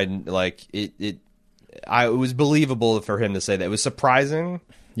time where it was believable for him to say that. It was surprising.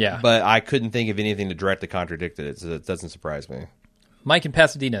 Yeah. But I couldn't think of anything to directly contradict it, so it doesn't surprise me. Mike in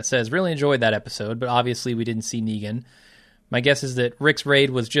Pasadena says, really enjoyed that episode, but obviously we didn't see Negan. My guess is that Rick's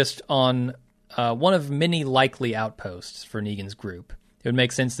raid was just on one of many likely outposts for Negan's group. It would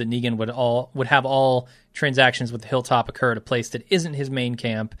make sense that Negan would have all transactions with the Hilltop occur at a place that isn't his main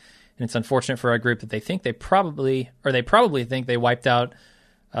camp, and it's unfortunate for our group that they probably think they wiped out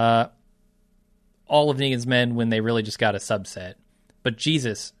all of Negan's men when they really just got a subset. But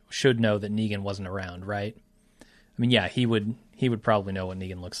Jesus should know that Negan wasn't around, right? I mean, yeah, he would probably know what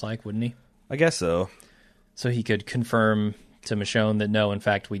Negan looks like, wouldn't he? I guess so. So he could confirm to Michonne that no, in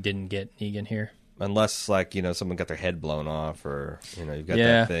fact, we didn't get Negan here. Unless, someone got their head blown off, or, you've got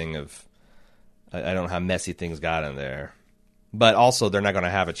Yeah. that thing of, I don't know how messy things got in there. But also, they're not going to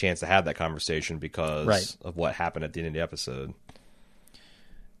have a chance to have that conversation because of what happened at the end of the episode.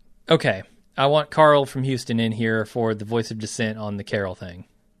 Okay, I want Carl from Houston in here for the voice of dissent on the Carol thing.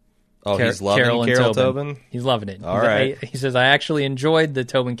 Oh, he's loving Carol Tobin? He's loving it. All right. He says, I actually enjoyed the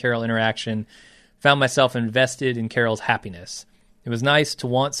Tobin-Carol interaction, found myself invested in Carol's happiness. It was nice to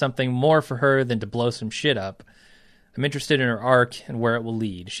want something more for her than to blow some shit up. I'm interested in her arc and where it will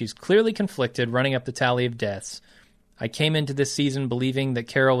lead. She's clearly conflicted, running up the tally of deaths. I came into this season believing that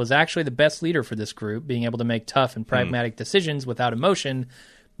Carol was actually the best leader for this group, being able to make tough and pragmatic decisions without emotion.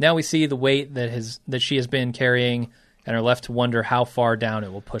 Now we see the weight that she has been carrying and are left to wonder how far down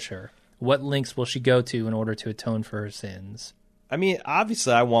it will push her. What lengths will she go to in order to atone for her sins? I mean,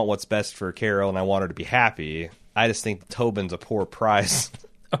 obviously, I want what's best for Carol, and I want her to be happy. I just think Tobin's a poor price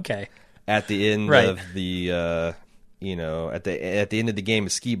Okay. at the end of the, at the end of the game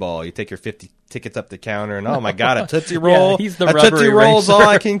of skee ball. You take your 50 tickets up the counter, and oh my god, a Tootsie Roll! Yeah, he's the a rubber Tootsie Roll's eraser. all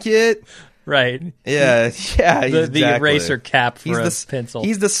I can get. Right. Yeah, The exactly. eraser cap for He's a pencil.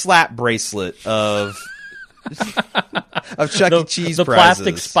 He's the slap bracelet of Chuck E. Cheese the prizes.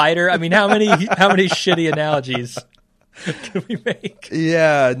 plastic spider. I mean, how many shitty analogies can we make?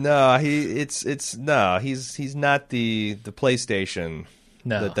 Yeah, no, he's not the PlayStation.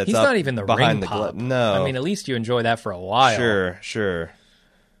 No, that's he's up not even the behind ring the pop. no. I mean, at least you enjoy that for a while. Sure.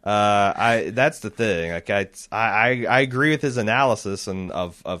 That's the thing. Like I agree with his analysis and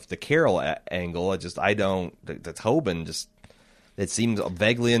of the Carol angle. The Tobin just it seems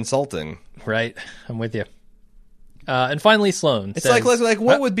vaguely insulting. Right, I'm with you. And finally, Sloan. It's says, like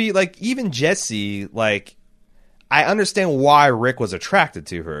what would be like even Jesse like. I understand why Rick was attracted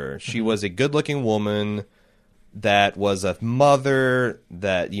to her. She was a good-looking woman that was a mother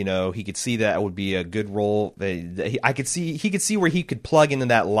that, he could see that would be a good role. He could see where he could plug into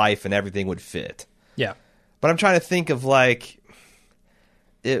that life and everything would fit. Yeah. But I'm trying to think of like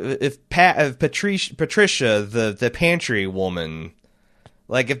if Patricia, the pantry woman,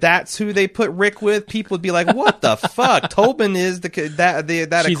 like if that's who they put Rick with, people would be like, "What the fuck?" Tobin is that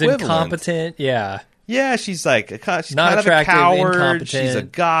She's equivalent. incompetent. Yeah. Yeah, she's Not kind of a attractive, coward. incompetent. She's a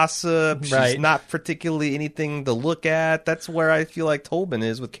gossip. Right. She's not particularly anything to look at. That's where I feel like Tobin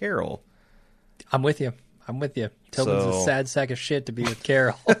is with Carol. I'm with you. I'm with you. Tobin's a So- sad sack of shit to be with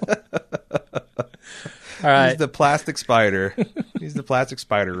Carol. All right. He's the plastic spider. He's the plastic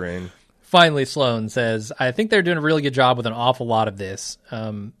spider ring. Finally, Sloan says, I think they're doing a really good job with an awful lot of this.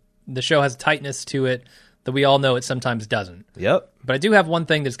 The show has a tightness to it that we all know it sometimes doesn't. Yep. But I do have one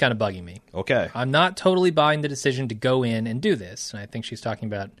thing that's kind of bugging me. Okay. I'm not totally buying the decision to go in and do this. And I think she's talking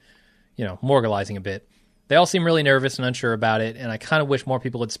about, moralizing a bit. They all seem really nervous and unsure about it, and I kind of wish more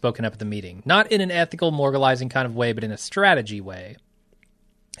people had spoken up at the meeting. Not in an ethical, moralizing kind of way, but in a strategy way.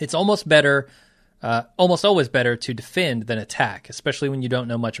 It's almost always better to defend than attack, especially when you don't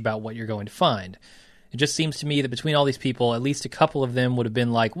know much about what you're going to find. It just seems to me that between all these people, at least a couple of them would have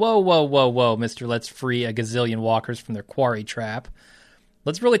been like, whoa, whoa, whoa, whoa, mister, let's free a gazillion walkers from their quarry trap.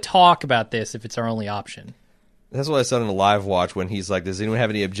 Let's really talk about this if it's our only option. That's what I said on the live watch when he's like, does anyone have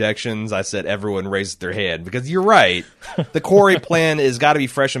any objections? I said everyone raised their hand. Because you're right. The quarry plan has got to be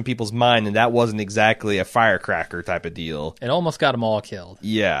fresh in people's mind, and that wasn't exactly a firecracker type of deal. It almost got them all killed.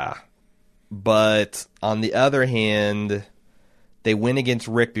 Yeah. But on the other hand, they went against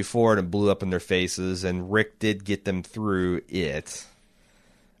Rick before and it blew up in their faces, and Rick did get them through it.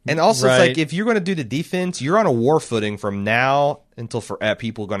 And also, Right. it's like, if you're going to do the defense, you're on a war footing from now until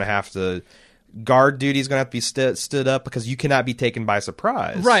people are going to have to... Guard duty is going to have to be stood up because you cannot be taken by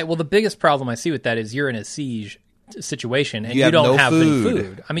surprise. Right. Well, the biggest problem I see with that is you're in a siege situation and You you have don't no have any food.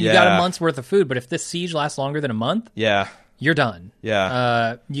 food. I mean, you got Yeah. a month's worth of food, but if this siege lasts longer than a month, Yeah. you're done.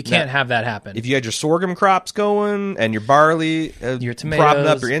 Yeah. You can't Now, have that happen. If you had your sorghum crops going and your barley, Your propping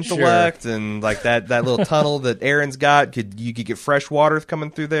up tomatoes, your intellect, and like that little tunnel that Aaron's got, you could get fresh water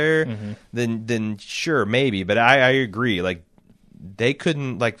coming through there. Mm-hmm. Then sure, maybe. But I agree. Like they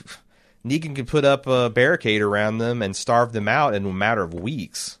couldn't. Like Negan could put up a barricade around them and starve them out in a matter of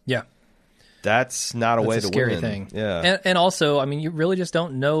weeks. yeah. That's not a That's way a to scary win. thing. Yeah. And also, I mean, you really just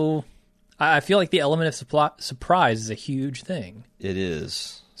don't know. I feel like the element of surprise is a huge thing. It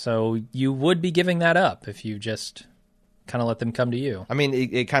is. So you would be giving that up if you just kind of let them come to you. I mean,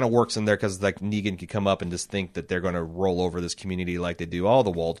 it kind of works in there because like Negan could come up and just think that they're going to roll over this community like they do all the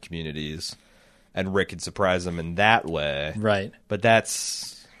walled communities, and Rick could surprise them in that way. Right. But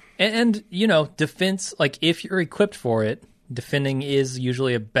that's And defense, like if you're equipped for it, defending is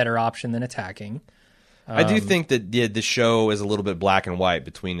usually a better option than attacking. I do think that the show is a little bit black and white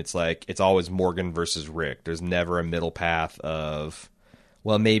between it's always Morgan versus Rick. There's never a middle path of,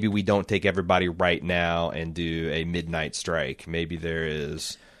 well, maybe we don't take everybody right now and do a midnight strike. Maybe there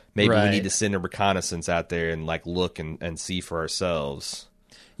is. Maybe we Right. need to send a reconnaissance out there and like look and see for ourselves.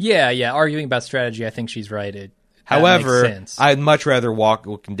 Yeah. Arguing about strategy, I think she's right. That However, makes sense. I'd much rather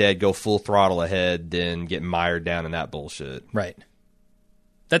Walking Dead go full throttle ahead than get mired down in that bullshit. Right.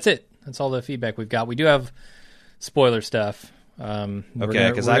 That's it. That's all the feedback we've got. We do have spoiler stuff. Okay,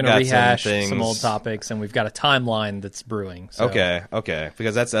 We're 'cause gonna I've got some rehash things- some old topics, and we've got a timeline that's brewing. So. Okay.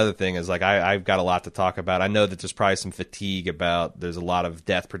 Because that's the other thing is like I've got a lot to talk about. I know that there's probably some fatigue about there's a lot of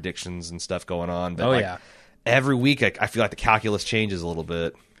death predictions and stuff going on. But like, yeah. every week I feel like the calculus changes a little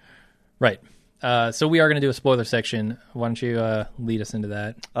bit. Right. So we are going to do a spoiler section. Why don't you lead us into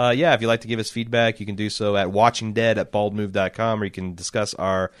that? Yeah, if you'd like to give us feedback, you can do so at watchingdead@baldmove.com, or you can discuss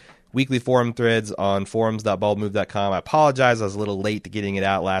our weekly forum threads on forums.baldmove.com. I apologize, I was a little late to getting it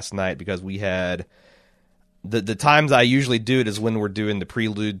out last night because we had the times I usually do it is when we're doing the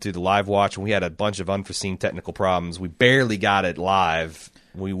prelude to the live watch, and we had a bunch of unforeseen technical problems. We barely got it live.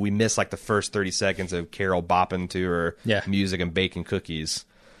 We missed like the first 30 seconds of Carol bopping to her music and baking cookies.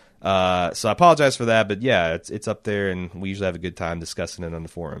 So I apologize for that, but yeah, it's up there, and we usually have a good time discussing it on the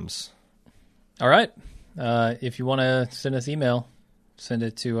forums. All right. If you want to send us email, send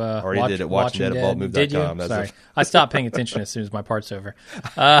it to Already did it, watchingdead@baldmove.com. Did you? That's Sorry. it. I stopped paying attention as soon as my part's over.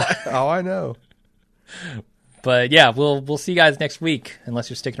 Oh, I know. But yeah, we'll see you guys next week,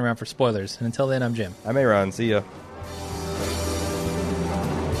 unless you're sticking around for spoilers. And until then, I'm Jim. I'm Aaron. See ya.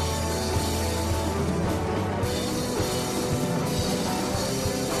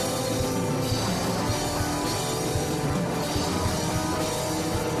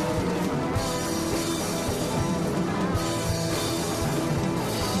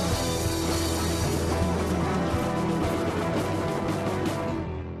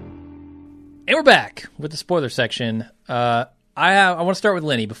 And we're back with the spoiler section. I want to start with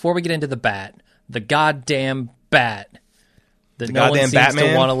Lenny before we get into the bat, the goddamn bat that The no one goddamn seems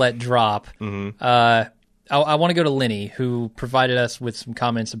Batman? to want to let drop. I want to go to Lenny, who provided us with some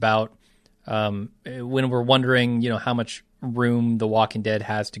comments about when we're wondering, how much room The Walking Dead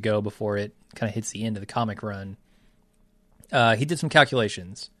has to go before it kind of hits the end of the comic run. He did some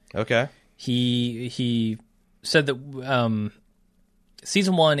calculations. Okay. He said that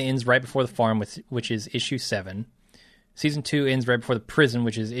Season 1 ends right before the farm, which is issue 7. Season 2 ends right before the prison,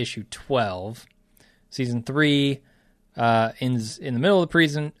 which is issue 12. Season 3 ends in the middle of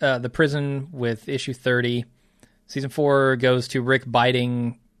the prison with issue 30. Season 4 goes to Rick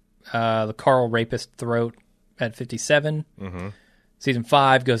biting the Carl rapist throat at 57. Mm-hmm. Season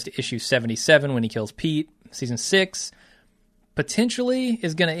 5 goes to issue 77 when he kills Pete. Season 6 potentially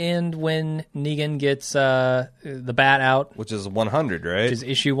is going to end when Negan gets the bat out. Which is 100, right? Which is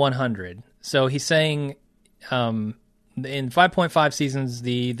issue 100. So he's saying in 5.5 seasons,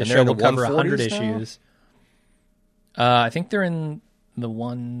 the show will cover 100 issues. I think they're in the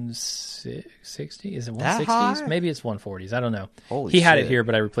 160. Is it 160s? Maybe it's 140s. I don't know. Holy he had shit. it here,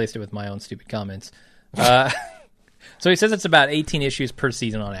 but I replaced it with my own stupid comments. So he says it's about 18 issues per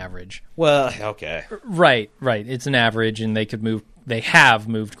season on average. Well, okay. Right. It's an average, and they could move. They have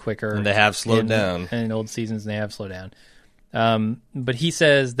moved quicker, And they have slowed down. in old seasons. They have slowed down. But he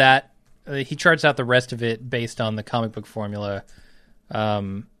says that he charts out the rest of it based on the comic book formula,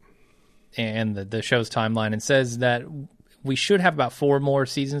 and the show's timeline, and says that we should have about 4 more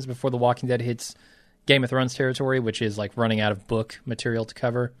seasons before The Walking Dead hits Game of Thrones territory, which is like running out of book material to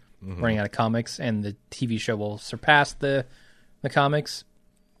cover. Running out of comics, and the TV show will surpass the comics.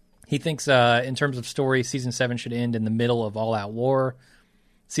 He thinks in terms of story, Season 7 should end in the middle of All Out War.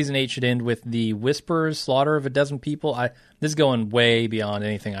 Season 8 should end with the Whisperers' slaughter of a dozen people. This is going way beyond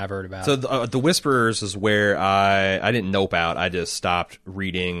anything I've heard about. So the Whisperers is where I didn't nope out. I just stopped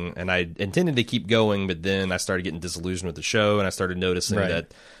reading, and I intended to keep going, but then I started getting disillusioned with the show, and I started noticing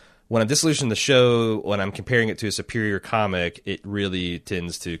that when I'm disillusioned with the show, when I'm comparing it to a superior comic, it really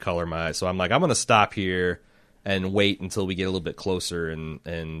tends to color my eyes. So I'm like, I'm going to stop here and wait until we get a little bit closer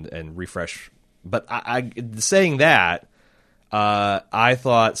and refresh. But I saying that, I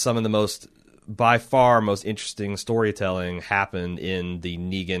thought some of the by far most interesting storytelling happened in the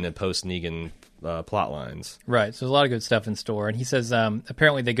Negan and post-Negan plot lines. Right, so there's a lot of good stuff in store. And he says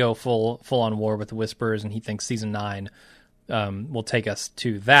apparently they go full on war with the Whisperers, and he thinks Season 9 will take us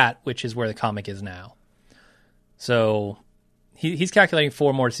to that, which is where the comic is now. So he's calculating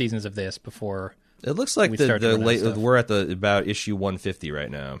 4 more seasons of this before it looks like we're at about issue 150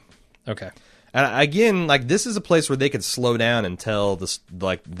 right now. Okay. And again, like this is a place where they could slow down and tell this,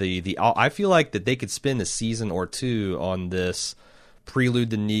 like the I feel like that they could spend a season or 2 on this prelude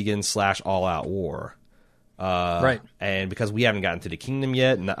to Negan / All Out War. Right, and because we haven't gotten to the Kingdom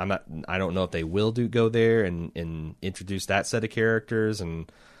yet, and I don't know if they will go there and introduce that set of characters,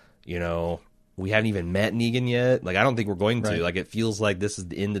 and we haven't even met Negan yet. Like I don't think we're going to. Right. Like it feels like this is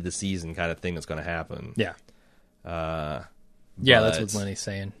the end of the season kind of thing that's going to happen. Yeah, yeah, that's what Lenny's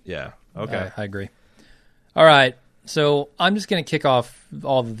saying. Yeah, okay, I agree. All right, so I'm just going to kick off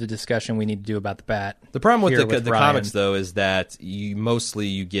all of the discussion we need to do about the Bat. The problem with the Ryan. comics though is that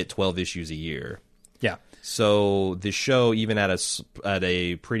you get 12 issues a year. Yeah. So the show, even at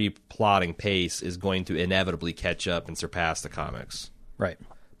a pretty plodding pace, is going to inevitably catch up and surpass the comics. Right.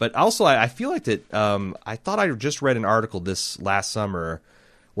 But also, I feel like that. I thought I just read an article this last summer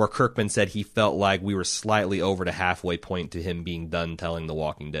where Kirkman said he felt like we were slightly over the halfway point to him being done telling The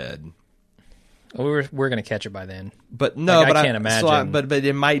Walking Dead. We're going to catch it by then. But no, I can't imagine. But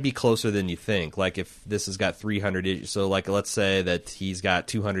it might be closer than you think. Like if this has got 300 issues, so like let's say that he's got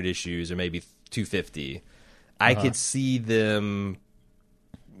 200 issues or maybe 250. I could see them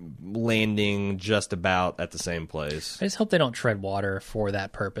landing just about at the same place. I just hope they don't tread water for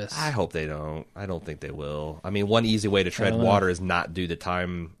that purpose. I hope they don't. I don't think they will. I mean, one easy way to tread water is not do the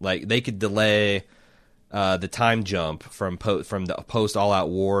time. Like they could delay the time jump from the post All Out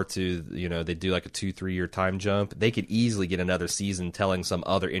War to they do like a 2-3 year time jump. They could easily get another season telling some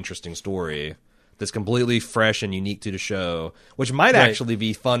other interesting story that's completely fresh and unique to the show, which might actually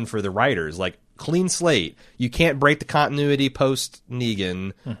be fun for the writers. Like clean slate. You can't break the continuity post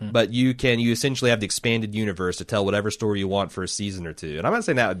Negan, but you essentially have the expanded universe to tell whatever story you want for a season or 2. And I'm not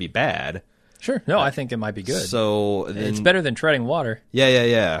saying that would be bad. Sure. No, I think it might be good. So it's better than treading water.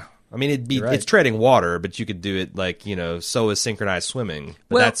 Yeah. I mean, it's treading water, but you could do it like so is synchronized swimming.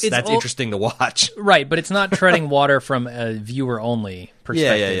 But that's interesting to watch, right? But it's not treading water from a viewer only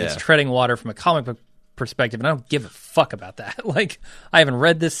perspective. Yeah. It's treading water from a comic book perspective, and I don't give a fuck about that. Like, I haven't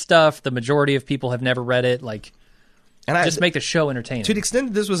read this stuff. The majority of people have never read it. Like, and just make the show entertaining. To the extent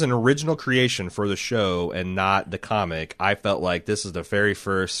that this was an original creation for the show and not the comic, I felt like this is the very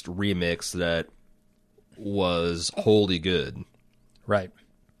first remix that was wholly good. Right.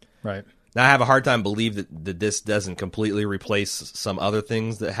 Now, I have a hard time believing that this doesn't completely replace some other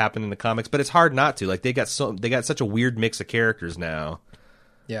things that happen in the comics, but it's hard not to. Like they got such a weird mix of characters now.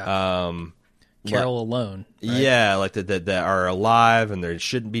 Yeah. Carol alone. Right? Yeah, like that are alive and they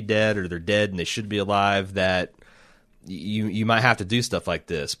shouldn't be dead, or they're dead and they should be alive. That you might have to do stuff like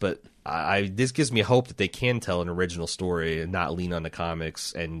this, but this gives me hope that they can tell an original story and not lean on the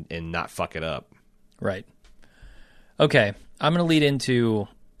comics and not fuck it up. Right. Okay, I'm going to lead into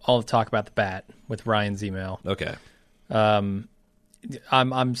all the talk about the bat with Ryan's email. Okay.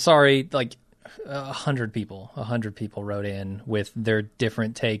 I'm sorry, like 100 people wrote in with their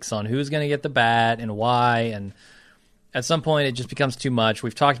different takes on who's going to get the bat and why, and at some point it just becomes too much.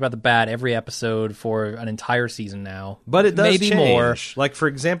 We've talked about the bat every episode for an entire season now, but it does maybe change. More. Like for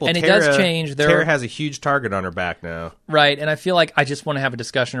example, and Tara, it does change. Tara has a huge target on her back now, right? And I feel like I just want to have a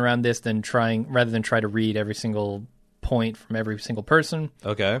discussion around this rather than try to read every single point from every single person.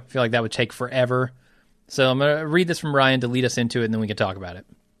 Okay, I feel like that would take forever. So I'm going to read this from Ryan to lead us into it, and then we can talk about it.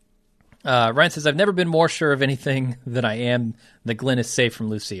 Ryan says, I've never been more sure of anything than I am that Glenn is safe from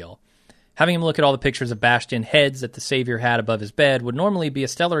Lucille. Having him look at all the pictures of bashed-in heads that the Savior had above his bed would normally be a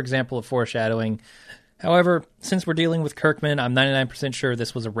stellar example of foreshadowing. However, since we're dealing with Kirkman, I'm 99% sure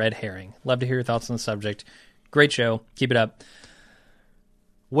this was a red herring. Love to hear your thoughts on the subject. Great show. Keep it up.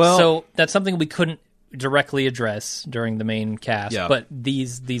 Well, so that's something we couldn't directly address during the main cast, but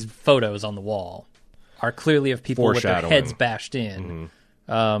these photos on the wall are clearly of people with their heads bashed in.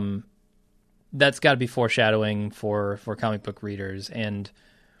 Mm-hmm. That's got to be foreshadowing for comic book readers. And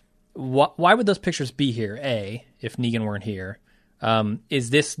why would those pictures be here, A, if Negan weren't here? Is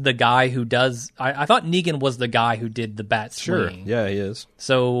this the guy who does... I thought Negan was the guy who did the bat swing. Sure, yeah, he is.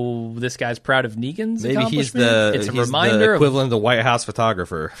 So this guy's proud of Negan's Maybe accomplishment? he's the equivalent of the White House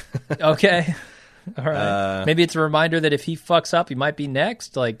photographer. Okay. All right. Maybe it's a reminder that if he fucks up, he might be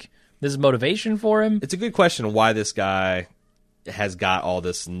next. Like, this is motivation for him. It's a good question why this guy has got all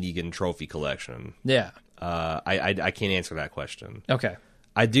this Negan trophy collection. Yeah. I can't answer that question. Okay.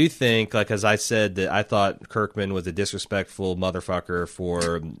 I do think, like, as I said, that I thought Kirkman was a disrespectful motherfucker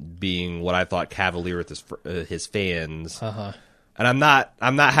for being what I thought cavalier with his fans. Uh-huh. And I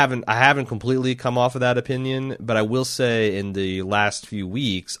haven't completely come off of that opinion, but I will say in the last few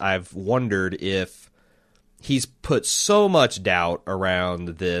weeks, I've wondered if he's put so much doubt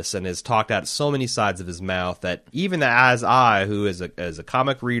around this and has talked out so many sides of his mouth that even as I, who is a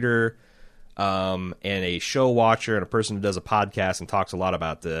comic reader and a show watcher and a person who does a podcast and talks a lot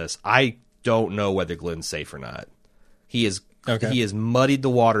about this, I don't know whether Glenn's safe or not. He has muddied the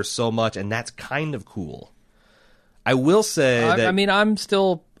water so much, and that's kind of cool. I will say that... I mean, I'm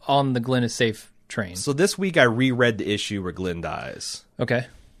still on the Glenn is safe train. So this week I reread the issue where Glenn dies. Okay.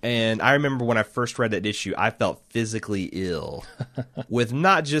 And I remember when I first read that issue, I felt physically ill with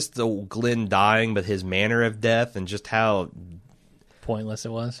not just the Glenn dying, but his manner of death and just how pointless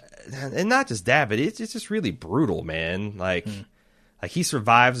it was. And not just that, but it's just really brutal, man. Like he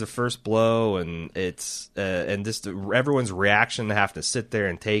survives the first blow, and it's and just everyone's reaction to have to sit there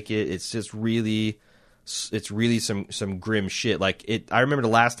and take it. It's just really, it's really some grim shit. Like I remember the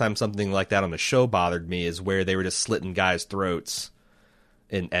last time something like that on the show bothered me is where they were just slitting guys' throats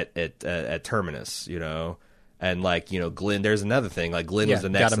at Terminus, you know, and like, you know, Glenn. There's another thing. Like Glenn was the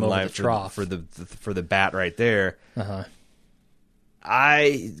next in line for the bat right there. Uh-huh.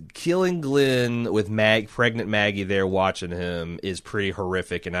 Killing Glenn with pregnant Maggie there watching him is pretty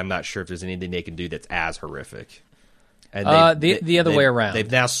horrific, and I'm not sure if there's anything they can do that's as horrific. And the other way around.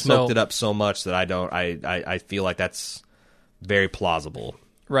 They've now smoked it up so much that I feel like that's very plausible.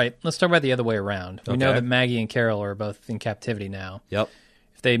 Right. Let's talk about the other way around. We know that Maggie and Carol are both in captivity now. Yep.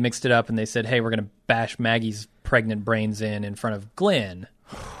 If they mixed it up and they said, hey, we're going to bash Maggie's pregnant brains in front of Glenn,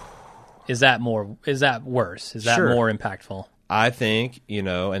 is that worse? Is that more impactful? I think, you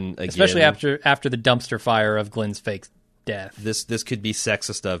know, and again, especially after the dumpster fire of Glenn's fake death. This could be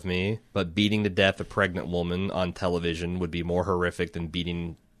sexist of me, but beating to death a pregnant woman on television would be more horrific than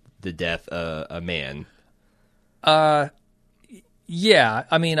beating to death a man. Yeah.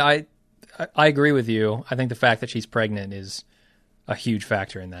 I mean, I agree with you. I think the fact that she's pregnant is a huge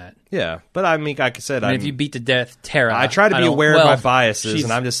factor in that. Yeah, but I mean, like I said, if you beat to death Tara, I try to be aware of my biases,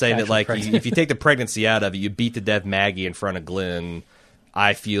 and I'm just saying that, like, if you take the pregnancy out of it, you beat to death Maggie in front of Glenn,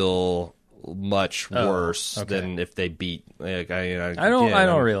 I feel much worse than if they beat. Like, I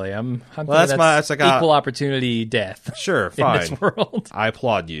don't really. That's equal opportunity death. Sure, fine. In this world, I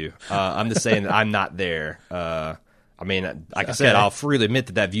applaud you. I'm just saying that I'm not there. I mean, like I said, I'll freely admit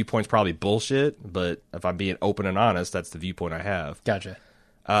that viewpoint's probably bullshit, but if I'm being open and honest, that's the viewpoint I have. Gotcha.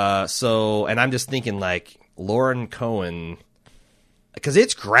 And I'm just thinking, like, Lauren Cohen, because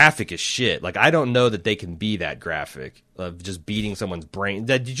it's graphic as shit. Like, I don't know that they can be that graphic of just beating someone's brain.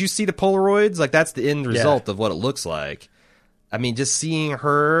 Did you see the Polaroids? Like, that's the end result of what it looks like. I mean, just seeing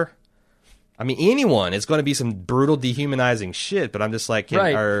her, I mean, anyone. It's going to be some brutal, dehumanizing shit. But I'm just like,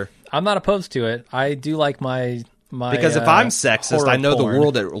 I'm not opposed to it. I do like my because if I'm sexist, I know porn. the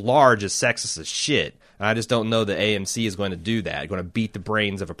world at large is sexist as shit. And I just don't know that AMC is going to do that. Going to beat the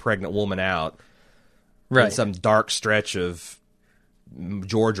brains of a pregnant woman out in some dark stretch of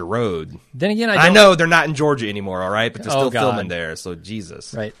Georgia Road. Then again, I know they're not in Georgia anymore, all right? But they're still filming there, so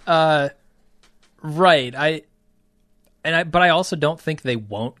Jesus. Right. Right. But I also don't think they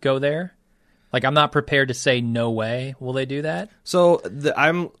won't go there. Like, I'm not prepared to say no way will they do that. So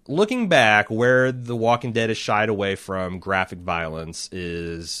I'm looking back where The Walking Dead has shied away from graphic violence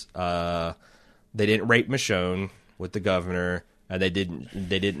is they didn't rape Michonne with the governor, and they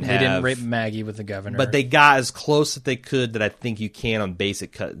didn't rape Maggie with the governor. But they got as close as they could that I think you can on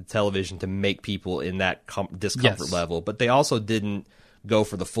basic television to make people in that discomfort level. But they also didn't go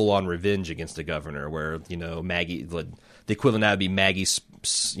for the full-on revenge against the governor, where Maggie, the equivalent of that would be Maggie,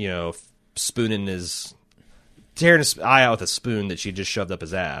 tearing his eye out with a spoon that she just shoved up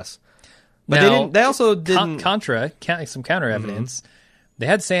his ass. But now, they also didn't some counter evidence. They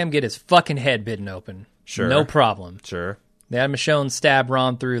had Sam get his fucking head bitten open. Sure, no problem. Sure. They had Michonne stab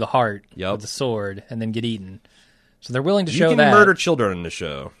Ron through the heart with the sword and then get eaten. So they're willing to show that. You can murder children in the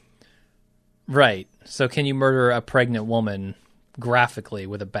show. Right. So can you murder a pregnant woman graphically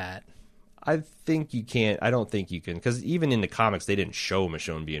with a bat? I think you can't. I don't think you can. Because even in the comics, they didn't show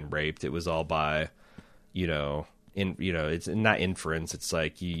Michonne being raped. It was all by, it's not inference. It's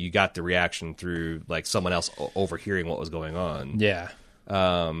like you got the reaction through like someone else overhearing what was going on. Yeah.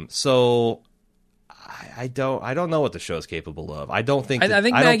 So I don't know what the show's capable of. I don't think. I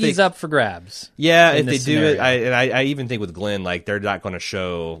think Maggie's up for grabs. Yeah, if they do it, I even think with Glenn, like they're not going to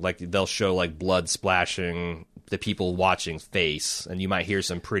show they'll show like blood splashing the people watching face, and you might hear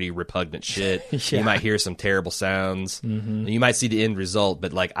some pretty repugnant shit. Yeah. You might hear some terrible sounds. And you might see the end result,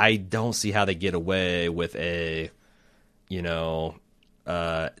 but like I don't see how they get away with a,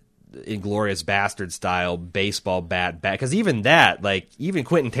 Inglourious Bastard style baseball bat, because even Quentin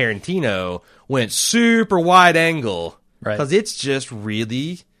Tarantino went super wide angle, right? Because it's just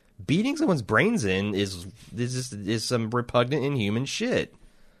really beating someone's brains in is some repugnant, inhuman shit.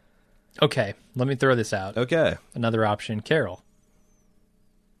 Okay, let me throw this out. Okay, another option: Carol.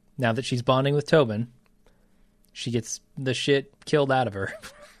 Now that she's bonding with Tobin, she gets the shit killed out of her.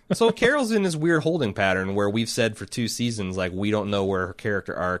 So Carol's in this weird holding pattern where we've said for 2 seasons, like, we don't know where her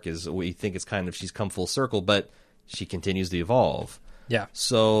character arc is. We think it's kind of she's come full circle, but she continues to evolve. Yeah.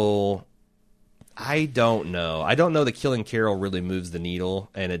 So I don't know. I don't know that killing Carol really moves the needle,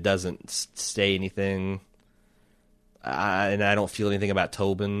 and it doesn't stay anything. And I don't feel anything about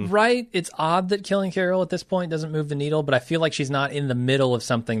Tobin. Right. It's odd that killing Carol at this point doesn't move the needle, but I feel like she's not in the middle of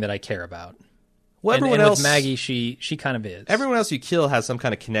something that I care about. Well, and else, with Maggie, she kind of is. Everyone else you kill has some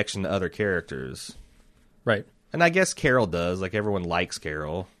kind of connection to other characters. Right. And I guess Carol does. Like, everyone likes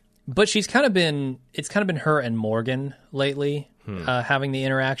Carol. But it's kind of been her and Morgan lately, having the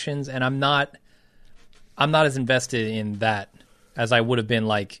interactions, and I'm not as invested in that as I would have been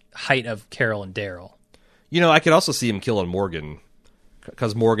like height of Carol and Daryl. I could also see him killing Morgan,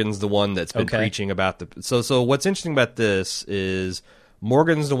 because Morgan's the one that's been preaching about the... So what's interesting about this is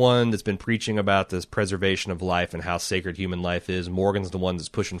Morgan's the one that's been preaching about this preservation of life and how sacred human life is. Morgan's the one that's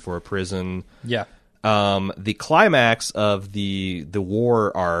pushing for a prison. Yeah. The climax of the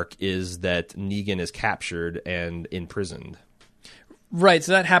war arc is that Negan is captured and imprisoned. Right,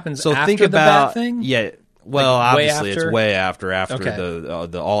 so that happens so after think the about, bat thing? Yeah. Well, like obviously, it's way after okay.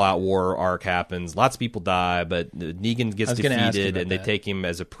 the all-out war arc happens. Lots of people die, but Negan gets defeated, and they take him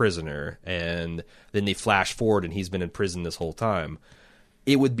as a prisoner. And then they flash forward, and he's been in prison this whole time.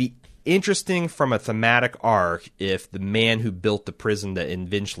 It would be interesting from a thematic arc if the man who built the prison that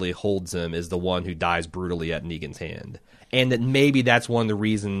eventually holds him is the one who dies brutally at Negan's hand. And that maybe that's one of the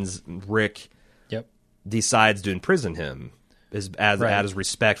reasons Rick decides to imprison him. Out of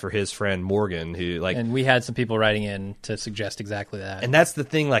respect for his friend Morgan, who and we had some people writing in to suggest exactly that. And that's the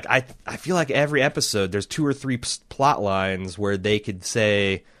thing. Like I feel like every episode there's 2 or 3 plot lines where they could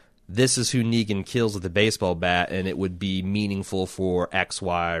say this is who Negan kills with a baseball bat, and it would be meaningful for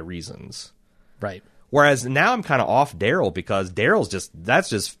XY reasons. Right. Whereas now I'm kind of off Daryl, because Daryl's that's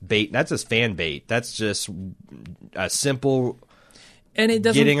just bait. That's just fan bait. That's just a simple. And it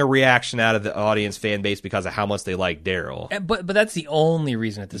doesn't getting a reaction out of the audience fan base because of how much they like Daryl. But that's the only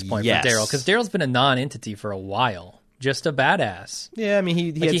reason at this point for Daryl, because Daryl's been a non-entity for a while, just a badass. Yeah, I mean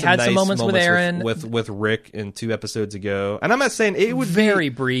he had some moments with Aaron, with Rick in 2 episodes ago, and I'm not saying it would very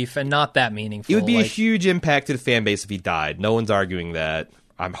brief and not that meaningful. It would be a huge impact to the fan base if he died. No one's arguing that.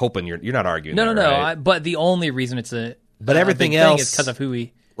 I'm hoping you're not arguing. No, right? but the only reason it's but everything else is because of who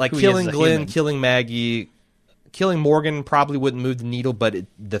he. like who he is killing as a Glenn, human. killing Maggie, killing Morgan probably wouldn't move the needle, but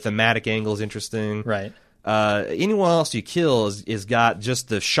the thematic angle is interesting. Right. Anyone else you kill is got just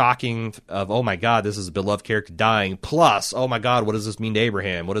the shocking of, oh my god, this is a beloved character dying. Plus, oh my god, what does this mean to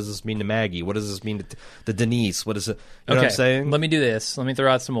Abraham? What does this mean to Maggie? What does this mean to Denise? What is it? You know what I'm saying? Let me do this. Let me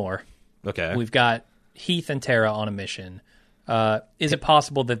throw out some more. Okay. We've got Heath and Tara on a mission. Is it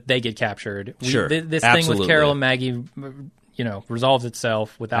possible that they get captured? Sure. This thing Absolutely. with Carol and Maggie, resolves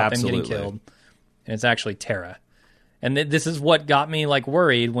itself without them Absolutely. getting killed, and it's actually Tara. And this is what got me like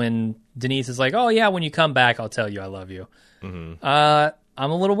worried when Denise is like, "Oh yeah, when you come back, I'll tell you I love you." Mm-hmm.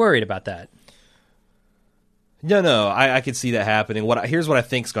 I'm a little worried about that. No, I could see that happening. Here's what I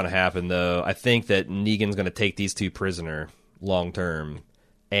think is going to happen, though. I think that Negan's going to take these two prisoner long term,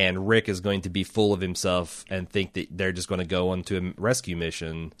 and Rick is going to be full of himself and think that they're just going to go onto a rescue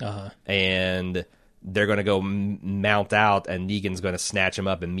mission, and they're going to go mount out, and Negan's going to snatch him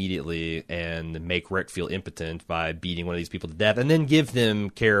up immediately and make Rick feel impotent by beating one of these people to death, and then give them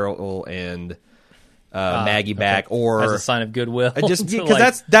Carol and Maggie back, or as a sign of goodwill. just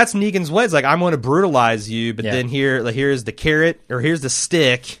because that's Negan's way. It's like, I'm going to brutalize you, but then here's the carrot, or here's the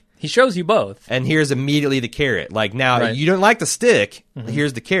stick. He shows you both, And here's immediately the carrot. Like, now, you don't like the stick,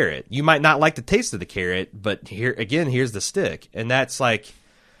 here's the carrot. You might not like the taste of the carrot, but here's the stick. And that's like,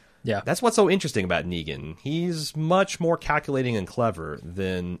 that's what's so interesting about Negan. He's much more calculating and clever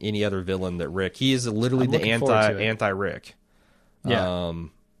than any other villain that Rick. He is literally the anti-Rick. Yeah.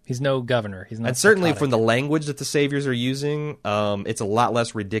 He's no governor. He's not. And certainly from the language that the Saviors are using, it's a lot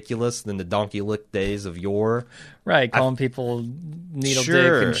less ridiculous than the donkey lick days of yore. Right, calling people needle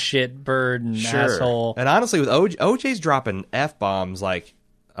dick and shit bird and asshole. And honestly, with OJ's dropping F-bombs like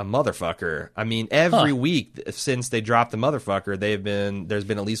a motherfucker. I mean, every week since they dropped the motherfucker, there's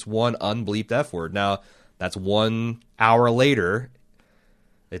been at least one unbleeped F word. Now, that's 1 hour later.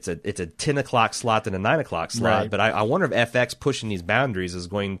 It's a 10 o'clock slot and a 9 o'clock slot. Right. But I wonder if FX pushing these boundaries is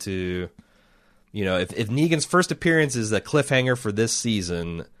going to, if Negan's first appearance is a cliffhanger for this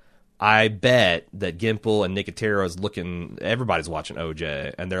season, I bet that Gimple and Nicotero is everybody's watching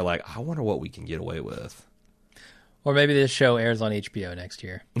OJ, and they're like, I wonder what we can get away with. Or maybe this show airs on HBO next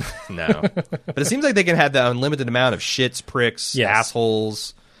year. No. But it seems like they can have the unlimited amount of shits, pricks,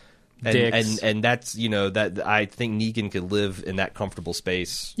 assholes, dicks. And that's, that I think Negan could live in that comfortable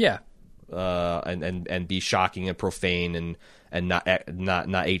space. Yeah. And be shocking and profane and not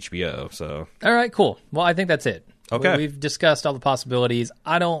HBO. So. All right, cool. Well, I think that's it. Okay. We've discussed all the possibilities.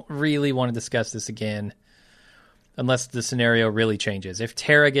 I don't really want to discuss this again unless the scenario really changes. If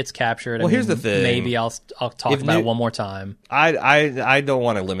Tara gets captured, here's the thing. Maybe I'll talk about it one more time. I don't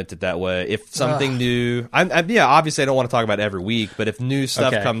want to limit it that way. If something new, obviously I don't want to talk about it every week, but if new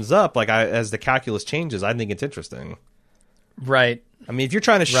stuff comes up, like as the calculus changes, I think it's interesting. Right. I mean, if you're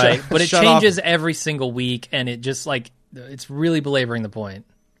trying to but it changes every single week, and it just it's really belaboring the point.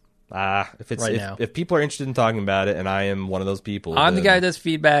 If people are interested in talking about it, and I am one of those people, I'm the guy that does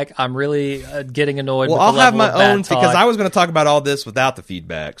feedback. I'm really getting annoyed. Well, with I'll the have level my of own bad talk. because I was going to talk about all this without the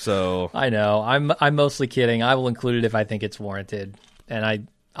feedback. So I know I'm mostly kidding. I will include it if I think it's warranted, and I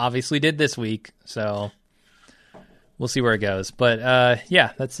obviously did this week. So we'll see where it goes. But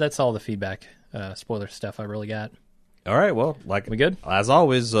that's all the feedback, spoiler stuff I really got. All right, well, we good? As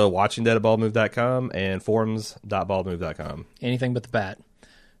always, watchingdead@baldmove.com and forums.baldmove.com. Anything but the bat.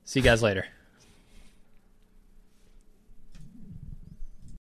 See you guys later.